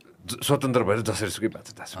 र स्वतन्त्र भएर जसरी सुकै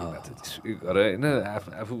बाँच, त्यसुकै गर, होइन,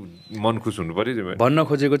 आफू मन खुस हुनु पऱ्यो। भन्न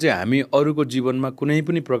खोजेको चाहिँ हामी अरूको जीवनमा कुनै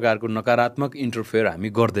पनि प्रकारको नकारात्मक इन्टरफेयर हामी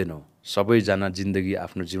गर्दैनौँ। सबैजना जिन्दगी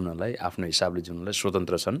आफ्नो जिउनलाई आफ्नो हिसाबले जिउनलाई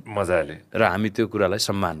स्वतन्त्र छन् मजाले, र हामी त्यो कुरालाई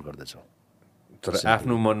सम्मान गर्दछौँ। तर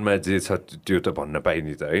आफ्नो मनमा जे छ त्यो त भन्न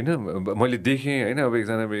पाइने त, होइन। मैले देखेँ, होइन, अब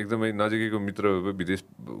एकजना एकदमै नजिकैको मित्र विदेश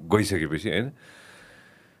गइसकेपछि, होइन,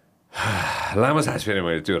 लामो सास फेरेँ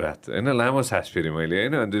मैले त्यो रात, होइन, लामो सास फेरेँ मैले,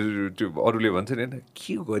 होइन, त्यो अरूले भन्छ नि, होइन,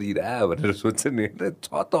 के गरिरह भनेर सोध्छ नि, होइन, छ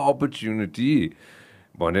त अपर्च्युनिटी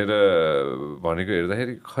भनेर भनेको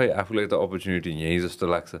हेर्दाखेरि खै आफूलाई त अपर्च्युनिटी यहीँ जस्तो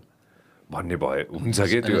लाग्छ भन्ने भयो, हुन्छ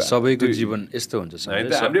कि त्यो सबैको जीवन यस्तो हुन्छ।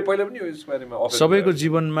 हामीले पहिला पनि यस बारेमा सबैको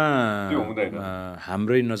जीवनमा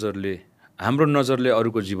हाम्रो नजरले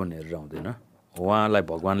अरूको जीवन हेरेर आउँदैन। उहाँलाई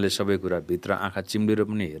भगवानले सबै कुरा भित्र आँखा चिम्लेर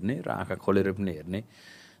पनि हेर्ने र आँखा खोलेर पनि हेर्ने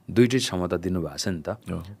दुइटै क्षमता दिनुभएको छ नि त।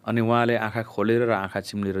 अनि उहाँले आँखा खोलेर र आँखा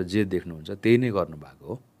चिम्लेर जे देख्नुहुन्छ त्यही नै गर्नुभएको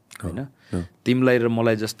हो, होइन। तिमीलाई र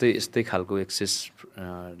मलाई जस्तै यस्तै खालको एक्सेस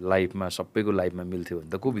लाइफमा सबैको लाइफमा मिल्थ्यो भने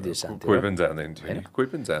त को विदेश जान्थ्यो, कोही पनि जाँदैन थियो, कोही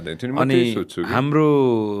पनि जाँदैन थियो। अनि हाम्रो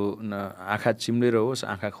आँखा चिम्लेर होस्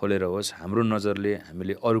आँखा खोलेर होस्, हाम्रो नजरले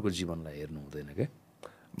हामीले अरूको जीवनलाई हेर्नु हुँदैन क्या,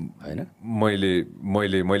 होइन।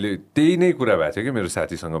 मैले त्यही नै कुरा भएको थियो कि मेरो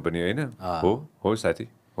साथीसँग पनि, होइन, हो साथी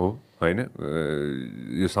हो, होइन,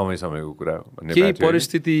 यो समयको कुरा हो भन्ने। केही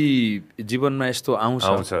परिस्थिति जीवनमा यस्तो आउँछ,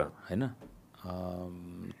 होइन,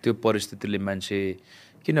 त्यो परिस्थितिले मान्छे,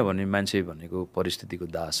 किनभने मान्छे भनेको परिस्थितिको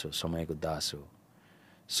दास हो, समयको दास हो।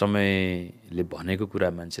 समयले भनेको कुरा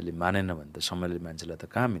मान्छेले मानेन भने त समयले मान्छेलाई त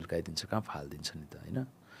कहाँ मिल्काइदिन्छ, कहाँ फालिदिन्छ नि त, होइन।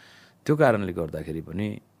 त्यो कारणले गर्दाखेरि पनि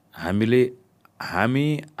हामी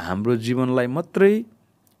हाम्रो जीवनलाई मात्रै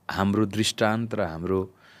हाम्रो दृष्टान्त र हाम्रो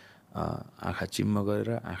आँखा चिम्म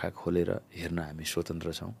गरेर आँखा खोलेर हेर्न हामी स्वतन्त्र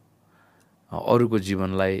छौँ। अरूको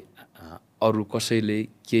जीवनलाई अरू कसैले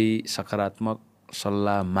केही सकारात्मक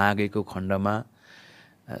सल्लाह मागेको खण्डमा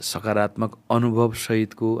सकारात्मक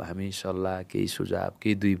अनुभवसहितको हामी सल्लाह, केही सुझाव,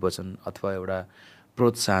 केही 2 वचन अथवा एउटा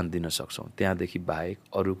प्रोत्साहन दिन सक्छौँ। त्यहाँदेखि बाहेक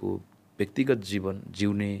अरूको व्यक्तिगत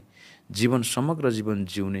समग्र जीवन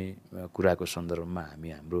जिउने कुराको सन्दर्भमा हामी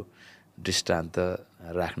हाम्रो दृष्टान्त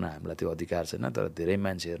राख्न हामीलाई त्यो अधिकार छैन। तर धेरै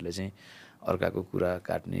मान्छेहरूले चाहिँ अर्काको कुरा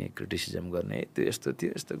काट्ने, क्रिटिसिजम गर्ने, त्यो यस्तो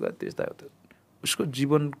थियो, यस्तो गर, त्यस्ता, उसको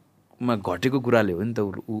जीवनमा घटेको कुराले हो नि त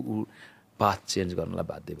ऊ पाथ चेन्ज गर्नलाई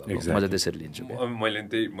बाध्य भएको। म चाहिँ त्यसरी लिन्छु। मैले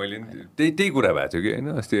त्यही कुरा भएको थियो कि, होइन,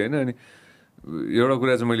 अस्ति, होइन। अनि एउटा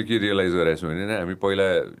कुरा चाहिँ मैले के रियलाइज गरेको छु भने, हामी पहिला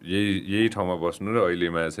यही ठाउँमा बस्नु र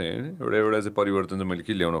अहिलेमा चाहिँ, होइन, एउटा चाहिँ परिवर्तन चाहिँ मैले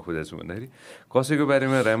के ल्याउन खोजेको छु भन्दाखेरि, कसैको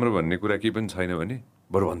बारेमा राम्रो भन्ने कुरा केही पनि छैन भने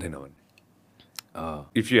बरु भन्दैन भन्ने।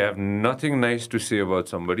 If you have nothing nice to say about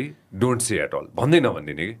somebody, don't say at all, भन्दै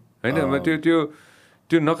नभनिदिने कि, होइन।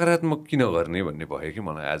 त्यो नकारात्मक किन गर्ने भन्ने भयो कि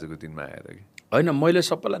मलाई आजको दिनमा आएर कि, होइन, मैले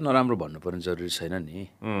सबैलाई नराम्रो भन्नुपर्ने जरुरी छैन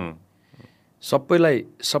नि।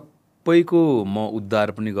 सबैको म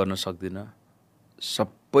उद्धार पनि गर्न सक्दिनँ,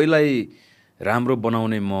 सबैलाई राम्रो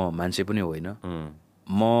बनाउने म मान्छे पनि होइन।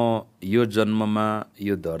 म यो जन्ममा,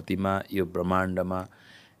 यो धरतीमा, यो ब्रह्माण्डमा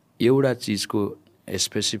एउटा चिजको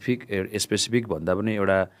स्पेसिफिक भन्दा पनि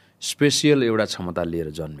एउटा स्पेसियल एउटा क्षमता लिएर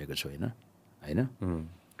जन्मेको छु, होइन।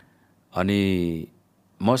 अनि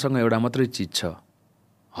मसँग एउटा मात्रै चिज छ,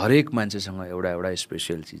 हरेक मान्छेसँग एउटा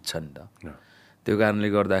स्पेसियल चिज छ नि त। त्यो कारणले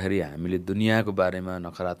गर्दाखेरि हामीले दुनियाँको बारेमा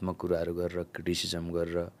नकारात्मक कुराहरू गरेर, क्रिटिसिजम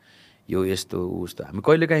गरेर यो यस्तो उस्तो हामी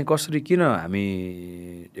कहिलेकाहीँ कसरी किन हामी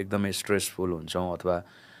एकदमै स्ट्रेसफुल हुन्छौँ अथवा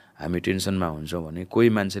हामी टेन्सनमा हुन्छौँ भने कोही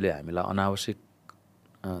मान्छेले हामीलाई अनावश्यक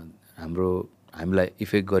हामीलाई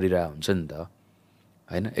इफेक्ट गरिरहेको हुन्छ नि त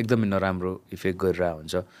होइन, एकदमै नराम्रो इफेक्ट गरिरहेको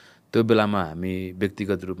हुन्छ। त्यो बेलामा हामी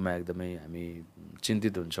व्यक्तिगत रूपमा एकदमै हामी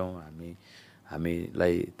चिन्तित हुन्छौँ,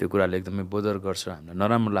 हामीलाई त्यो कुराले एकदमै बोदर गर्छ, हामीलाई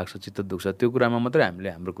नराम्रो लाग्छ, चित्त दुख्छ। त्यो कुरामा मात्रै हामीले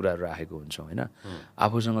हाम्रो कुराहरू राखेको हुन्छौँ होइन,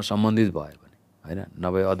 आफूसँग सम्बन्धित भयो भने होइन,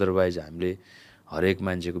 नभए अदरवाइज हामीले हरेक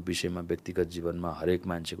मान्छेको विषयमा, व्यक्तिगत जीवनमा हरेक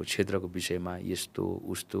मान्छेको क्षेत्रको विषयमा यस्तो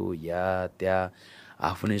उस्तो या त्या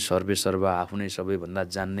आफू नै सर्वेसर्वा, आफू नै सबैभन्दा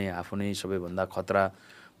जान्ने, आफू नै सबैभन्दा खतरा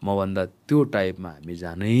मभन्दा त्यो टाइपमा हामी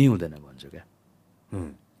जानै हुँदैन भन्छु क्या।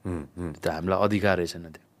 त्यो हामीलाई अधिकारै छैन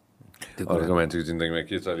त्यो अर्को मान्छेको जिन्दगीमा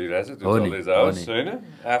के चलिरहेछ त्यो चल्दै जाओस् हैन।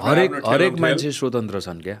 हरेक मान्छे स्वतन्त्र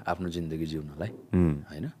छन् क्या आफ्नो जिन्दगी जिउनलाई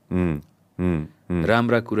होइन।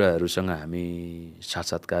 राम्रा कुराहरूसँग हामी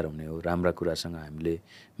साक्षात्कार हुने हो, राम्रा कुरासँग हामीले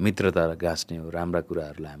मित्रता गाँच्ने हो, राम्रा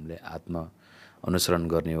कुराहरूलाई हामीले आत्म अनुसरण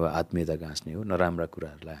गर्ने हो, आत्मीयता गाँच्ने हो, नराम्रा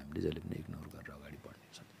कुराहरूलाई हामीले जहिले पनि इग्नोर गरेर अगाडि बढ्ने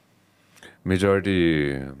छ। मेजोरिटी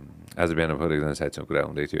आज बिहान भएर एकजना साथीसँग कुरा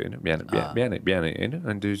हुँदै थियो होइन, बिहानै होइन।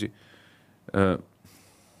 अनि त्यो चाहिँ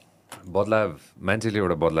बदलाव, मान्छेले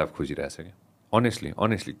एउटा बदलाव खोजिरहेछ क्या। अनेस्टली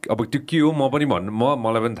अब त्यो के हो म पनि भन्नु,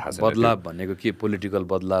 मलाई पनि थाहा छैन। बदलाव भनेको के, पोलिटिकल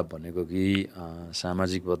बदलाव भनेको कि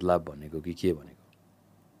सामाजिक बदलाव भनेको कि के भनेको?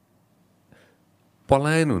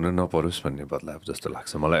 पलायन हुन नपरोस् भन्ने बदलाव जस्तो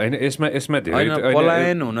लाग्छ मलाई होइन। यसमा धेरै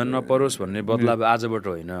पलायन हुन नपरोस् भन्ने बदलाव आजबाट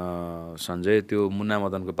होइन सञ्जय, त्यो मुन्ना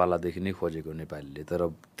मदनको पालादेखि नै खोजेको नेपालीले। तर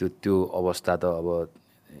त्यो अवस्था त अब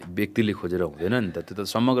व्यक्तिले खोजेर हुँदैन नि त, त्यो त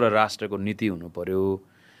समग्र राष्ट्रको नीति हुनु पर्यो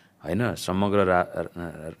होइन। समग्र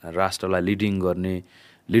राष्ट्रलाई लिडिङ गर्ने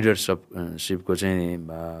लिडरसिपको चाहिँ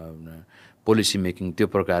पोलिसी मेकिङ त्यो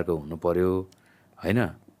प्रकारको हुनु पर्यो होइन।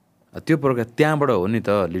 त्यो प्रकार त्यहाँबाट हो नि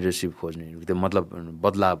त लिडरसिप खोज्ने, त्यो मतलब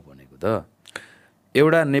बदलाव भनेको त।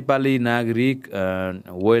 एउटा नेपाली नागरिक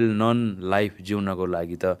वेल नन लाइफ जिउनको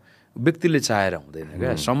लागि त व्यक्तिले चाहेर हुँदैन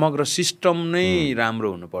क्या, समग्र सिस्टम नै राम्रो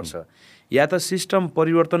हुनुपर्छ। या त सिस्टम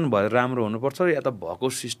परिवर्तन भएर राम्रो हुनुपर्छ, या त भएको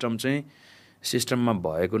सिस्टममा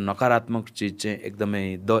भएको नकारात्मक चिज चाहिँ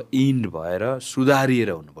एकदमै द इन्ड भएर सुधारिएर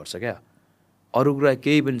हुनुपर्छ क्या। अरू कुरा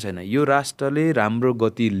केही पनि छैन। यो राष्ट्रले राम्रो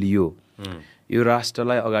गति लियो, यो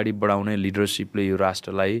राष्ट्रलाई अगाडि बढाउने लिडरसिपले यो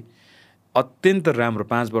राष्ट्रलाई अत्यन्त राम्रो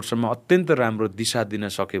 5 वर्षमा अत्यन्त राम्रो दिशा दिन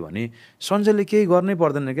सक्यो भने सञ्जयले केही गर्नै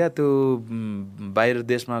पर्दैन क्या। त्यो बाहिर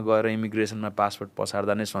देशमा गएर इमिग्रेसनमा पासपोर्ट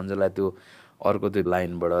पछाड्दा नै सञ्जयलाई त्यो अर्को त्यो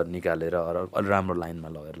लाइनबाट निकालेर राम्रो लाइनमा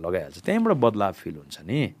लगेर लगाइहाल्छ। त्यहीँबाट बदलाव फिल हुन्छ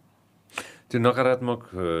नि। त्यो नकारात्मक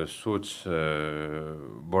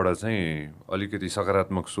सोचबाट चाहिँ अलिकति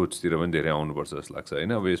सकारात्मक सोचतिर पनि धेरै आउनुपर्छ जस्तो लाग्छ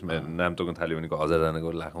होइन। अब यसमा नाम तोक्न थाल्यो भनेको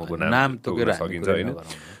हजारजनाको लाखौँको नाम तोक्न सकिन्छ होइन।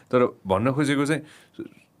 तर भन्न खोजेको चाहिँ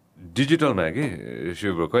डिजिटलमा के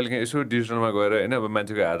शिव ब्रो, कहिलेकाहीँ यसो डिजिटलमा गएर होइन, अब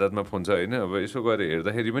मान्छेको हातमा फोन छ होइन, अब यसो गएर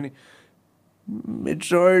हेर्दाखेरि पनि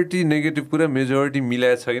मेजोरिटी नेगेटिभ कुरा, मेजोरिटी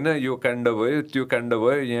मिलाएको छैन। यो काण्ड भयो, त्यो काण्ड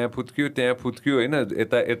भयो, यहाँ फुत्क्यो, त्यहाँ फुत्क्यो होइन,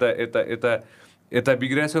 यता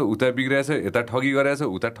बिग्रिएछ, उता बिग्रिएछ, यता ठगी गरेछ,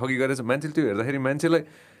 उता ठगी गरेछ। मान्छेले त्यो हेर्दाखेरि मान्छेलाई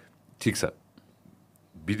ठिक छ।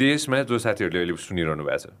 विदेशमा जो साथीहरूले अहिले सुनिरहनु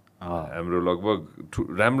भएको छ, हाम्रो लगभग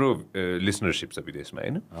राम्रो लिसनरसिप छ विदेशमा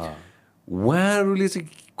होइन, उहाँहरूले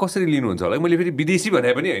चाहिँ कसरी लिनुहुन्छ होला? मैले फेरि विदेशी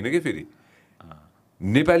भने पनि होइन कि, फेरि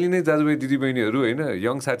नेपाली नै दाजुभाइ दिदीबहिनीहरू होइन,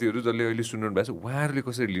 यङ साथीहरू जसले अहिले सुनिरहनु भएको छ, उहाँहरूले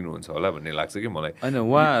कसरी लिनुहुन्छ होला भन्ने लाग्छ कि मलाई। होइन,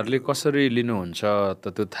 उहाँहरूले कसरी लिनुहुन्छ त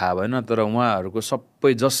त्यो थाहा भएन, तर उहाँहरूको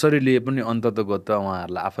सबै जसरी लिए पनि अन्ततगत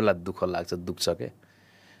उहाँहरूलाई आफैलाई दुःख लाग्छ, दुख्छ क्या।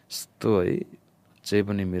 यस्तो है चाहिँ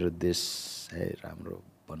पनि मेरो देश है राम्रो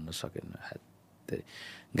भन्न सकेन।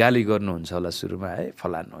 गाली गर्नुहुन्छ होला सुरुमा है,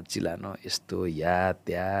 फलानो चिलानो यस्तो या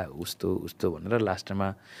त्या उस्तो भनेर लास्टमा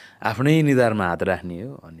आफ्नै निधारमा हात राख्ने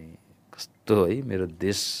हो। अनि कस्तो है मेरो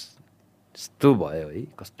देश यस्तो भयो है,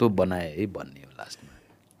 कस्तो बनाए है भन्ने हो लास्टमा।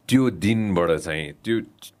 त्यो दिनबाट चाहिँ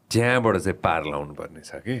त्यहाँबाट चाहिँ पार लाउनु पर्ने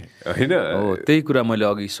छ कि होइन। हो, त्यही कुरा मैले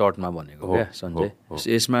अघि सर्टमा भनेको क्या सञ्जय।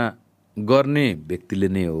 यसमा गर्ने व्यक्तिले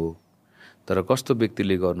नै हो, तर कस्तो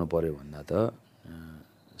व्यक्तिले गर्नु पर्यो भन्दा त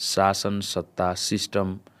शासन सत्ता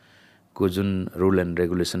सिस्टमको जुन रुल एन्ड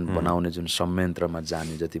रेगुलेसन बनाउने जुन संयन्त्रमा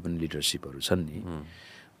जाने जति पनि लिडरसिपहरू छन् नि,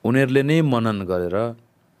 उनीहरूले नै मनन गरेर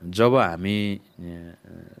जब हामी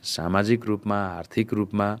सामाजिक रूपमा, आर्थिक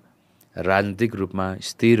रूपमा, राजनीतिक रूपमा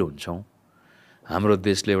स्थिर हुन्छौँ, हाम्रो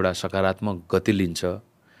देशले एउटा सकारात्मक गति लिन्छ।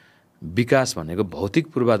 विकास भनेको भौतिक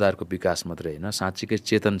पूर्वाधारको विकास मात्रै होइन, साँच्चीकै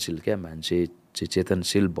चेतनशील क्या, मान्छे चाहिँ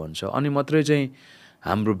चेतनशील बन्छ। अनि मात्रै चाहिँ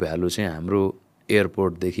हाम्रो भ्यालु चाहिँ हाम्रो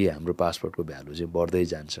एयरपोर्टदेखि हाम्रो पासपोर्टको भ्यालु चाहिँ बढ्दै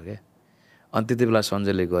जान्छ क्या। अनि त्यति बेला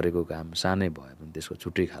सञ्जयले गरेको काम सानै भए पनि त्यसको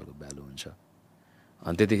छुट्टै खालको भ्यालु हुन्छ।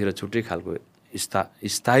 अनि त्यतिखेर छुट्टै खालको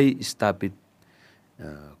स्थायी स्थापित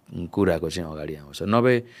कुराको चाहिँ अगाडि आउँछ।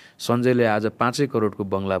 नभए सञ्जयले आज 5 करोडको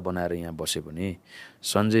बङ्गला बनाएर यहाँ बसे पनि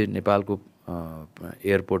सञ्जय नेपालको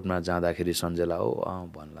एयरपोर्टमा जाँदाखेरि सञ्जयलाई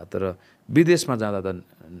भन्ला, तर विदेशमा जाँदा त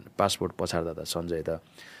पासपोर्ट पछाड्दा त सञ्जय त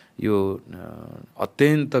यो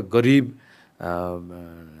अत्यन्त गरिब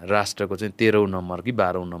राष्ट्रको चाहिँ 13औं नम्बर कि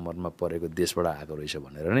 12औं नम्बरमा परेको देशबाट आएको रहेछ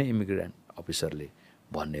भनेर नै इमिग्रेन्ट अफिसरले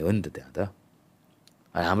भन्ने हो नि त। त्यहाँ त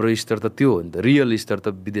हाम्रो स्तर त त्यो हो नि त, रियल स्तर त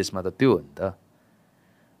विदेशमा त त्यो हो नि त।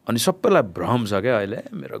 अनि सबैलाई भ्रम छ क्या अहिले,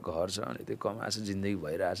 मेरो घर छ अनि त्यो कमाएको छ, जिन्दगी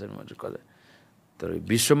भइरहेछ म चाहिँ कतै, तर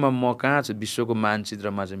विश्वमा म कहाँ छु, विश्वको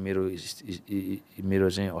मानचित्रमा चाहिँ मेरो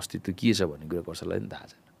चाहिँ अस्तित्व के छ भन्ने कुरा कसैलाई पनि थाहा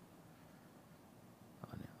छैन।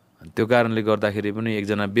 अनि त्यो कारणले गर्दाखेरि पनि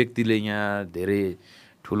एकजना व्यक्तिले यहाँ धेरै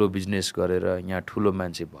ठुलो बिजनेस गरेर यहाँ ठुलो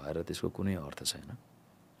मान्छे भएर त्यसको कुनै अर्थ छैन।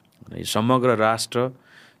 अनि समग्र राष्ट्र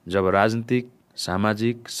जब राजनीतिक,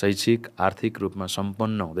 सामाजिक, शैक्षिक, आर्थिक रूपमा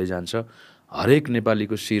सम्पन्न हुँदै जान्छ, हरेक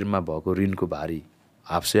नेपालीको शिरमा भएको ऋणको भारी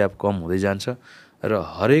आफसे आफ कम हुँदै जान्छ र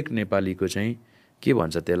हरेक नेपालीको चाहिँ के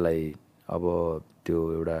भन्छ त्यसलाई, अब त्यो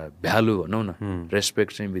एउटा भ्यालु भनौँ न,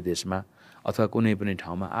 रेस्पेक्ट चाहिँ विदेशमा अथवा कुनै पनि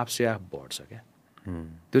ठाउँमा आफसे आफ बढ्छ क्या।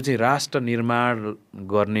 त्यो चाहिँ राष्ट्र निर्माण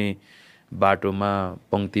गर्ने बाटोमा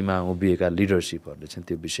पङ्क्तिमा उभिएका लिडरसिपहरूले चाहिँ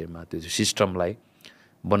त्यो विषयमा त्यो सिस्टमलाई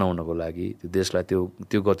बनाउनको लागि, त्यो देशलाई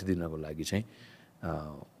त्यो गति दिनको लागि चाहिँ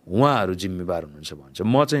उहाँहरू जिम्मेवार हुनुहुन्छ भन्छ।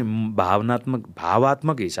 म चाहिँ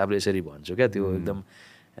भावात्मक हिसाबले यसरी भन्छु क्या। त्यो एकदम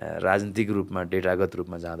राजनीतिक रूपमा डेटागत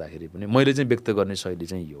रूपमा जाँदाखेरि पनि मैले चाहिँ व्यक्त गर्ने शैली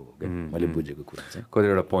चाहिँ यो हो क्या, मैले बुझेको कुरा चाहिँ।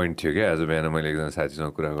 कतिवटा पोइन्ट थियो क्या, आज बिहान मैले एकजना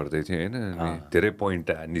साथीसँग कुरा गर्दै थिएँ होइन, धेरै पोइन्ट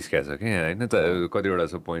निस्किएको छ क्या होइन, त कतिवटा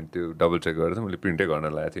छ पोइन्ट त्यो डबल चेक गरेर मैले प्रिन्टै गर्न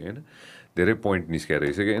लगाएको थिएँ होइन, धेरै पोइन्ट निस्किएर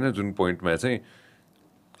रहेछ कि होइन, जुन पोइन्टमा चाहिँ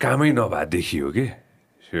कामै नभए देखियो कि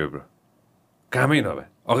शिव ब्रो, कामै नभए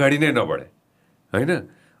अगाडि नै नबढे होइन।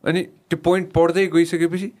 अनि त्यो पोइन्ट पढ्दै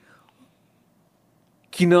गइसकेपछि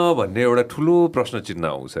किन भन्ने एउटा ठुलो प्रश्न चिन्ह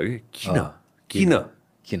आउँछ कि किन किन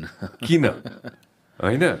किन किन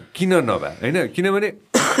होइन, किन नभए होइन, किनभने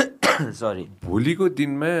सरी भोलिको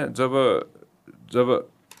दिनमा जब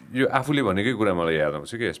यो आफूले भनेकै कुरा मलाई याद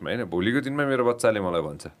आउँछ कि यसमा होइन, भोलिको दिनमा मेरो बच्चाले मलाई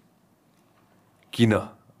भन्छ किन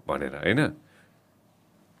भनेर होइन,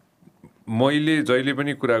 मैले जहिले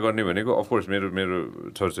पनि कुरा गर्ने भनेको अफकोर्स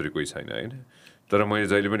मेरो छोरछोरी कोही छैन होइन, तर मैले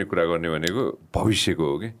जहिले पनि कुरा गर्ने भनेको भविष्यको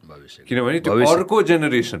हो कि, किनभने त्यो अर्को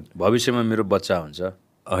जेनेरेसन, भविष्यमा मेरो बच्चा हुन्छ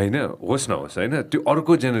होइन, होस् नहोस् होइन, त्यो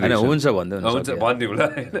अर्को जेनेरेसन हुन्छ भन्दै हुन्छ भनिदिउँ ल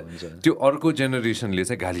होइन, त्यो अर्को जेनेरेसनले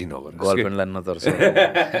चाहिँ गाली नगरोस्, गर्लफ्रेन्डलाई नतर्छ,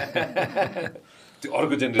 त्यो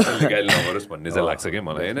अर्को जेनेरेसनले गाली नगरोस् भन्ने चाहिँ लाग्छ क्या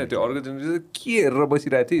मलाई होइन। त्यो अर्को जेनेरेसन के हेरेर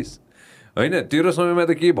बसिरहेको थिइस् होइन, तेरो समयमा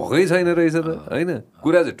त केही भएकै छैन रहेछ त होइन,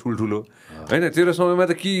 कुरा चाहिँ ठुल्ठुलो होइन, तेरो समयमा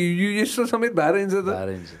त के यस्तो समेत भएर हिँड्छ त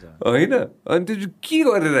होइन, अनि त्यो के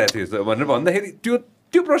गरिरहेको थिएछ भनेर भन्दाखेरि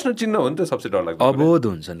त्यो प्रश्न चिन्ह हो नि त सबसे डरलाग्दो। अबोध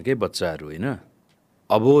हुन्छन् के बच्चाहरू होइन,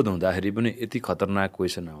 अबोध हुँदाखेरि पनि यति खतरनाक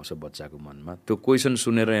क्वेसन आउँछ बच्चाको मनमा, त्यो क्वेसन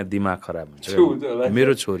सुनेर यहाँ दिमाग खराब हुन्छ।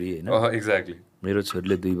 मेरो छोरी होइन, एक्ज्याक्टली मेरो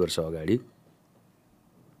छोरीले 2 वर्ष अगाडि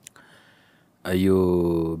यो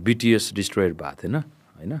BTS डिस्ट्रोयर भएको थिएन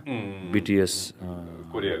होइन, BTS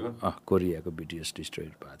कोरियाको BTS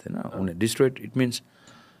डिस्ट्रोयर भएको थिएन, उनीहरू डिस्ट्रोयर इट मिन्स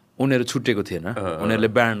उनीहरू छुटेको थिएन, उनीहरूले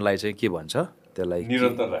ब्यान्डलाई चाहिँ के भन्छ त्यसलाई,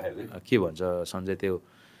 के भन्छ सञ्जय, त्यो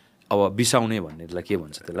अब बिसाउने भन्नेलाई के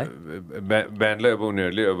भन्छ त्यसलाई, ब्यान्डलाई अब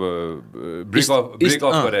उनीहरूले अब ब्रेक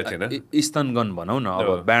अफ गरेको थिएन, स्तनगन भनौँ न,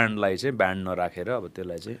 अब ब्यान्डलाई चाहिँ ब्यान्ड नराखेर अब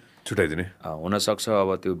त्यसलाई चाहिँ छुट्याइदिने हुनसक्छ। अब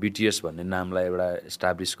त्यो BTS भन्ने नामलाई एउटा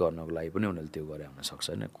इस्टाब्लिस गर्नको लागि पनि उनीहरूले त्यो गरे हुनसक्छ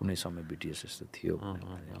होइन, कुनै समय BTS यस्तो थियो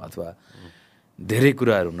अथवा धेरै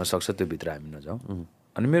कुराहरू हुनसक्छ, त्योभित्र हामी नजाउँ।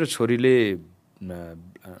 अनि मेरो छोरीले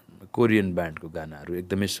कोरियन ब्यान्डको गानाहरू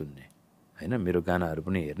एकदमै सुन्ने होइन, मेरो गानाहरू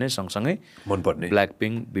पनि हेर्ने, सँगसँगै मनपर्ने ब्ल्याक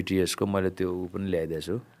पिङ्क BTSको मैले त्यो पनि ल्याइदिएको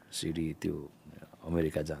छु सिडी, त्यो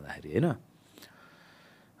अमेरिका जाँदाखेरि होइन।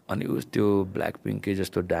 अनि त्यो ब्ल्याक पिङ्कै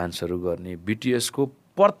जस्तो डान्सहरू गर्ने BTSको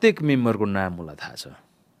प्रत्येक मेम्बरको नाम मलाई थाहा छ,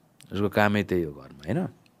 उसको कामै त्यही हो घरमा होइन।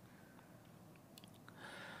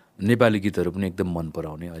 नेपाली गीतहरू पनि एकदम मन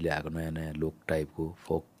पराउने, अहिले आएको नयाँ नयाँ लोक टाइपको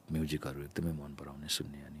फोक म्युजिकहरू एकदमै मन पराउने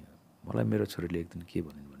सुन्ने। अनि मलाई मेरो छोरीले एक दिन के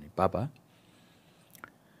भनिन् भने, पापा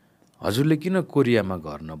हजुरले किन कोरियामा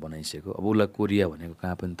घर नबनाइसकेको, अब उसलाई कोरिया भनेको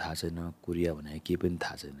कहाँ पनि थाहा छैन, कोरिया भनेको केही पनि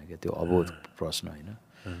थाहा छैन क्या, त्यो अबोध प्रश्न होइन।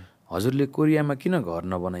 हजुरले कोरियामा किन घर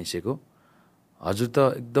नबनाइसकेको, हजुर त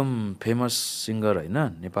एकदम फेमस सिङ्गर होइन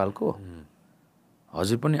नेपालको,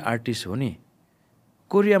 हजुर पनि आर्टिस्ट हो नि,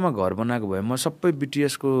 कोरियामा घर बनाएको भए म सबै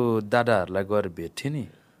BTSको दादाहरूलाई गएर भेट्थेँ नि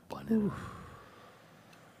भनेर।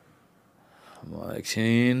 म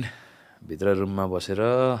एकछिन भित्र रुममा बसेर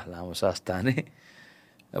लामो सास ताने,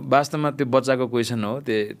 वास्तवमा त्यो बच्चाको क्वेसन हो,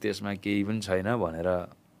 त्यसमा केही पनि छैन भनेर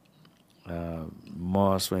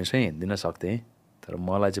म स्वयं हिँड्दिन सक्थेँ। तर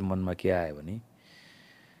मलाई चाहिँ मनमा के आयो भने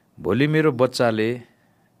भोलि मेरो बच्चाले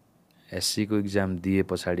एससीको इक्जाम दिए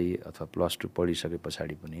पछाडि अथवा +2 पढिसके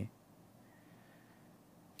पछाडि पनि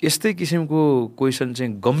यस्तै किसिमको क्वेसन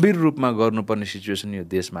चाहिँ गम्भीर रूपमा गर्नुपर्ने सिचुएसन यो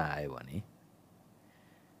देशमा आयो भने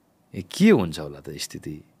के हुन्छ होला त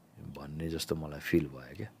स्थिति भन्ने जस्तो मलाई फिल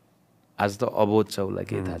भयो क्या। आज त अबोध छ, उसलाई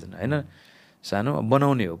केही थाहा छैन होइन, सानो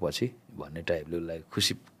बनाउने हो पछि भन्ने टाइपले उसलाई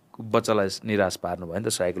खुसी, बच्चालाई निराश पार्नु भयो नि त,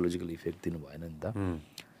 साइकोलोजिकल इफेक्ट दिनु भएन नि त।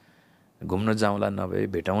 घुम्न जाउँला नभए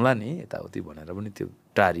भेटौँला नि यताउति भनेर पनि त्यो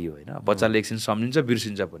टारियो होइन। बच्चाले एकछिन सम्झिन्छ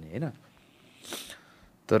बिर्सिन्छ पनि होइन।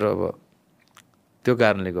 तर अब त्यो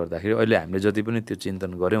कारणले गर्दाखेरि अहिले हामीले जति पनि त्यो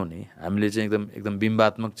चिन्तन गऱ्यौँ नि, हामीले चाहिँ एकदम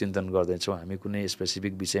बिम्बात्मक चिन्तन गर्दैछौँ। हामी कुनै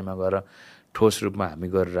स्पेसिफिक विषयमा गएर ठोस रूपमा हामी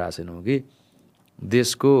गरिरहेको छैनौँ कि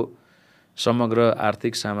देशको समग्र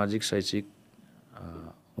आर्थिक सामाजिक शैक्षिक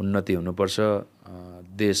उन्नति हुनुपर्छ।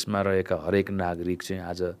 देशमा रहेका हरेक नागरिक चाहिँ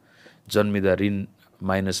आज जन्मिँदा ऋण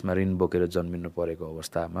माइनसमा ऋण बोकेर जन्मिनु परेको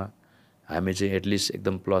अवस्थामा हामी चाहिँ एटलिस्ट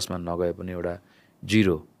एकदम प्लसमा नगए पनि एउटा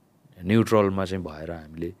जिरो न्युट्रलमा चाहिँ भएर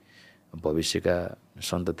हामीले भविष्यका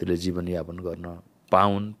सन्ततिले जीवनयापन गर्न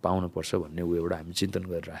पाउनुपर्छ भन्ने ऊ एउटा हामी चिन्तन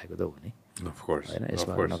गरिराखेको त हो नि। होइन,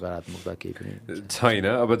 यसमा नकारात्मकता केही पनि छैन।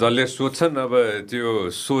 अब जसले सोध्छन् अब त्यो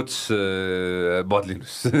सोच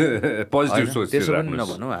बदलिनुहोस्, पोजिटिभ सोच त्यसो पनि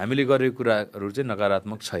नभनौँ, हामीले गरेको कुराहरू चाहिँ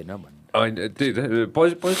नकारात्मक छैन भन्ने। होइन, त्यही त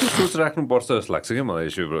पोजिटिभ सोच राख्नुपर्छ जस्तो लाग्छ कि मलाई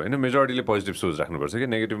शिव ब्रो होइन। मेजोरिटीले पोजिटिभ सोच राख्नुपर्छ कि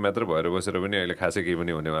नेगेटिभ मात्र भएर बसेर पनि अहिले खासै केही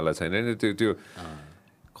पनि हुनेवाला छैन। त्यो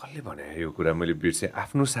कसले भने यो कुरा मैले बिर्सेँ।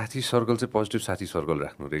 आफ्नो साथी सर्कल चाहिँ पोजिटिभ साथी सर्कल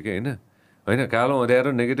राख्नु रे कि होइन कालो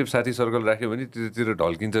अँध्यारो नेगेटिभ साथी सर्कल राख्यो भने त्यतिर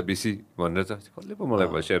ढल्किन्छ बेसी भनेर चाहिँ कसले पो मलाई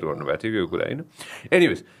सेयर गर्नुभएको थियो यो कुरा होइन।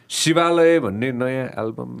 एनिवेज शिवालय भन्ने नयाँ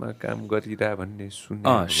एल्बममा काम गरिरह भन्ने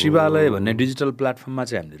सुने। शिवालय भन्ने डिजिटल प्लेटफर्ममा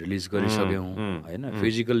चाहिँ हामीले रिलिज गरिसक्यौँ होइन।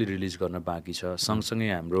 फिजिकल्ली रिलिज गर्न बाँकी छ। सँगसँगै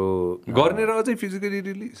हाम्रो गर्ने र अझै फिजिकली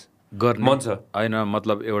रिलिज गर्ने मन छ होइन,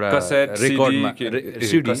 मतलब एउटा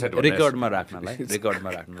रेकर्डमा राख्नलाई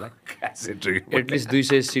एटलिस्ट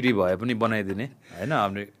 200 सिडी भए पनि बनाइदिने होइन।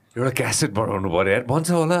 हामीले एउटा क्यासेट बनाउनु पऱ्यो यार।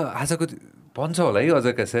 बन्छ होला आजको, बन्छ होला है अझ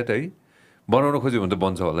क्यासेट है बनाउन खोज्यो भने त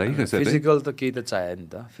बन्छ होला है क्यासेट। फिजिकल त केही त चाहियो नि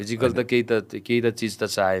त, फिजिकल त केही त चिज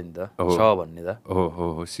त चाहियो नि त, छ भन्ने त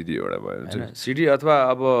हो सिडी एउटा भयो होइन। सिडी अथवा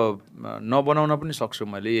अब नबनाउन पनि सक्छु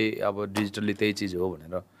मैले, अब डिजिटल्ली त्यही चिज हो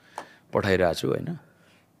भनेर पठाइरहेको छु होइन।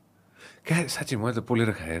 साँच्ची मैले त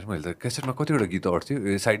पोलेर खाएँ मैले त। क्यासेटमा कतिवटा गीत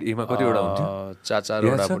अर्थ्यो, साइड एमा कतिवटा हुन्थ्यो?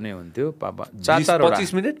 4-4वटा पनि हुन्थ्यो।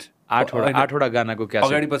 25 मिनट 8वटा गानाको क्यासेट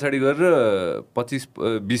अगाडि पछाडि गरेर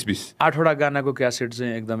 25-20 8वटा गानाको क्यासेट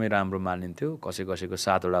चाहिँ एकदमै राम्रो मानिन्थ्यो। कसैको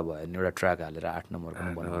 7वटा भयो भने एउटा ट्र्याक हालेर 8 नम्बर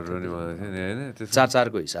पनि बनाउँथ्यो।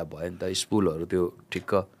 4-4को हिसाब भयो नि त। स्पुलहरू त्यो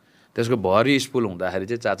ठिक्क त्यसको भरि स्पुल हुँदाखेरि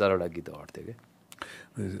चाहिँ 4-4वटा गीत अर्थ्यो क्या।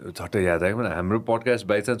 झट्टै याद आयो भने हाम्रो पडकास्ट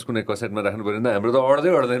बाइचान्स कुनै कसेटमा राख्नु पऱ्यो भने हाम्रो त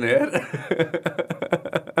अड्दैन यार।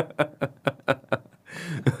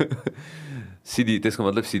 सिडी, त्यसको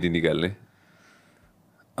मतलब सिडी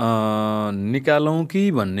निकालौँ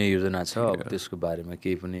कि भन्ने योजना छ। अब त्यसको बारेमा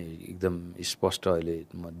केही पनि एकदम स्पष्ट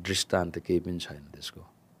अहिले दृष्टान्त केही पनि छैन त्यसको।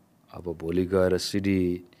 अब भोलि गएर सिडी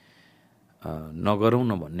नगरौँ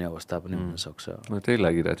न भन्ने अवस्था पनि हुनसक्छ। त्यही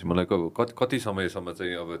लागिरहेको थियो मलाई। कति समयसम्म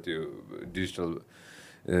चाहिँ अब त्यो डिजिटल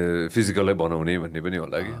फिजिकलै बनाउने भन्ने पनि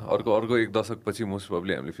होला कि अर्को 1 दशकपछि मोस्ट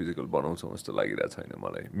प्रोबब्ली हामीले फिजिकल बनाउँछौँ जस्तो लागिरहेको छैन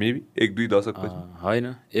मलाई। मेबी 1-2 दशकपछि होइन,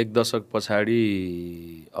 1 दशक पछाडि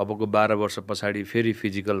अबको 12 वर्ष पछाडि फेरि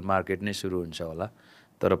फिजिकल मार्केट नै सुरु हुन्छ होला,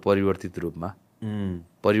 तर परिवर्तित रूपमा।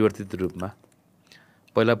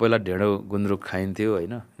 पहिला ढेँडो गुन्द्रुक खाइन्थ्यो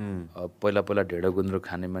होइन। पहिला ढेँडो गुन्द्रुक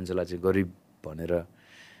खाने मान्छेलाई चाहिँ गरिब भनेर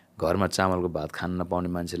घरमा चामलको भात खान नपाउने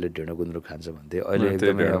मान्छेले ढेँडो गुन्द्रुक खान्छ भन्थे। अहिले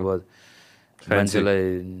एकदमै अब मान्छेलाई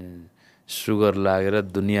सुगर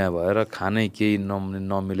लागेर दुनियाँ भएर खानै केही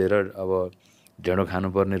नमिलेर अब ढेँडो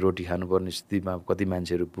खानुपर्ने, रोटी खानुपर्ने स्थितिमा कति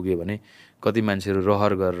मान्छेहरू पुग्यो भने कति मान्छेहरू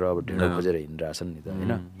रहर गरेर अब ढेँडो खोजेर हिँडिरहेछन् नि त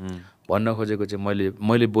होइन। भन्न खोजेको चाहिँ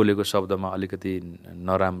मैले बोलेको शब्दमा अलिकति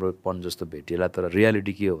नराम्रोपन जस्तो भेटिएला, तर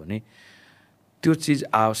रियालिटी के हो भने त्यो चिज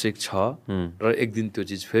आवश्यक छ र एक दिन त्यो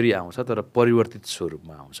चिज फेरि आउँछ, तर परिवर्तित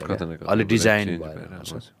स्वरूपमा आउँछ, अलि डिजाइन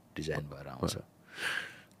भएर आउँछ।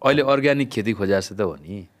 अहिले अर्ग्यानिक खेती खोजेको त हो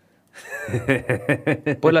नि।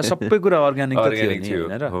 पहिला सबै कुरा अर्ग्यानिक त थियो नि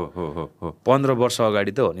होइन र। 15 वर्ष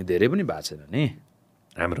अगाडि त हो नि, धेरै पनि भएको छैन नि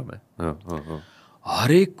हाम्रोमा।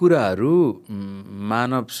 हरेक कुराहरू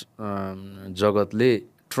मानव जगतले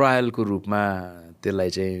ट्रायलको रूपमा त्यसलाई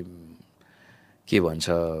चाहिँ के भन्छ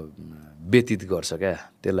व्यतीत गर्छ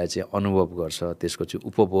क्या। त्यसलाई चाहिँ अनुभव गर्छ, त्यसको चाहिँ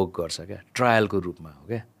उपभोग गर्छ क्या, ट्रायलको रूपमा हो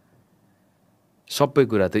क्या। सबै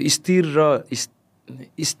कुरा त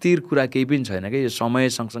स्थिर कुरा केही पनि छैन क्या। यो समय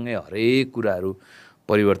सँगसँगै हरेक कुराहरू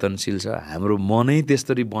परिवर्तनशील छ। हाम्रो मनै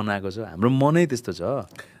त्यसरी बनाएको छ, हाम्रो मनै त्यस्तो छ।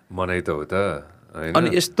 मनै त हो त होइन। अनि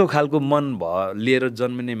यस्तो खालको मन लिएर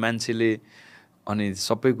जन्मिने मान्छेले अनि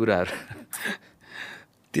सबै कुराहरू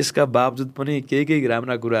त्यसका बावजुद पनि केही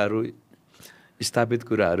राम्रा कुराहरू स्थापित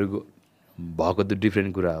कुराहरू भएको त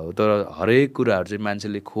डिफ्रेन्ट कुरा हो, तर हरेक कुराहरू चाहिँ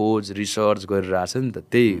मान्छेले खोज रिसर्च गरेर आएको छ नि त,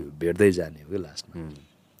 त्यही भेट्दै जाने हो कि लास्टमा।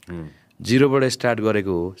 जिरोबाट स्टार्ट गरेको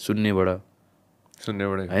हो, शून्यबाट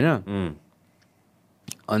होइन,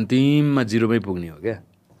 अन्तिममा जिरोमै पुग्ने हो क्या।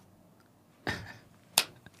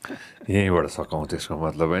 यहीँबाट सकाउँ त्यसको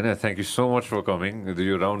मतलब होइन। Thank you so much for coming.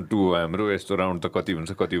 यो राउन्ड 2 हो हाम्रो। यस्तो राउन्ड त कति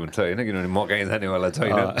हुन्छ होइन, किनभने म कहीँ जानेवाला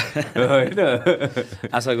छैन होइन।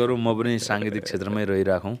 आशा गरौँ म पनि साङ्गीतिक क्षेत्रमै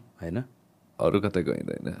रहिराखौँ होइन, अरू कतै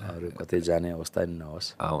गइँदैन, अरू कतै जाने अवस्था नि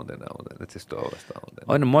नहोस्। आउँदैन त्यस्तो अवस्था आउँदैन।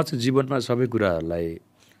 होइन, म चाहिँ जीवनमा सबै कुराहरूलाई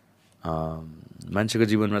मान्छेको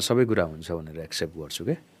जीवनमा सबै कुरा हुन्छ भनेर एक्सेप्ट गर्छु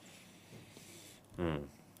क्या।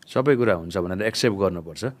 सबै कुरा हुन्छ भनेर एक्सेप्ट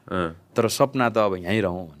गर्नुपर्छ, तर सपना त अब यहीँ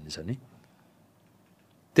रहँ भन्ने छ नि।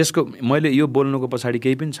 त्यसको मैले यो बोल्नुको पछाडि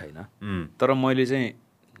केही पनि छैन, तर मैले चाहिँ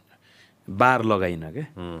बार लगाइनँ क्या।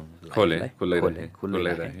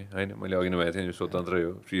 खुलाइराखेँ होइन। मैले अघि नै भनेको थिएँ, स्वतन्त्रै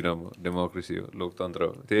हो, फ्रिडम हो, डेमोक्रेसी हो, लोकतन्त्र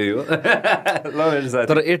हो, त्यही हो।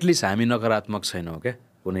 तर एटलिस्ट हामी नकारात्मक छैनौँ क्या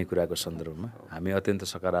कुनै कुराको सन्दर्भमा। हामी अत्यन्त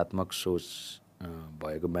सकारात्मक सोच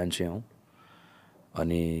भएको मान्छे हौँ।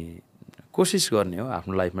 अनि कोसिस गर्ने हो,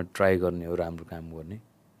 आफ्नो लाइफमा ट्राई गर्ने हो, राम्रो काम गर्ने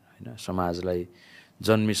होइन। समाजलाई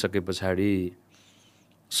जन्मिसके पछाडि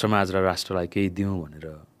समाज र राष्ट्रलाई केही दिउँ भनेर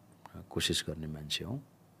कोसिस गर्ने मान्छे हौँ।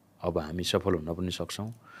 अब हामी सफल हुन पनि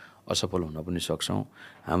सक्छौँ, असफल हुन पनि सक्छौँ।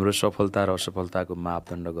 हाम्रो सफलता र असफलताको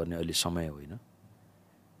मापदण्ड गर्ने अहिले समय होइन।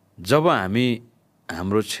 जब हामी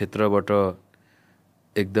हाम्रो क्षेत्रबाट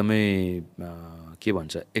एकदमै के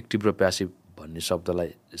भन्छ एक्टिभ र प्यासिभ भन्ने शब्दलाई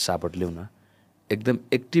सापट ल्याउन, एकदम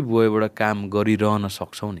एक्टिभ वेबाट काम गरिरहन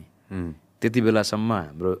सक्छौँ नि, त्यति बेलासम्म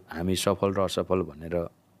हामी सफल र असफल भनेर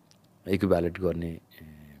इक्विभ्यालेट गर्ने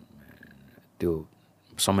त्यो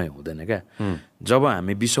समय हुँदैन क्या। जब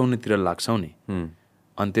हामी बिसौनीतिर लाग्छौँ नि,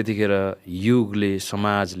 अनि त्यतिखेर युगले,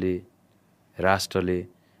 समाजले, राष्ट्रले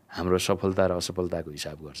हाम्रो सफलता र असफलताको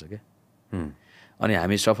हिसाब गर्छ क्या। अनि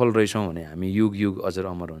हामी सफल रहेछौँ भने हामी युग युग अझ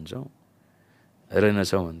अमर हुन्छौँ,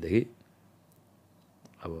 रहेनछौँ भनेदेखि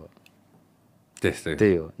अब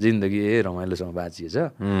त्यही हो, जिन्दगी रमाइलोसँग बाँचिएछ,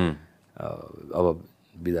 अब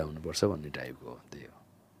बिदा हुनुपर्छ भन्ने टाइपको हो। त्यही हो,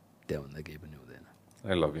 त्यहाँभन्दा केही पनि हुँदैन।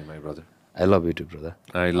 I love you my brother. I love you to brother.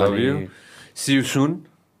 I love you. C you सुन।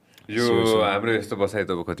 यो हाम्रो यस्तो बसाइ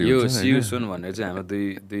त कति यो सी यु सुन भनेको चाहिँ हाम्रो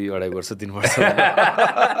 2-2.5 वर्ष 3 वर्ष।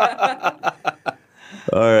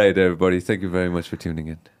 Alright everybody, thank you very much for tuning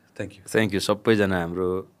in. Thank you सबैजना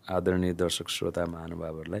हाम्रो आदरणीय दर्शक श्रोता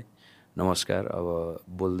महानुभावहरूलाई नमस्कार। अब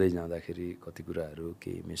बोल्दै जाँदाखेरि कति कुराहरू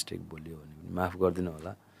केही मिस्टेक बोल्यो भने पनि माफ गरिदिनु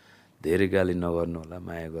होला, धेरै गाली नगर्नु होला,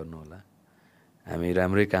 माया गर्नु होला। हामी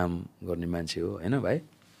राम्रै काम गर्ने मान्छे हो होइन भाइ?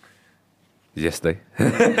 यस्तै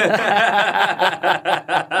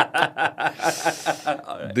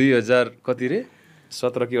 2000 कति रे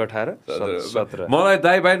 17 कि 18? 17। मलाई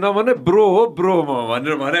दाइ भाइ नभने ब्रो हो, ब्रो म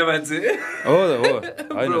भनेर भने मान्छे हो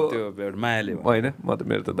होइन, त्यो मायाले होइन। म त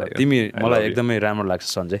मेरो त दाइ। तिमी मलाई एकदमै राम्रो लाग्छ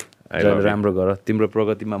सञ्जय, जहिले राम्रो गर। तिम्रो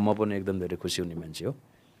प्रगतिमा म पनि एकदम धेरै खुसी हुने मान्छे हो।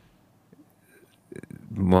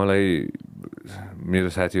 मलाई मेरो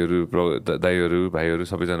साथीहरू, दाइहरू, भाइहरू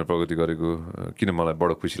सबैजना प्रगति गरेको किन मलाई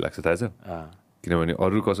बडो खुसी लाग्छ थाहा छ? किनभने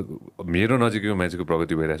अरू मेरो नजिकैको मान्छेको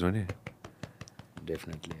प्रगति भइरहेको छ नि,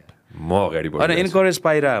 डेफिनेटली म अगाडि बढ्छु। अनि इन्करेज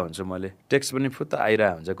पाइरहेको हुन्छ, मैले टेक्स्ट पनि फुत्त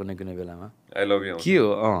आइरहेको हुन्छ कुनै कुनै बेलामा। आई लभ यु के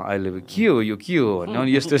हो आई लभ यु, के हो यो, के हो भन्ने।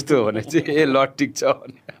 अनि यस्तो यस्तो हो भने चाहिँ ए ल ठिक छ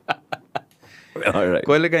भने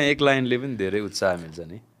कहिलेकाहीँ एक लाइनले पनि धेरै उत्साह मिल्छ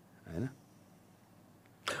नि होइन।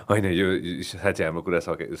 होइन यो साँच्चै हाम्रो कुरा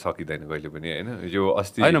सकिँदैन कहिले पनि होइन। यो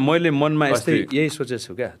अस्ति होइन, मैले मनमा यस्तै यही सोचेको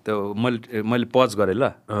छु क्या। त्यो मैले पज गरेँ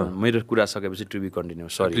ल, मेरो कुरा सकेपछि to be continue.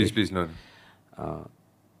 Sorry please please.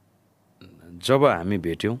 जब हामी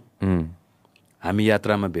भेट्यौँ, हामी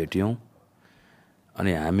यात्रामा भेट्यौँ,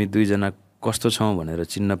 अनि हामी दुईजना कस्तो छौँ भनेर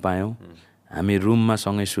चिन्न पायौँ। हामी रुममा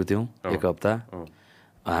सँगै सुत्यौँ 1 हप्ता।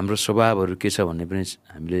 हाम्रो स्वभावहरू के छ भन्ने पनि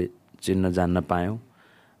हामीले चिन्न जान्न पायौँ।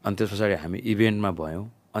 अनि त्यस पछाडि हामी इभेन्टमा भयौँ।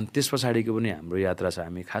 अनि त्यस पछाडिको पनि हाम्रो यात्रा छ।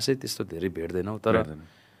 हामी खासै त्यस्तो धेरै भेट्दैनौँ, तर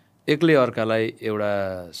एकले अर्कालाई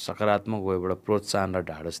एउटा सकारात्मक वेबाट प्रोत्साहन र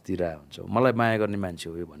ढाडस दिइरहेको हुन्छौँ। मलाई माया गर्ने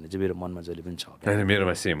मान्छे हो यो भन्ने चाहिँ मेरो मनमा जहिले पनि छ।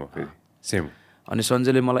 मेरोमा सेम हो, सेम। अनि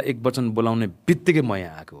सञ्जयले मलाई एक वचन बोलाउने बित्तिकै म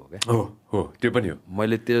यहाँ आएको हो क्या। हो त्यो पनि हो।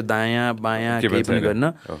 मैले त्यो दायाँ बायाँ केही पनि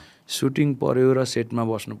गरिनँ। सुटिङ पऱ्यो र सेटमा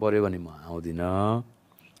बस्नु पऱ्यो भने म आउँदिनँ।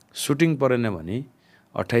 सुटिङ परेन भने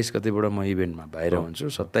 28 गतेबाट म इभेन्टमा बाहिर हुन्छु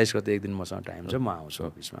 27 गते एक दिन मसँग टाइम छ म आउँछु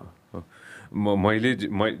अफिसमा मैले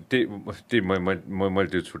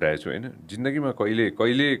त्यो छुटाएको छु होइन जिन्दगीमा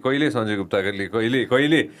कहिले सञ्जय गुप्ताले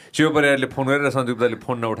कहिले शिव परियारले फोन गरेर सञ्जय गुप्ताले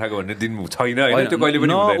फोन नउठाएको भन्ने दिन छैन होइन त्यो कहिले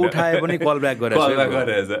पनि हुँदैन उठाए पनि कल ब्याक गरेछ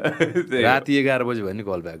राति 11 बजे भने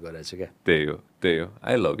कल ब्याक गरेछ क्या त्यही हो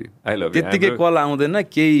आई लभ यु त्यतिकै कल आउँदैन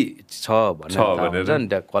केही छ भनेर नि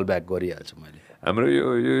त्यहाँ कल ब्याक गरिहाल्छु मैले हाम्रो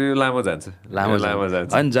यो लामो जान्छ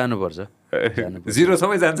अनि जानुपर्छ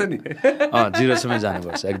जिरोसम्म जान्छ नि जिरोसम्म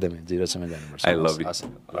जानुपर्छ एकदमै जिरोसम्म जानुपर्छ I love you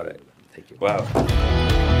thank you wow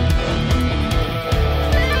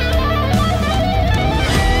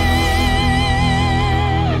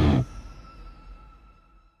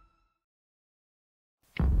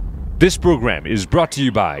This program is brought to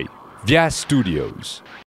you by Vyas Studios.